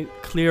I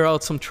clear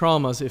out some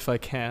traumas if I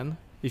can.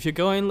 If you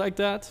go in like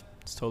that,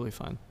 it's totally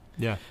fine.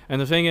 Yeah. And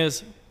the thing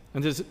is,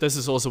 and this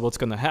is also what's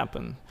gonna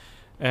happen.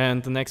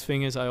 And the next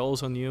thing is I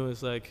also knew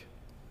is like,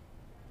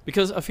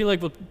 because I feel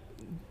like what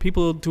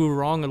people do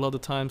wrong a lot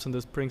of times, and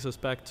this brings us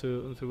back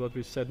to what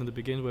we said in the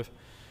beginning with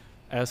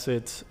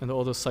acid and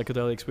all those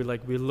psychedelics,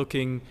 we're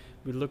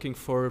looking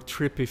for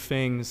trippy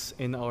things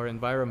in our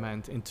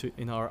environment,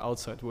 in our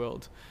outside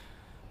world.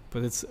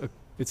 But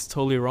it's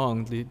totally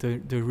wrong.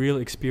 The real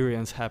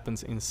experience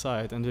happens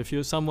inside. And if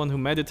you're someone who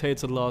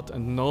meditates a lot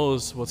and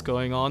knows what's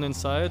going on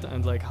inside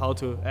and like how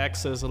to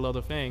access a lot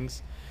of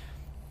things,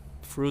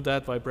 through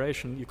that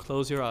vibration, you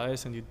close your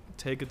eyes and you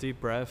take a deep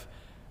breath,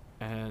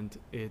 and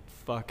it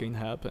fucking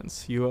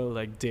happens. You are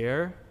like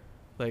there,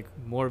 like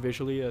more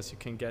visually as you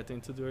can get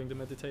into during the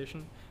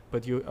meditation,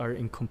 but you are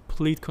in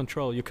complete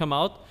control. You come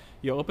out,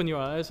 you open your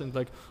eyes, and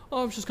like,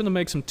 oh, I'm just gonna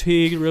make some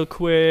tea real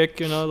quick,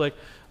 you know, like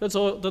that's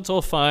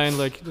all fine,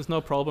 like there's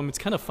no problem. It's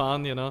kind of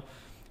fun, you know.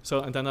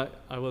 So and then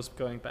I was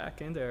going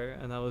back in there,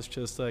 and I was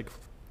just like,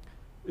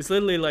 it's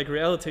literally like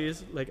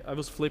realities. Like I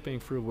was flipping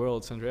through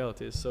worlds and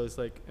realities. So it's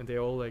like, and they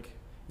all like,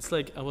 it's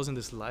like I was in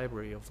this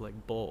library of like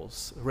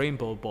balls,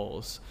 rainbow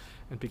balls.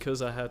 And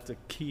because I had the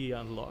key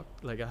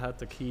unlocked, like I had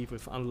the key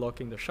with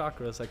unlocking the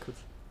chakras, I could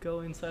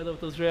go inside of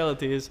those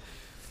realities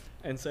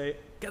and say,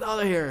 get out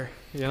of here,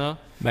 you know?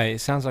 Mate, it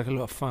sounds like a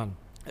lot of fun.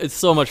 It's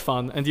so much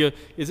fun. And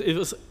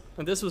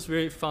and this was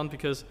very fun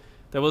because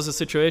there was a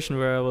situation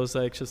where I was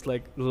like just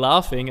like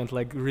laughing and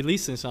like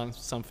releasing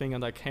something,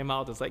 and I came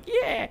out, it's like,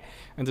 yeah!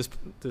 And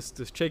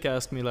this chick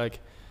asked me like,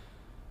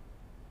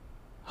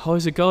 how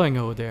is it going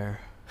over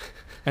there?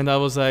 And I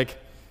was like,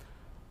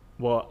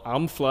 well,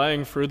 I'm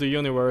flying through the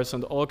universe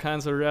and all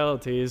kinds of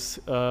realities,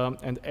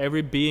 and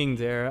every being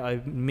there I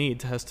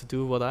meet has to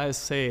do what I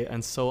say,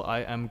 and so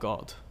I am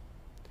God.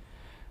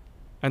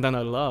 And then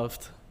I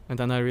laughed, and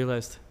then I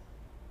realized,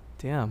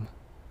 damn,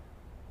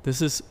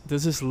 this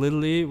is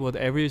literally what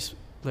every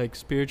like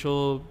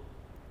spiritual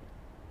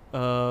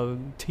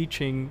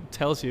teaching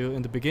tells you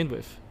in the begin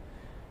with.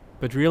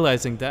 But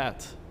realizing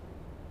that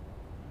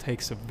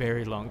takes a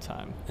very long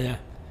time. Yeah.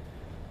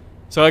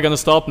 So I'm gonna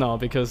stop now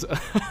because we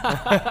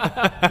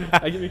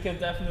can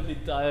definitely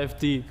dive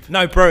deep.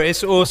 No, bro,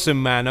 it's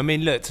awesome, man. I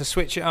mean, look, to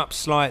switch it up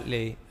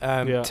slightly,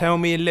 tell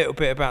me a little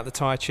bit about the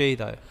Tai Chi,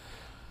 though.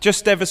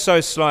 Just ever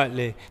so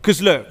slightly.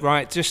 Because look,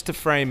 right, just to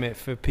frame it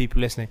for people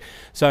listening.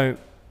 So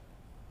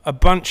a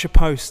bunch of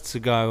posts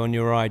ago on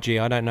your IG,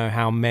 I don't know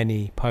how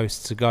many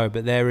posts ago,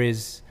 but there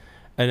is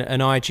an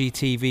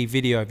IGTV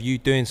video of you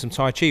doing some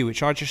Tai Chi,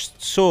 which I just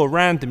saw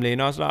randomly,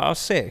 and I was like, oh,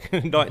 sick.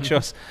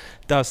 Nychos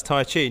does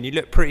Tai Chi, and you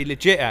look pretty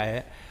legit at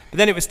it. But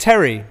then it was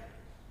Terry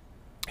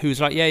who was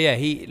like, yeah,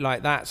 he,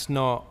 like, that's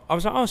not... I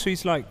was like, oh, so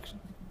he's, like,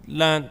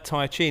 learnt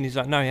Tai Chi, and he's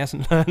like, no, he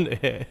hasn't learned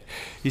it.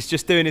 He's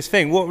just doing his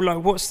thing.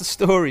 What's the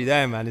story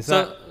there, man?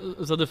 So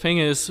the thing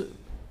is,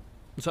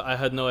 so I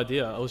had no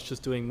idea. I was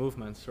just doing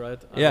movements,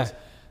 right?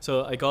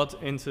 So I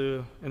got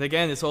into... And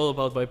again, it's all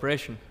about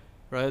vibration,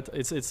 right?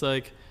 It's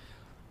like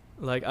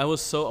I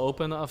was so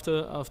open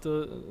after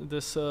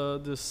this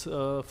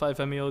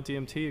 5-MeO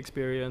DMT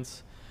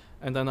experience,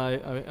 and then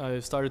I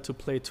started to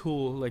play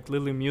Tool, like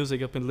literally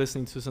music I've been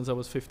listening to since I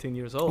was 15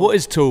 years old. What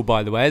is Tool,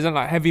 by the way? Isn't it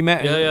like heavy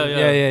metal?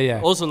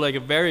 Yeah. Also like a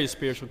very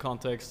spiritual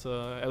context.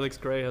 Alex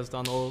Gray has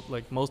done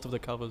most of the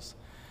covers.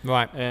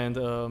 Right. And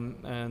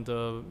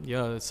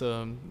it's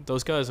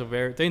those guys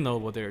are they know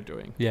what they're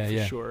doing.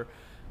 For sure.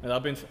 And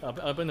I've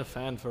been a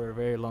fan for a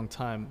very long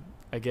time.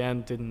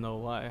 Again, didn't know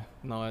why.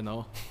 Now I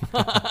know.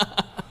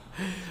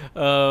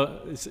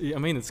 I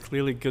mean, it's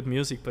clearly good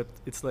music, but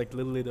it's like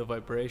literally the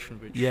vibration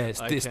which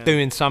it's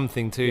doing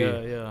something to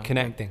you,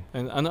 connecting.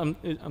 And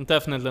I'm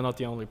definitely not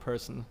the only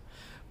person,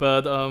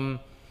 but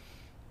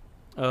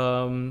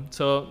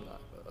so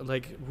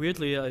like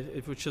weirdly,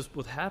 it was just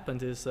what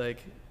happened is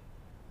like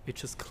it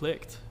just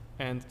clicked,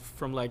 and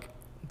from like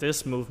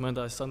this movement,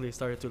 I suddenly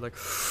started to like.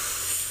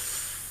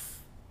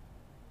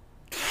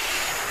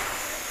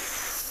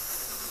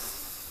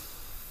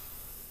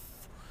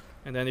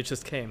 And then it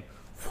just came,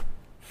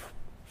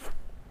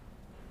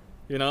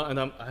 you know, and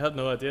I had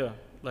no idea.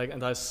 Like,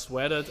 and I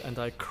sweated and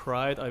I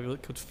cried. I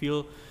could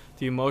feel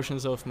the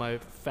emotions of my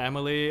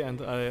family,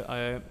 and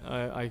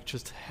I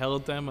just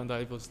held them, and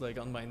I was like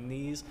on my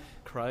knees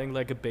crying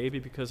like a baby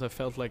because I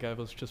felt like I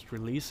was just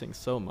releasing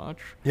so much.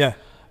 Yeah.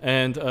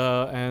 And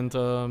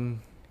it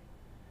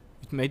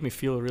made me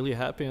feel really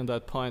happy at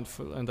that point,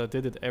 and I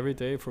did it every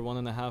day for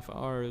 1.5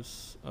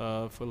 hours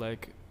for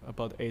like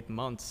about 8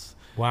 months.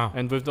 Wow.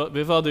 And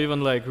without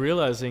even like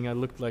realizing, I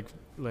looked like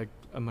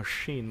a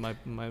machine.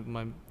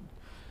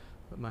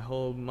 My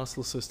whole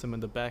muscle system in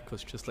the back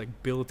was just like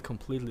built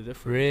completely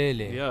different.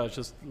 Really? Yeah, it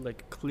just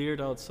like cleared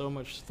out so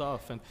much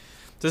stuff. And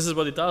this is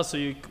what it does. So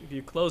you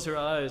close your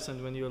eyes,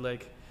 and when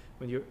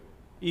your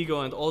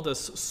ego and all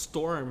this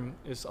storm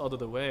is out of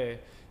the way,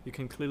 you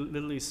can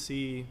literally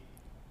see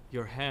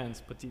your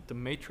hands, but the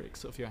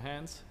matrix of your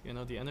hands, you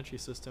know, the energy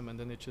system, and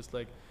then it just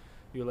like,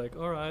 you're like,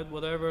 all right,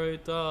 whatever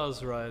it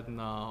does right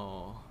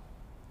now,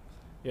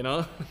 you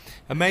know?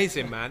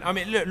 Amazing, man. I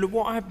mean, look,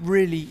 what I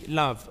really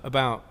love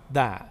about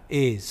that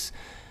is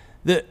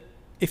that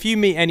if you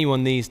meet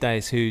anyone these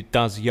days who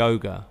does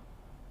yoga,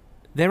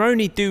 they're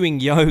only doing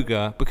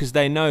yoga because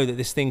they know that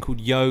this thing called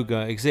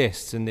yoga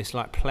exists, and this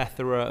like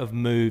plethora of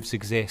moves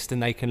exist,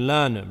 and they can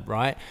learn them,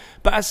 right?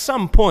 But at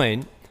some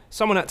point,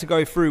 someone had to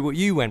go through what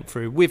you went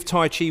through with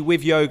Tai Chi,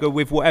 with yoga,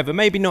 with whatever.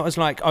 Maybe not as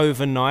like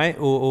overnight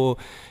or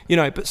you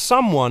know, but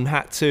someone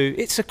had to,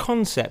 it's a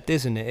concept,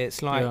 isn't it?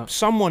 It's like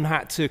someone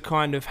had to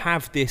kind of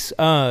have this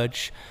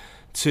urge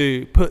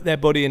to put their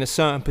body in a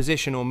certain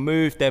position or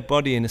move their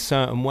body in a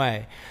certain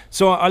way.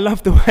 So I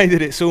love the way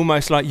that it's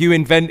almost like you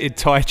invented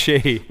Tai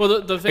Chi.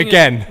 Well, the thing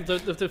again.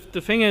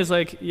 The thing is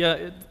like,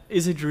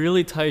 is it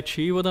really Tai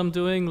Chi what I'm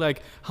doing?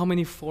 Like, how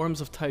many forms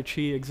of Tai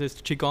Chi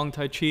exist? Qigong,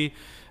 Tai Chi.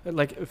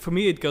 Like for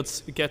me, it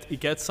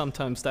gets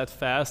sometimes that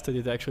fast that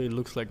it actually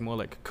looks like more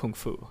like kung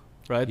fu,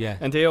 right? Yeah.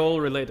 And they're all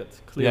related,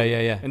 clearly.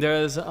 Yeah. And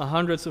there's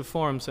hundreds of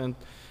forms, and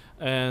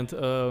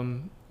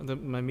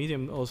my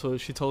medium also,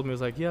 she told me,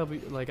 was like,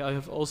 I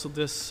have also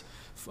this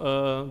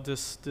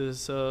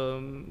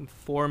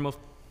form of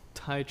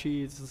Tai Chi.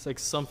 It's like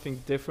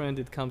something different.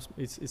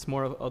 It's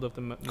more out of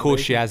the. Of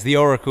course, she has. The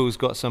Oracle's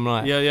got some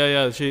like.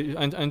 Yeah. She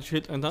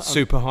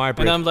super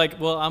hybrid. And I'm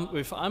like, well,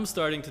 if I'm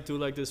starting to do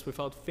like this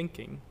without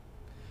thinking.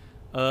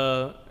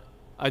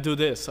 I do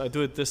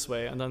it this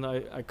way, and then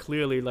I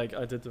clearly, like,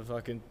 I did the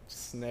fucking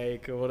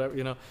snake or whatever,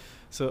 you know.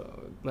 So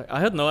like I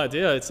had no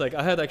idea. It's like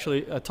I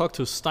talked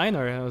to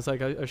Steiner, and I was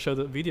like, I showed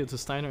a video to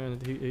Steiner,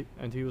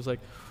 and he was like,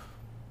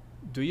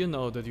 do you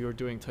know that you're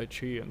doing Tai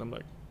Chi? And I'm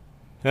like,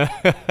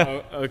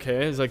 oh,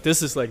 okay. It's like,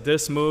 this is like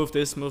this move,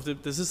 this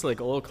is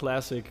like all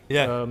classic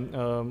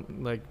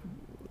like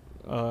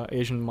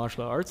Asian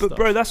martial arts stuff.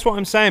 Bro, that's what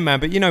I'm saying,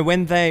 man. But you know,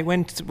 when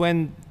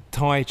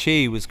Tai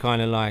Chi was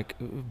kind of like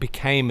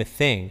became a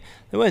thing,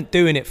 they weren't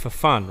doing it for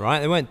fun, right?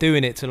 They weren't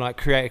doing it to like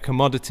create a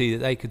commodity that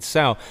they could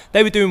sell.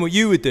 They were doing what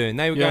you were doing.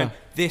 They were going,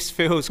 this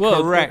feels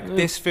correct,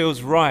 this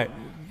feels right.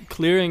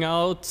 Clearing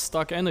out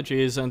stuck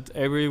energies, and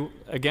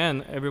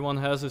everyone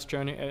has his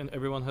journey, and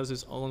everyone has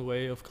his own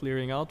way of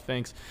clearing out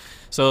things.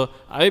 So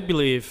I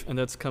believe, and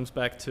that comes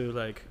back to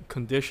like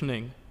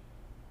conditioning,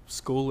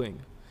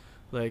 schooling.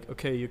 Like,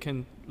 okay, you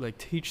can like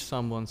teach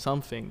someone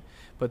something,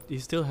 but he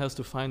still has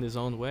to find his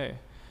own way.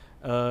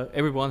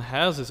 Everyone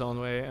has his own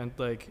way, and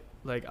like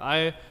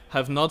I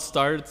have not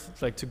started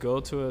like to go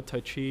to a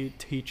Tai Chi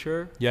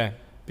teacher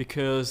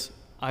because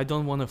I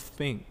don't want to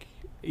think.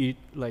 I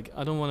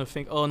don't want to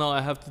think, oh no,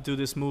 I have to do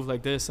this move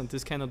like this, and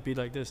this cannot be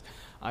like this.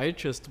 I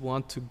just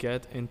want to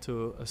get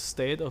into a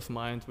state of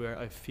mind where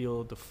I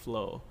feel the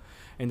flow,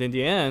 and in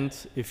the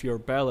end, if you're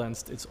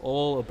balanced, it's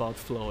all about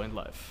flow in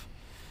life.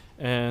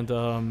 And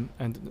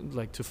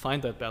like to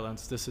find that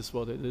balance, this is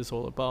what it is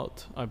all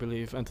about, I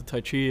believe. And the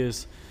Tai Chi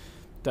is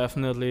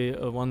definitely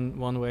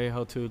one way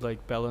how to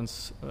like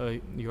balance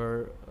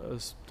your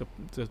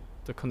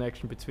the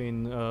connection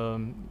between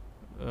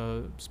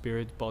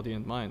spirit, body,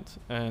 and mind.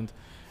 And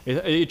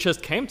it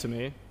just came to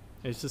me.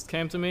 It just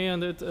came to me,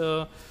 and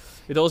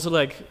it also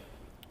like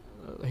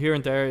here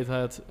and there it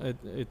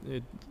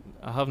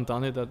I haven't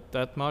done it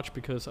that much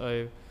because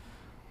I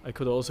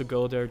could also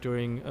go there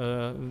during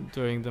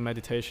the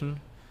meditation,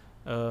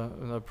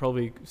 and I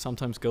probably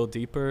sometimes go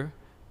deeper.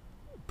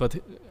 But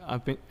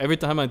every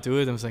time I do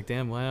it, I was like,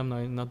 damn, why am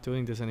I not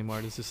doing this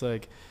anymore? This is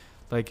like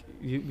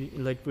you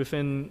like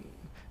within.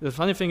 The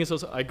funny thing is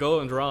also I go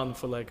and run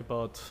for like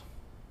about,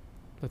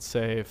 let's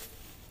say,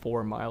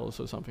 4 miles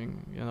or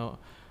something, you know,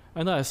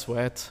 and I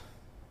sweat,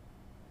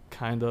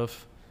 kind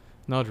of,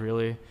 not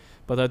really,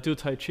 But I do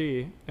Tai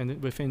Chi,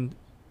 and within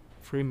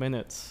 3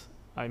 minutes,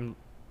 I'm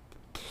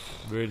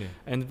Really?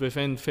 and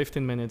within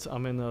 15 minutes,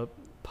 I'm in a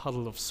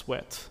puddle of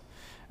sweat.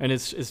 And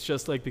it's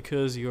just like,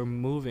 because you're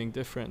moving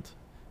different.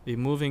 You're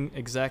moving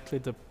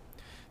exactly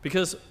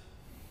because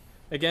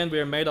again, we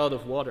are made out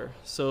of water.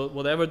 So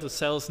whatever the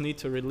cells need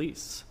to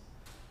release,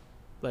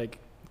 like,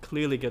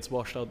 clearly gets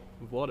washed out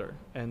with water.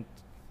 And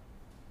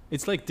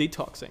it's like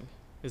detoxing.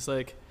 It's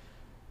like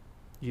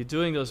you're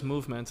doing those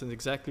movements, and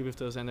exactly with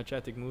those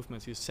energetic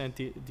movements, you send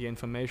the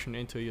information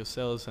into your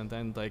cells, and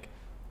then, like,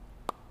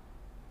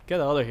 get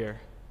out of here,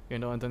 you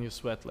know, and then you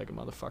sweat like a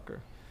motherfucker.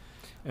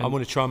 And I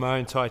want to try my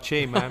own Tai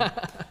Chi, man.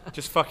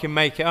 Just fucking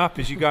make it up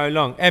as you go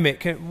along.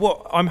 Emmett,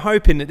 I'm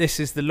hoping that this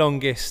is the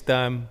longest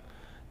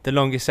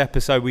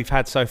episode we've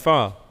had so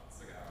far.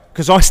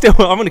 Because I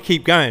want to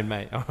keep going,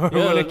 mate.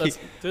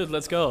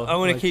 Let's go. I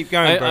want to keep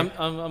going, bro.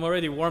 I'm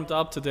already warmed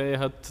up today. I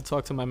had to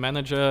talk to my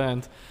manager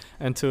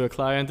and to a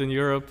client in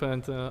Europe,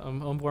 and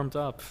I'm warmed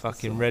up.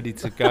 Fucking ready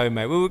to go,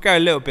 mate. We'll go a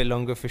little bit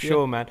longer for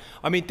sure, man.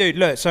 I mean, dude,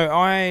 look, so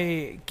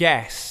I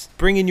guess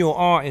bringing your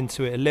art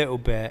into it a little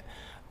bit,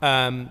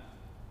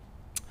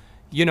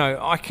 you know,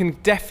 I can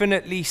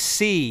definitely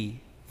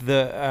see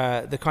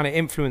the kind of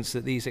influence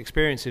that these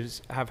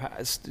experiences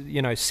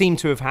seem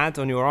to have had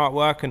on your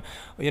artwork. And,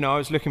 you know, I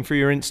was looking through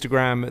your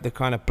Instagram at the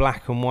kind of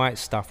black and white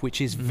stuff,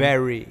 which is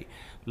very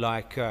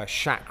like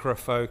chakra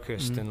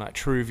focused and like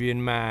Truvian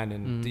man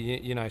and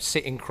you know,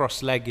 sitting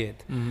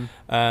cross-legged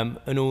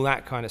and all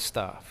that kind of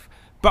stuff.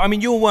 But I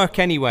mean, your work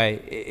anyway,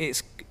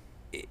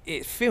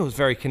 it feels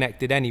very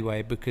connected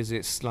anyway, because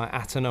it's like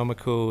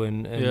anatomical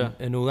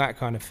and all that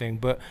kind of thing.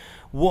 But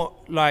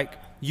what, like,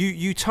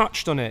 you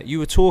touched on it. You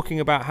were talking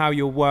about how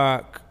your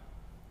work,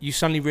 you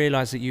suddenly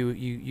realized that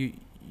you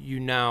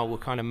now were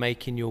kind of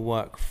making your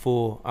work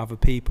for other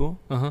people.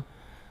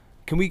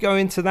 Can we go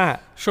into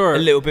that a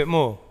little bit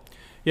more?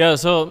 Yeah,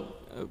 so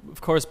of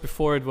course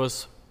before it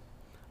was,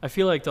 I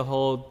feel like the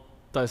whole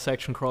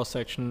dissection,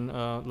 cross-section,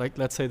 like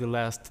let's say the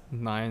last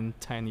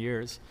 9-10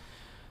 years,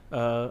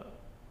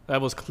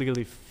 that was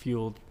clearly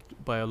fueled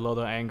by a lot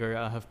of anger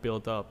I have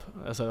built up,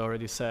 as I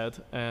already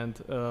said, and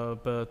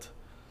but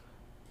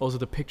also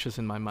the pictures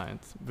in my mind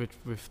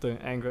with the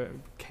anger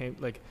came,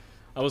 like,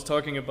 I was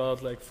talking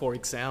about, like, for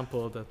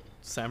example, that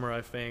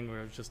samurai thing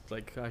where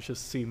I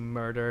just see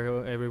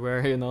murder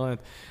everywhere, you know,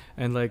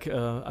 and like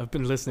I've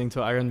been listening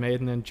to Iron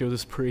Maiden and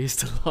Judas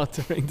Priest a lot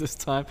during this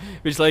time,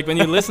 which, like, when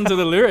you listen to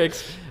the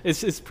lyrics,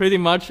 it's pretty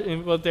much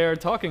in what they're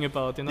talking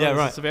about, you know. Yeah,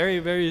 right. It's a very,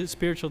 very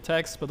spiritual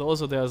text, but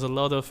also there's a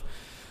lot of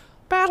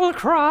battle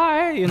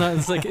cry, you know.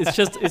 It's like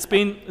it's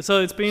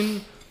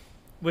been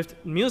with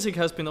music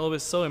has been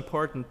always so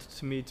important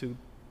to me to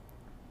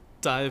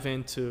dive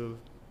into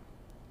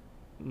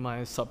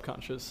my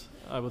subconscious,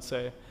 I would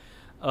say.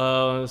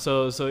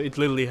 So it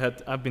literally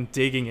I've been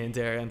digging in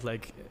there, and,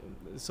 like,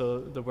 so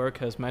the work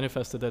has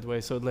manifested that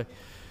way. So, like,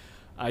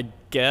 I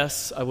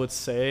guess I would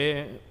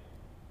say,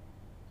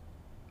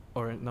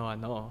 or no, I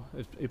know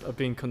I've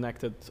been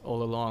connected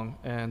all along,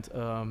 and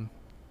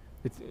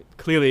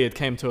clearly it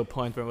came to a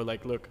point where we're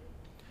like, look,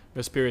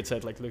 the spirit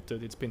said, like, look,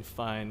 dude, it's been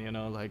fine, you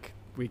know, like,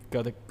 we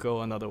gotta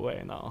go another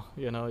way now,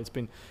 you know.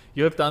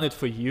 You have done it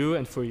for you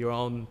and for your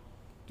own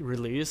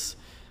release,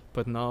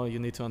 but now you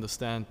need to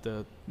understand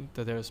that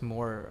there's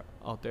more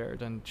out there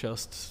than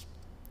just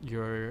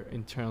your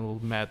internal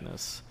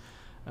madness,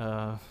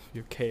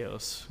 your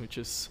chaos,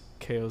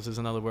 chaos is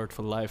another word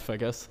for life, I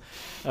guess.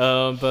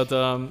 But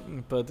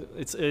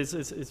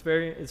it's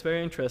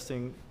very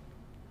interesting.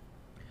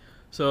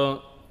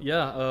 So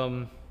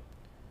yeah,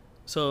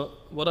 so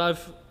what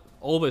I've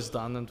always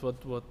done, and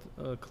what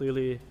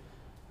clearly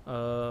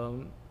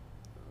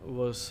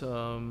was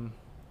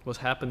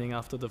happening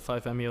after the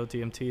 5-MeO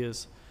DMT,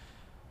 is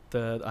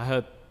that I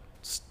had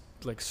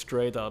like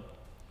straight up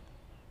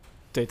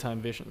daytime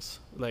visions,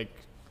 like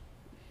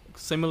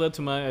similar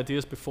to my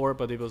ideas before,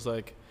 but it was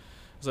like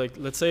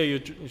let's say you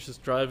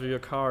just drive your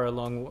car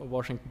along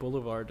Washington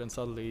Boulevard, and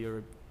suddenly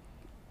your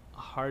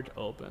heart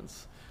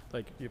opens,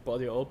 like your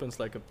body opens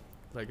like a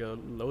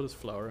lotus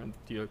flower, and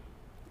your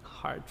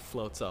heart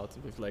floats out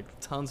with like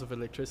tons of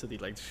electricity,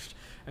 like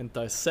and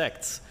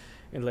dissects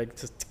and like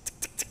just tick,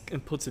 tick, tick, tick,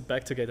 and puts it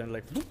back together, and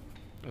like whoop,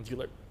 and you're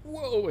like,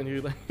 whoa, and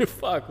you're like,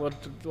 fuck,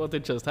 what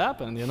did just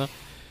happen, you know?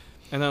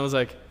 And I was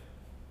like,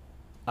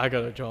 I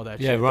gotta draw that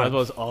shit. Right. That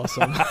was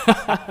awesome.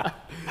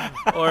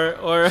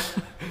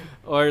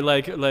 or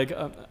like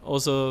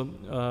also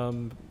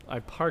I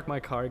park my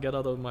car, get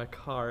out of my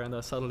car, and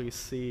I suddenly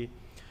see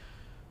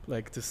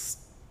like this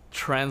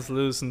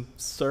translucent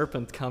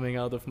serpent coming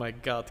out of my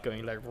gut,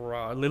 going like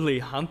raw, literally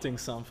hunting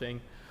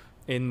something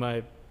I'm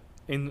like,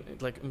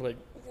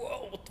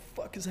 whoa, what the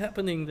fuck is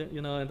happening,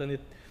 you know? And then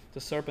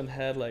the serpent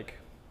had like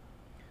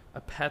a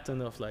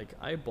pattern of like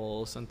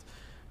eyeballs, and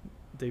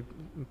they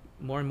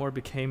more and more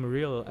became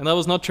real. And I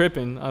was not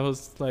tripping. I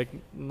was like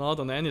not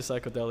on any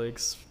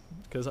psychedelics,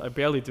 because I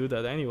barely do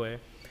that anyway.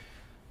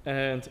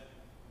 And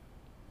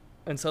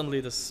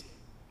suddenly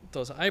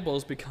those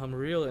eyeballs become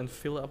real and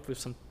fill up with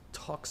some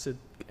toxic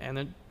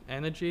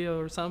energy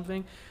or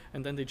something,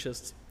 and then they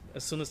just,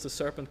 as soon as the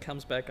serpent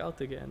comes back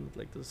out again,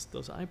 like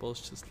those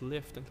eyeballs just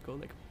lift and go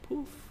like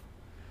poof,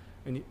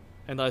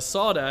 and I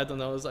saw that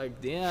and I was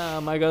like,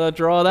 damn, I gotta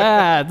draw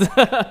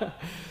that.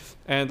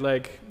 And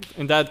like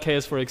in that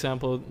case, for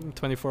example,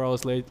 24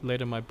 hours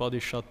later my body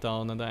shut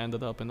down and I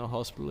ended up in a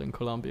hospital in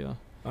Colombia.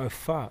 Oh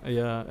fuck.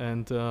 Yeah,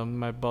 and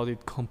my body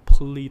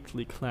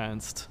completely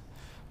cleansed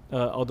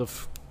out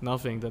of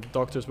nothing. The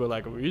doctors were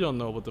like, we don't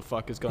know what the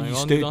fuck is going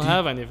on, you don't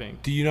have anything.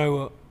 Do you know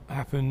what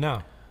happened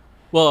now?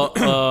 Well,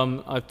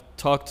 I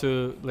talked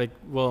to, like,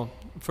 well,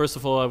 first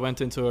of all, I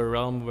went into a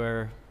realm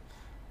where,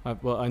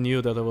 I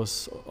knew that I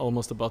was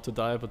almost about to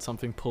die, but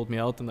something pulled me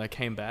out and I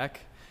came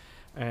back.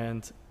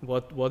 And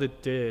what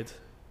it did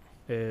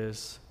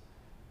is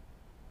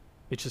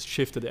it just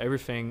shifted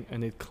everything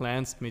and it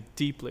cleansed me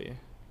deeply.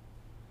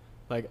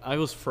 Like, I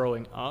was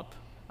throwing up.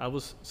 I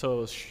was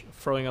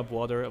throwing up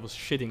water, I was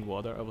shitting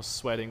water, I was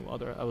sweating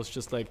water. I was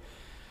just like...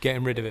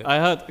 Getting rid of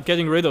it.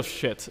 Getting rid of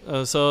shit.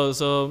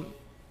 So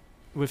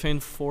within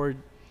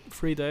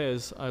 3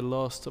 days, I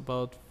lost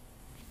about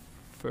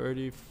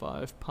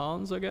 35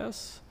 pounds, I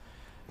guess.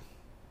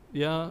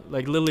 Yeah,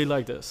 like literally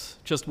like this.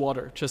 Just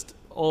water. Just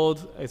all,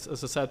 as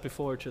I said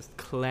before, just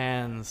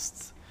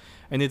cleansed.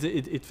 And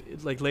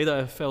it like later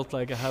I felt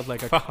like I had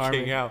like a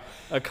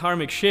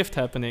karmic shift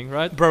happening,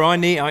 right? Bro,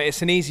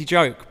 it's an easy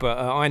joke, but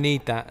I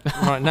need that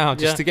right now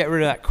just to get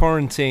rid of that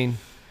quarantine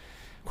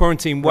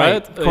weight,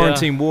 right?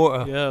 Quarantine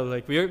water. Yeah,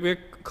 like we're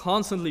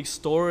constantly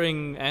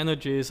storing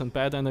energies and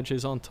bad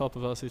energies on top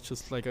of us. It's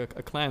just like a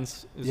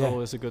cleanse is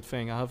always a good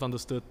thing. I have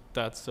understood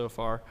that so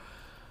far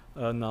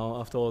now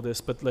after all this.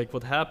 But like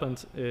what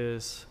happened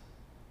is,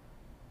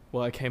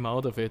 well, I came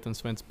out of it and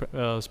went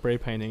spray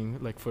painting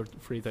like for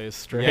 3 days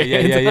straight.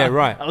 Yeah,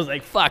 right. I was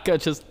like, fuck, I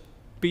just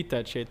beat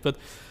that shit. But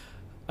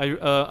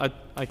I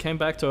came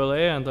back to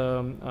LA and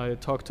I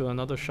talked to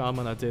another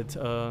shaman I did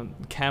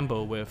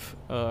Cambo with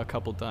a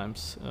couple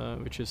times,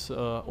 which is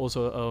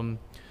also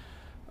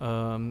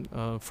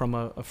from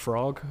a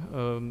frog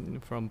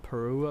from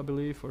Peru, I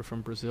believe, or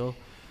from Brazil.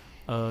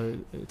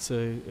 It's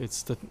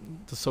the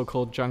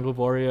so-called jungle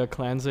warrior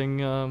cleansing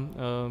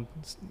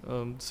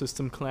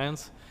system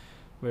cleanse,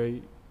 where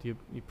they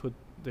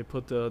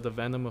put the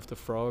venom of the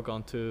frog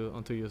onto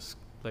your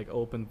like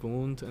open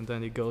wound, and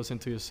then it goes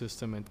into your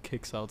system and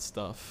kicks out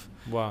stuff.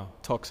 Wow.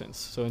 Toxins.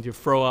 So and you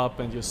throw up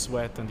and you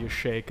sweat and you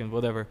shake and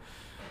whatever.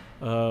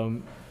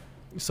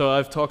 So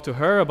I've talked to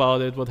her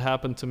about it, what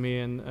happened to me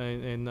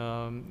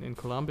in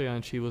Colombia,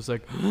 and she was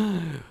like,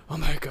 oh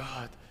my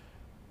God,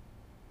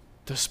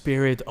 the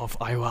spirit of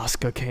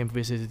ayahuasca came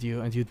visited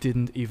you and you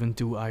didn't even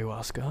do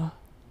ayahuasca?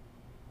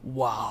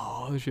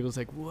 Wow. She was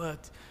like,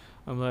 what?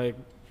 I'm like,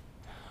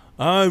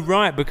 oh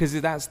right, because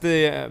that's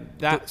the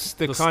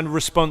kind of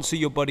response that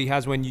your body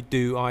has when you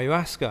do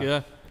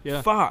ayahuasca.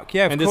 Yeah. Fuck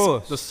yeah, of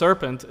course. The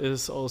serpent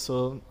is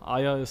also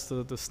Aya is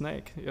the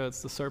snake. Yeah,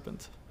 it's the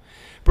serpent.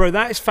 Bro,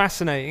 that is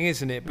fascinating,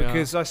 isn't it?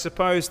 Because I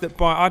suppose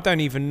that I don't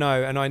even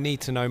know, and I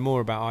need to know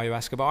more about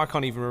ayahuasca, but I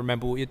can't even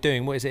remember what you're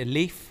doing. What is it? A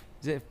leaf?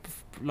 Is it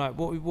like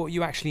what are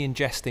you actually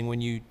ingesting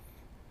when you?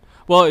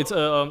 Well, it's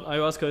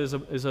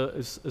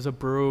ayahuasca is a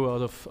brew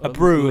out of like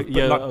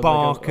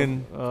bark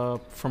and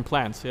from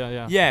plants.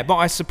 Yeah. Yeah, but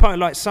I suppose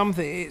like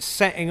something, it's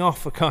setting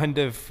off a kind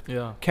of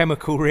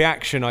chemical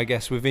reaction, I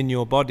guess, within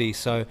your body.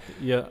 So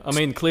yeah, I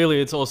mean,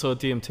 clearly it's also a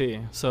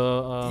DMT.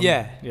 So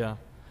yeah.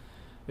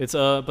 It's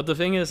but the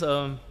thing is,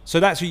 so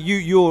that's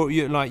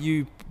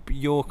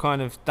you're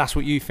kind of, that's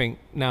what you think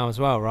now as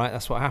well, right?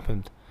 That's what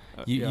happened.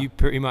 You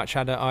pretty much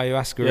had an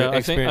ayahuasca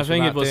experience. I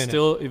think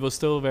it was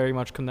still very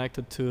much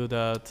connected to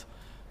that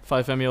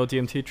 5-MeO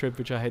DMT trip,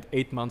 which I had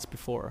 8 months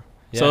before.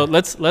 Yeah. So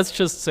let's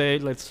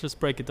just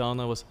break it down.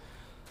 I was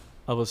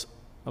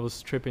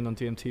tripping on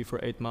DMT for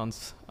 8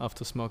 months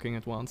after smoking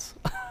it once.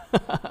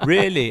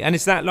 Really? And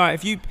is that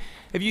like,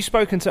 have you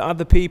spoken to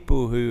other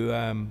people who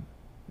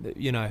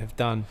have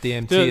done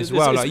DMT as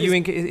well?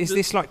 Is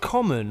this like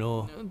common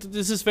or?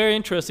 This is very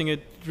interesting.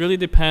 It really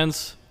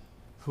depends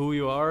who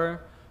you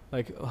are,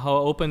 like how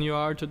open you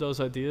are to those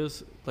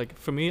ideas. Like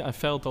for me, I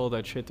felt all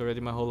that shit already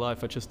my whole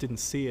life. I just didn't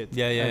see it.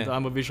 Yeah. And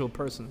I'm a visual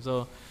person,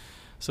 so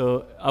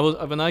I was,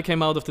 when I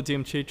came out of the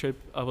DMT trip,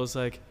 I was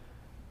like,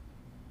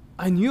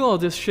 I knew all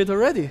this shit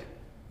already,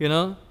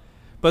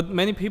 But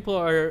many people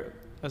are,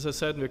 as I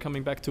said, we're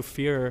coming back to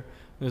fear.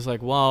 And it's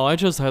like, wow, I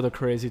just had a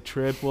crazy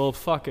trip. Well,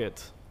 fuck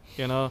it.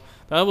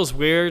 That was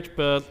weird,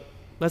 but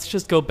let's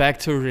just go back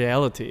to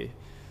reality.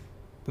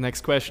 The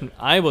next question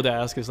I would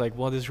ask is like,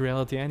 what is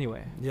reality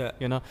anyway? Yeah.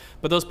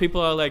 But those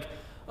people are like,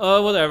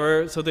 oh,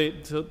 whatever. So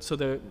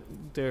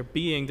their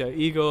being, their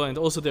ego, and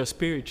also their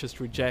spirit just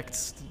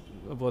rejects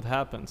what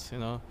happens,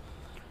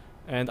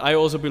 And I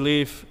also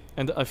believe,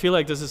 and I feel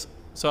like this is,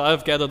 so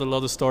I've gathered a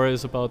lot of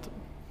stories about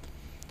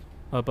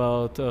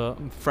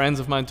friends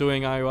of mine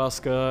doing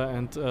ayahuasca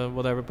and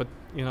whatever, but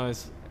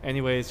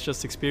it's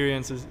just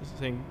experiences.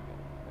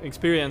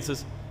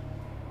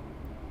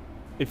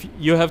 If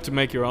you have to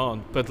make your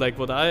own, but like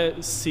what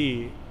I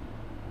see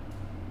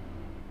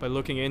by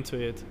looking into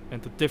it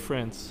and the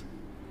difference,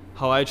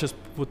 how I just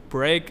would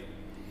break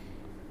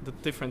the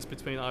difference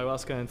between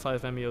ayahuasca and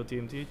 5-MeO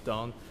DMT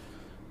down,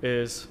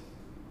 is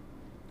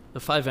the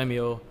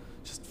 5-MeO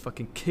just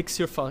fucking kicks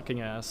your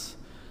fucking ass.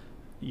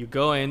 You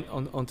go in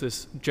on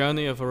this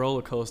journey of a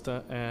roller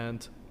coaster,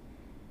 and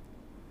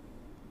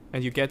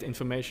you get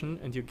information,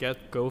 and you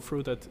go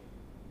through that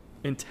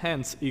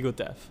intense ego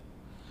death.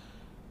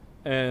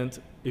 And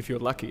if you're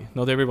lucky,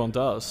 not everyone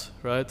does,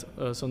 right?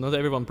 So not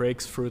everyone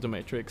breaks through the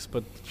matrix,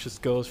 but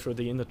just goes through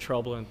the inner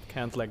trouble and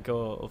can't let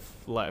go of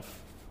life.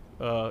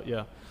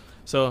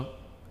 So,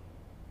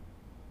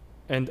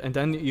 and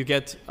then you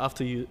get,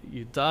 after you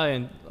die,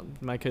 and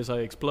in my case I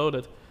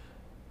exploded,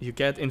 you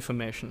get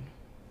information.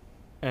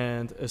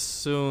 And as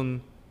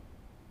soon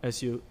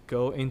as you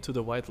go into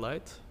the white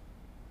light,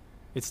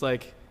 it's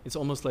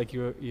almost like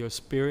your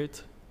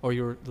spirit,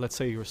 or let's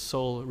say your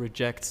soul,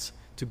 rejects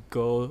to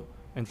go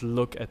and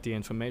look at the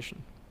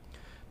information,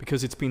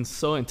 because it's been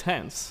so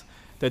intense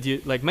that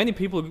you, like, many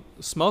people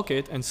smoke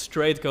it and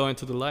straight go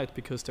into the light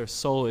because their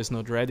soul is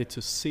not ready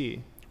to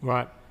see.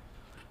 Right.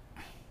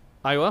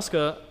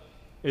 Ayahuasca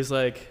is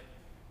like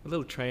a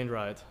little train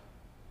ride,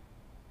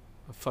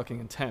 a fucking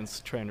intense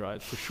train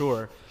ride for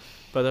sure.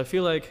 But I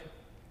feel like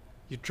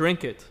you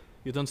drink it,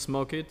 you don't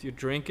smoke it, you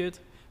drink it,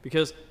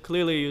 because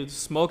clearly you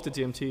smoke the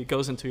DMT, it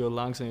goes into your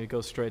lungs and it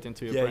goes straight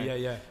into your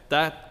brain. Yeah.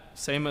 That,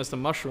 same as the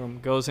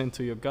mushroom, goes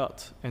into your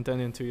gut and then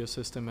into your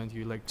system, and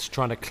you like... It's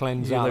trying to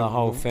cleanse out the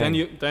whole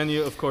thing. Then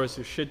you of course,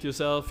 you shit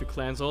yourself, you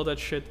cleanse all that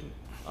shit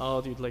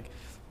out, you like,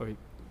 or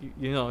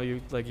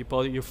your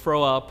body, you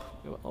throw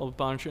up a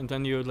bunch, and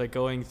then you're like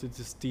going to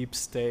this deep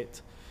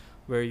state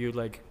where you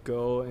like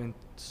go and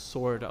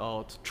sort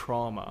out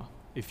trauma,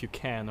 if you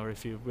can, or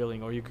if you're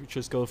willing, or you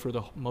just go through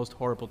the most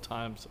horrible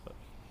times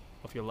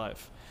of your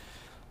life.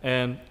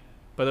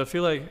 But I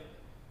feel like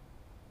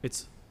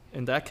it's,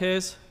 in that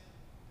case,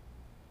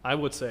 I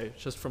would say,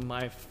 just from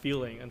my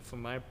feeling and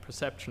from my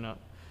perception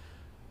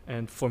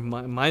and for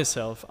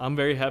myself, I'm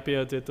very happy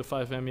I did the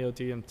 5-MeO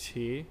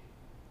DMT,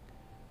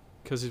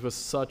 because it was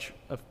such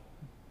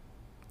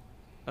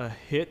a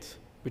hit,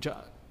 which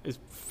it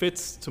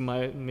fits to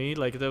me.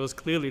 Like, there was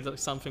clearly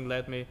something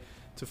led me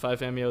to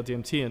 5-MeO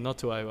DMT and not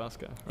to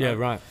ayahuasca. Right? Yeah,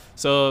 right.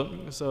 So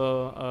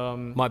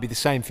might be the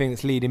same thing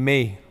that's leading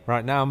me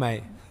right now,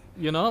 mate.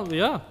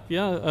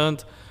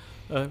 And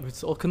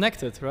it's all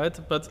connected, right?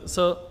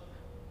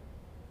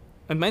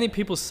 And many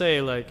people say,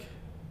 like,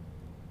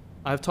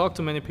 I've talked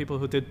to many people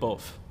who did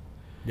both.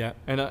 Yeah.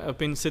 And I've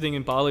been sitting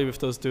in Bali with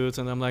those dudes,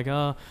 and I'm like,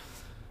 I'm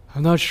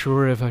not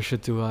sure if I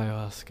should do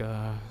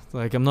ayahuasca.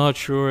 Like, I'm not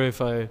sure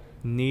if I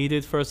need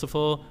it, first of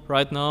all,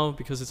 right now,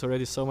 because it's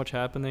already so much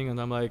happening.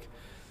 And I'm like,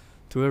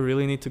 do I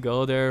really need to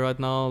go there right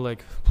now?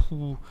 Like,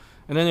 and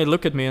then they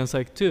look at me and it's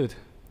like, dude,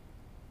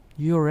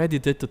 you already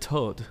did the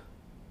toad.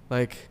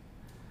 Like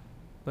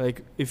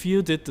if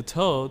you did the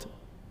toad,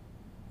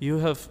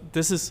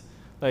 this is,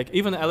 like,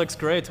 even Alex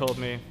Gray told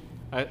me,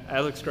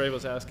 Alex Gray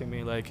was asking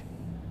me, like,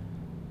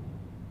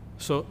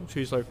 so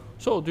she's like,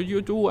 so did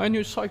you do any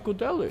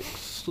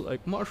psychedelics,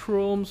 like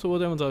mushrooms or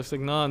whatever? And I was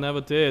like, no, I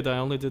never did. I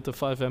only did the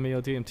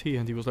 5-MeO DMT.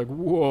 And he was like,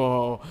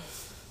 whoa,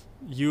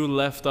 you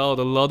left out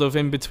a lot of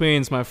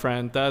in-betweens, my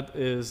friend. That's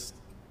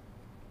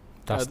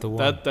the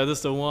one. That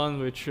is the one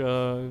which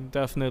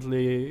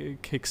definitely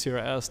kicks your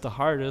ass the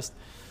hardest.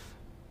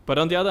 But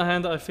on the other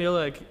hand, I feel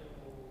like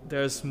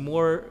there's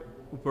more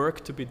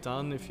work to be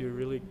done if you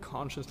really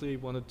consciously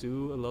want to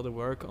do a lot of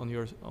work on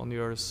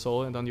your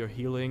soul and on your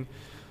healing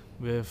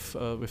with the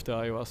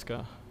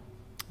ayahuasca.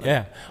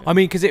 Yeah, I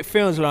mean, because it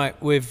feels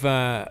like with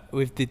the,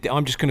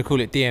 I'm just going to call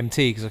it DMT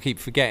because I keep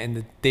forgetting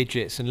the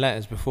digits and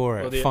letters before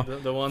it. Well,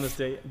 the one is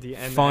the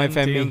NN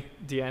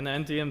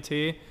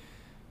DMT,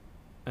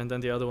 and then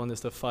the other one is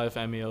the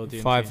 5-MeO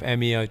DMT.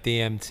 5-MeO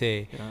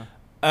DMT.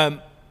 Yeah.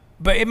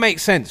 But it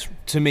makes sense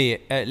to me,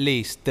 at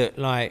least, that,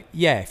 like,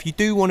 yeah, if you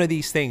do one of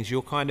these things,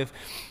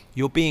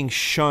 you're being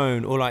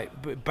shown, or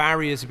like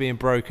barriers are being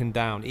broken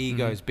down,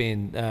 egos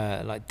being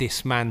like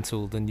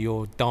dismantled, and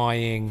you're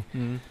dying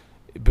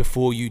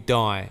before you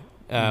die,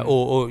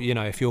 or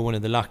if you're one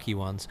of the lucky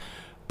ones.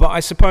 But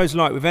I suppose,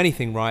 like with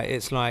anything, right,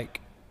 it's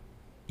like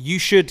you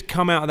should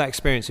come out of that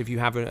experience if you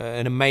have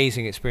an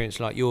amazing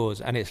experience like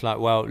yours, and it's like,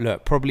 well,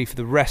 look, probably for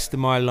the rest of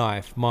my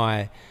life,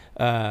 my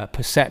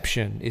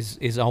perception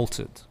is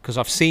altered because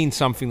I've seen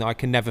something that I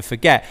can never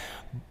forget.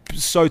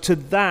 So to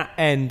that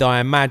end, I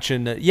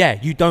imagine that, yeah,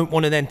 you don't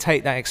want to then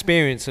take that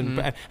experience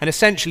and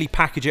essentially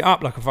package it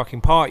up like a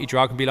fucking party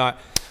drug and be like,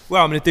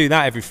 well, I'm going to do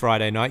that every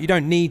Friday night. You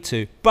don't need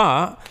to.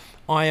 But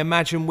I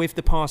imagine with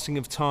the passing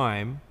of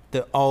time,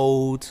 the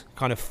old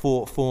kind of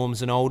thought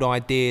forms and old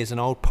ideas and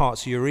old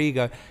parts of your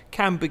ego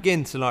can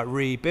begin to like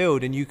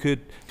rebuild, and you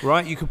could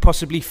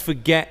possibly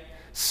forget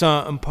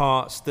certain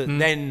parts that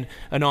then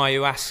an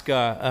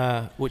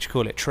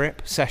ayahuasca,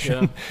 trip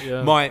session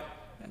might,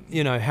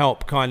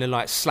 help kind of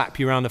like slap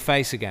you around the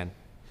face again.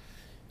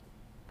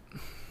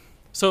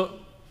 So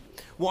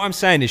what I'm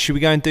saying is, should we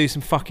go and do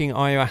some fucking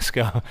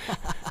ayahuasca?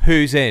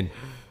 Who's in?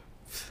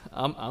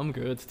 I'm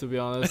good, to be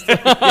honest. Do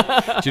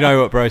you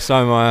know what, bro? So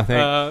am I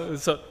think.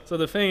 So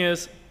the thing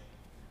is,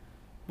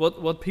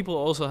 what people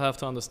also have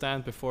to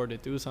understand before they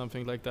do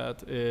something like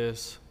that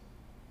is,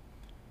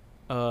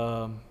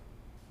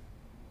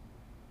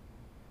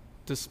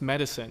 this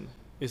medicine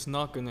is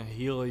not gonna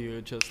heal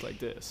you just like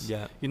this.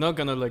 Yeah. You're not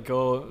gonna like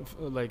go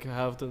like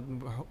have the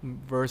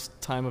worst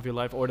time of your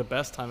life or the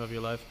best time of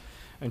your life,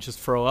 and just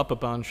throw up a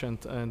bunch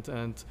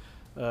and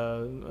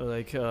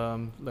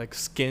like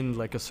skin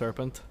like a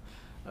serpent,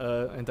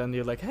 and then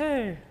you're like,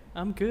 hey,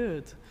 I'm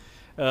good.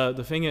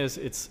 The thing is,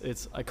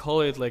 it's I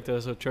call it like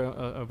there's a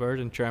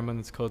word in German.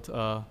 It's called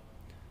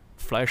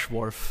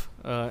Fleischwolf,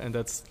 and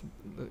that's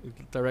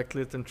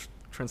directly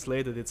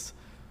translated. It's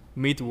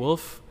meat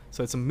wolf.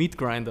 So it's a meat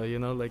grinder, you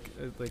know, like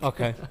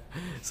Okay.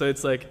 So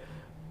it's like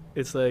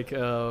it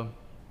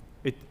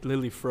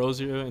literally throws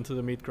you into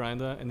the meat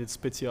grinder and it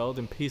spits you out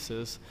in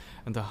pieces,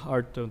 and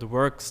the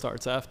work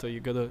starts after. You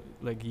gotta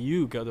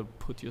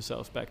put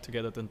yourself back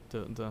together.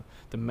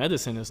 The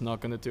medicine is not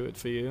gonna do it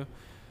for you,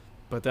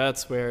 but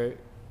that's where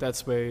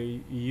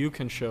you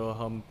can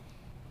show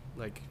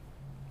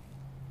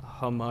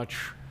how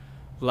much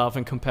love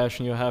and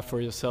compassion you have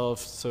for yourself,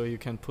 so you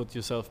can put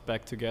yourself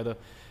back together.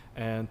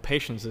 And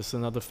patience is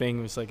another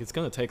thing. It's like it's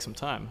gonna take some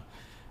time,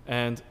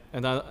 and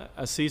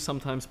I see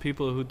sometimes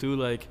people who do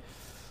like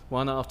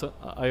one after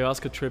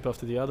ayahuasca trip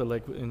after the other,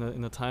 like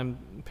in a time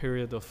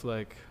period of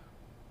like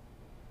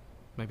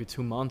maybe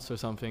 2 months or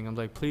something. I'm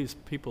like, please,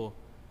 people,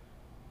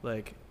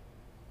 like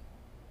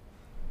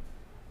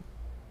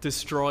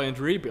destroy and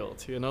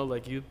rebuild. You know,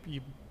 like you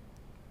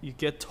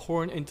get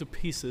torn into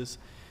pieces.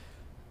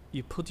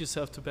 You put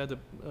yourself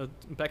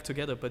back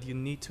together, but you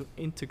need to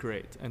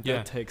integrate, and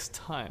that takes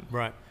time.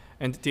 Right.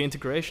 And the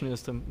integration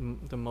is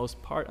the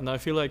most part. And I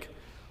feel like,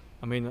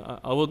 I mean,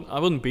 I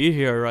wouldn't be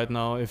here right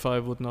now if I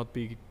would not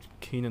be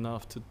keen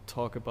enough to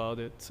talk about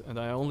it. And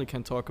I only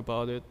can talk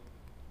about it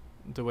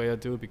the way I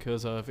do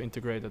because I've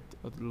integrated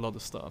a lot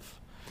of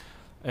stuff.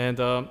 And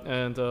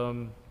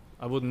I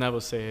would never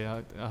say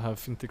I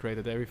have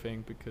integrated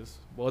everything, because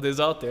what is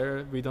out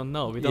there we don't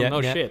know. We don't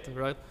know shit,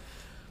 right?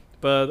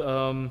 But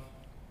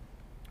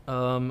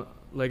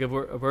like a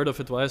word of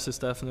advice is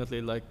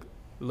definitely like,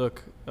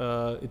 look,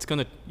 it's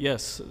gonna,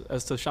 yes,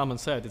 as the shaman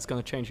said, it's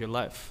gonna change your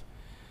life,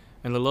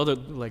 and a lot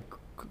of like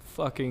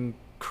fucking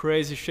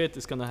crazy shit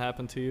is gonna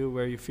happen to you,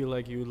 where you feel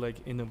like you like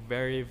in a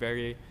very,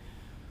 very,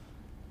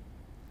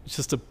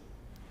 just a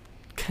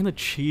kind of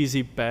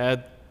cheesy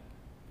bad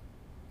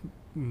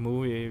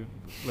movie,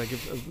 like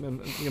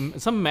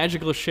some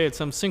magical shit,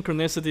 some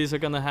synchronicities are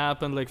gonna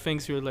happen, like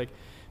things you're like,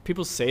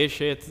 people say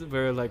shit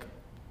where like,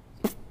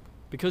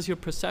 because your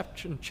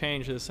perception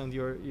changes and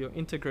you're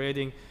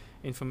integrating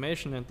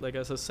information, and like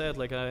as I said,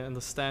 like I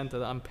understand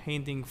that I'm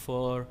painting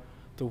for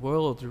the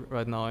world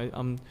right now.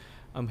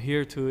 I'm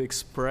here to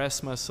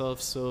express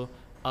myself so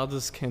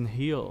others can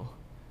heal,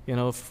 you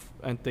know,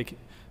 and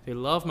they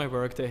love my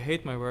work, they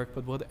hate my work,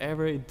 but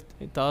whatever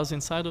it does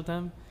inside of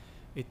them,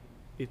 it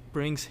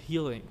brings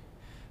healing,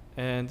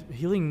 and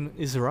healing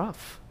is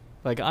rough.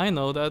 Like I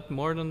know that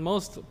more than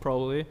most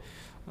probably.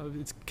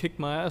 It's kicked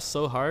my ass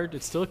so hard,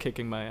 it's still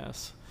kicking my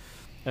ass.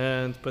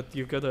 But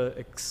you gotta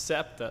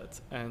accept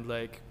that and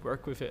like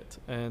work with it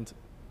and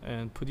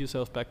put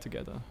yourself back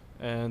together,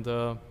 and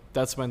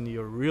that's when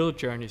your real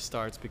journey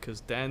starts, because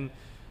then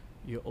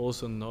you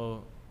also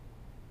know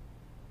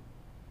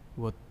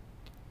what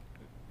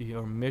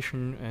your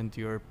mission and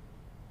your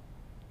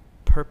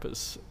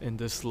purpose in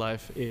this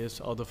life is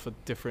out of a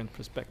different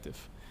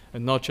perspective,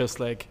 and not just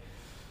like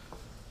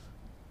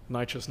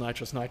Nychos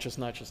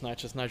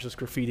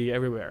graffiti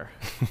everywhere,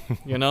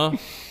 you know.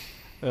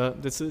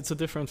 It's a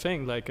different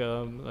thing. Like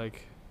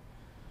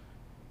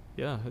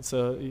yeah,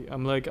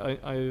 I'm like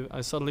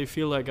I suddenly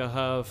feel like I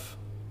have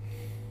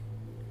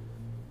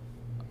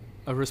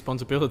a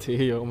responsibility.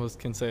 You almost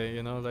can say,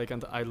 you know, like,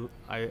 and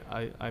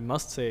I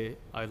must say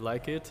I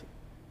like it,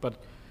 but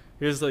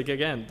here's like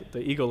again, the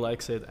ego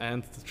likes it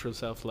and the true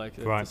self likes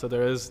it. Right. So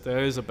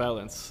there is a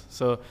balance.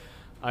 So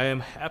I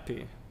am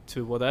happy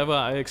to whatever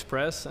I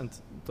express, and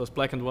those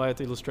black and white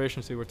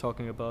illustrations you were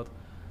talking about.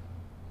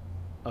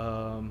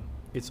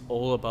 It's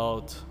all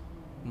about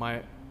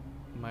my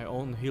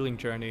own healing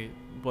journey.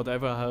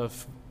 Whatever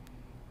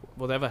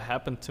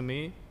happened to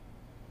me,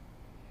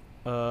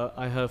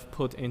 I have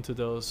put into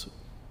those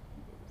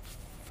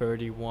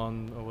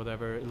 31 or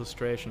whatever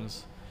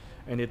illustrations,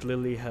 and it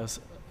literally has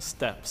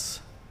steps.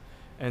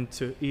 And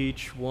to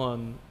each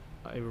one,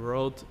 I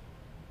wrote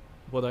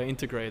what I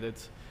integrated,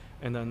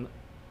 and then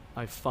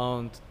I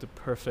found the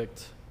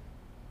perfect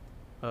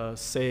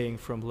saying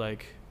from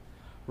like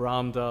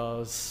Ram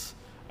Dass,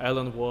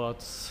 Alan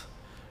Watts,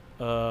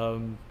 fuck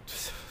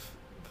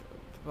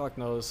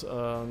knows,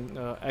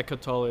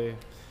 Eckhart Tolle.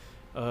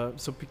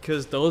 So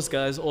because those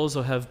guys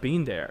also have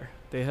been there,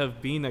 they have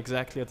been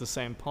exactly at the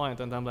same point,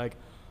 and I'm like,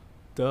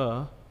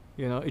 duh,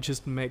 you know, it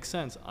just makes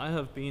sense. I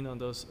have been on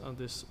this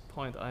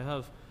point. I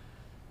have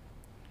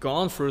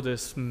gone through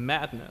this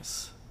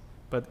madness,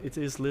 but it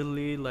is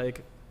literally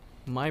like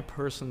my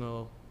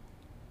personal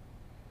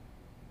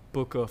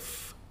book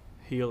of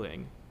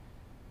healing,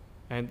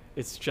 and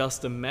it's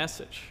just a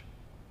message.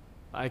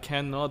 I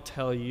cannot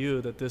tell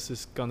you that this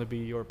is gonna be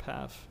your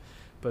path,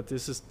 but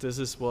this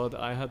is what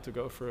I had to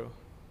go through,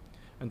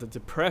 and the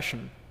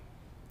depression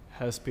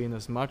has been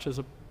as much as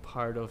a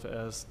part of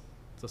as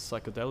the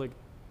psychedelic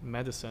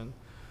medicine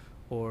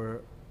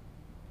or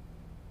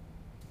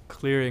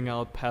clearing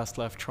out past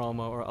life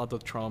trauma or other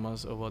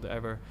traumas or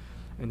whatever.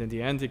 And in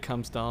the end, it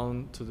comes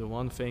down to the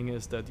one thing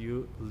is that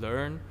you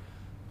learn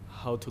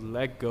how to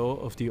let go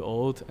of the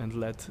old and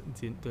let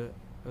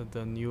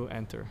the new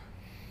enter.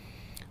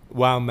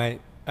 Wow,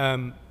 mate.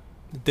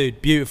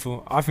 Dude,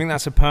 beautiful. I think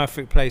that's a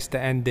perfect place to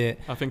end it.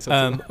 I think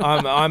so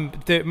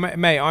too.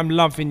 Mate, I'm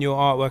loving your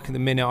artwork at the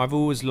minute. I've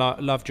always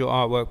loved your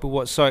artwork, but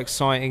what's so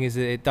exciting is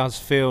that it does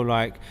feel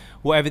like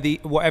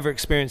whatever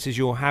experiences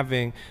you're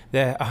having,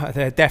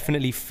 they're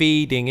definitely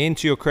feeding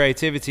into your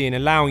creativity and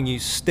allowing you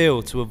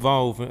still to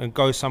evolve and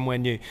go somewhere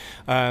new,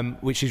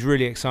 which is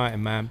really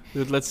exciting, man.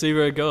 Dude, let's see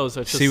where it goes.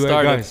 I just see where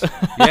started. it goes.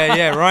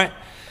 Yeah, right.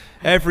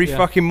 Every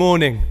fucking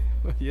morning.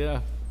 Yeah.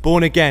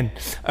 Born again.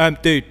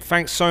 Dude,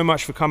 thanks so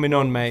much for coming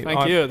on, mate.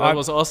 Thank you. That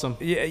was awesome.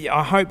 Yeah,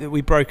 I hope that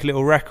we broke a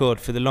little record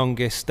for the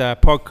longest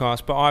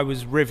podcast, but I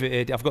was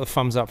riveted. I've got the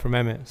thumbs up from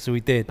Emmett, so we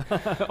did.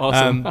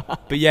 Awesome.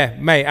 But yeah,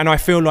 mate, and I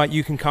feel like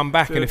you can come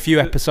back in a few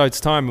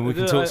episodes' time and we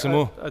can talk some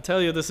more. I tell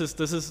you, this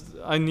is.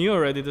 I knew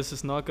already this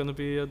is not going to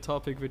be a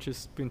topic which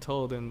has been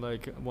told in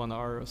like 1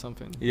 hour or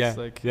something. Yeah, it's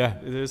like,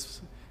 yeah. It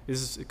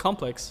is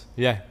complex.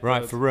 Yeah,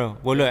 right, for real.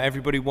 Well, look,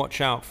 everybody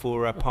watch out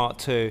for part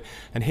 2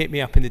 and hit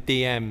me up in the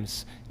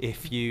DMs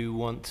if you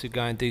want to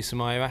go and do some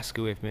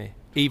ayahuasca with me,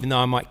 even though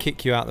I might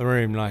kick you out the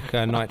room like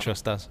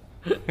Nychos does.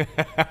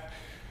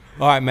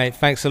 All right, mate,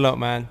 thanks a lot,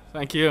 man.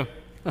 Thank you.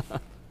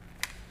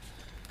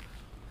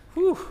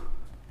 Whew.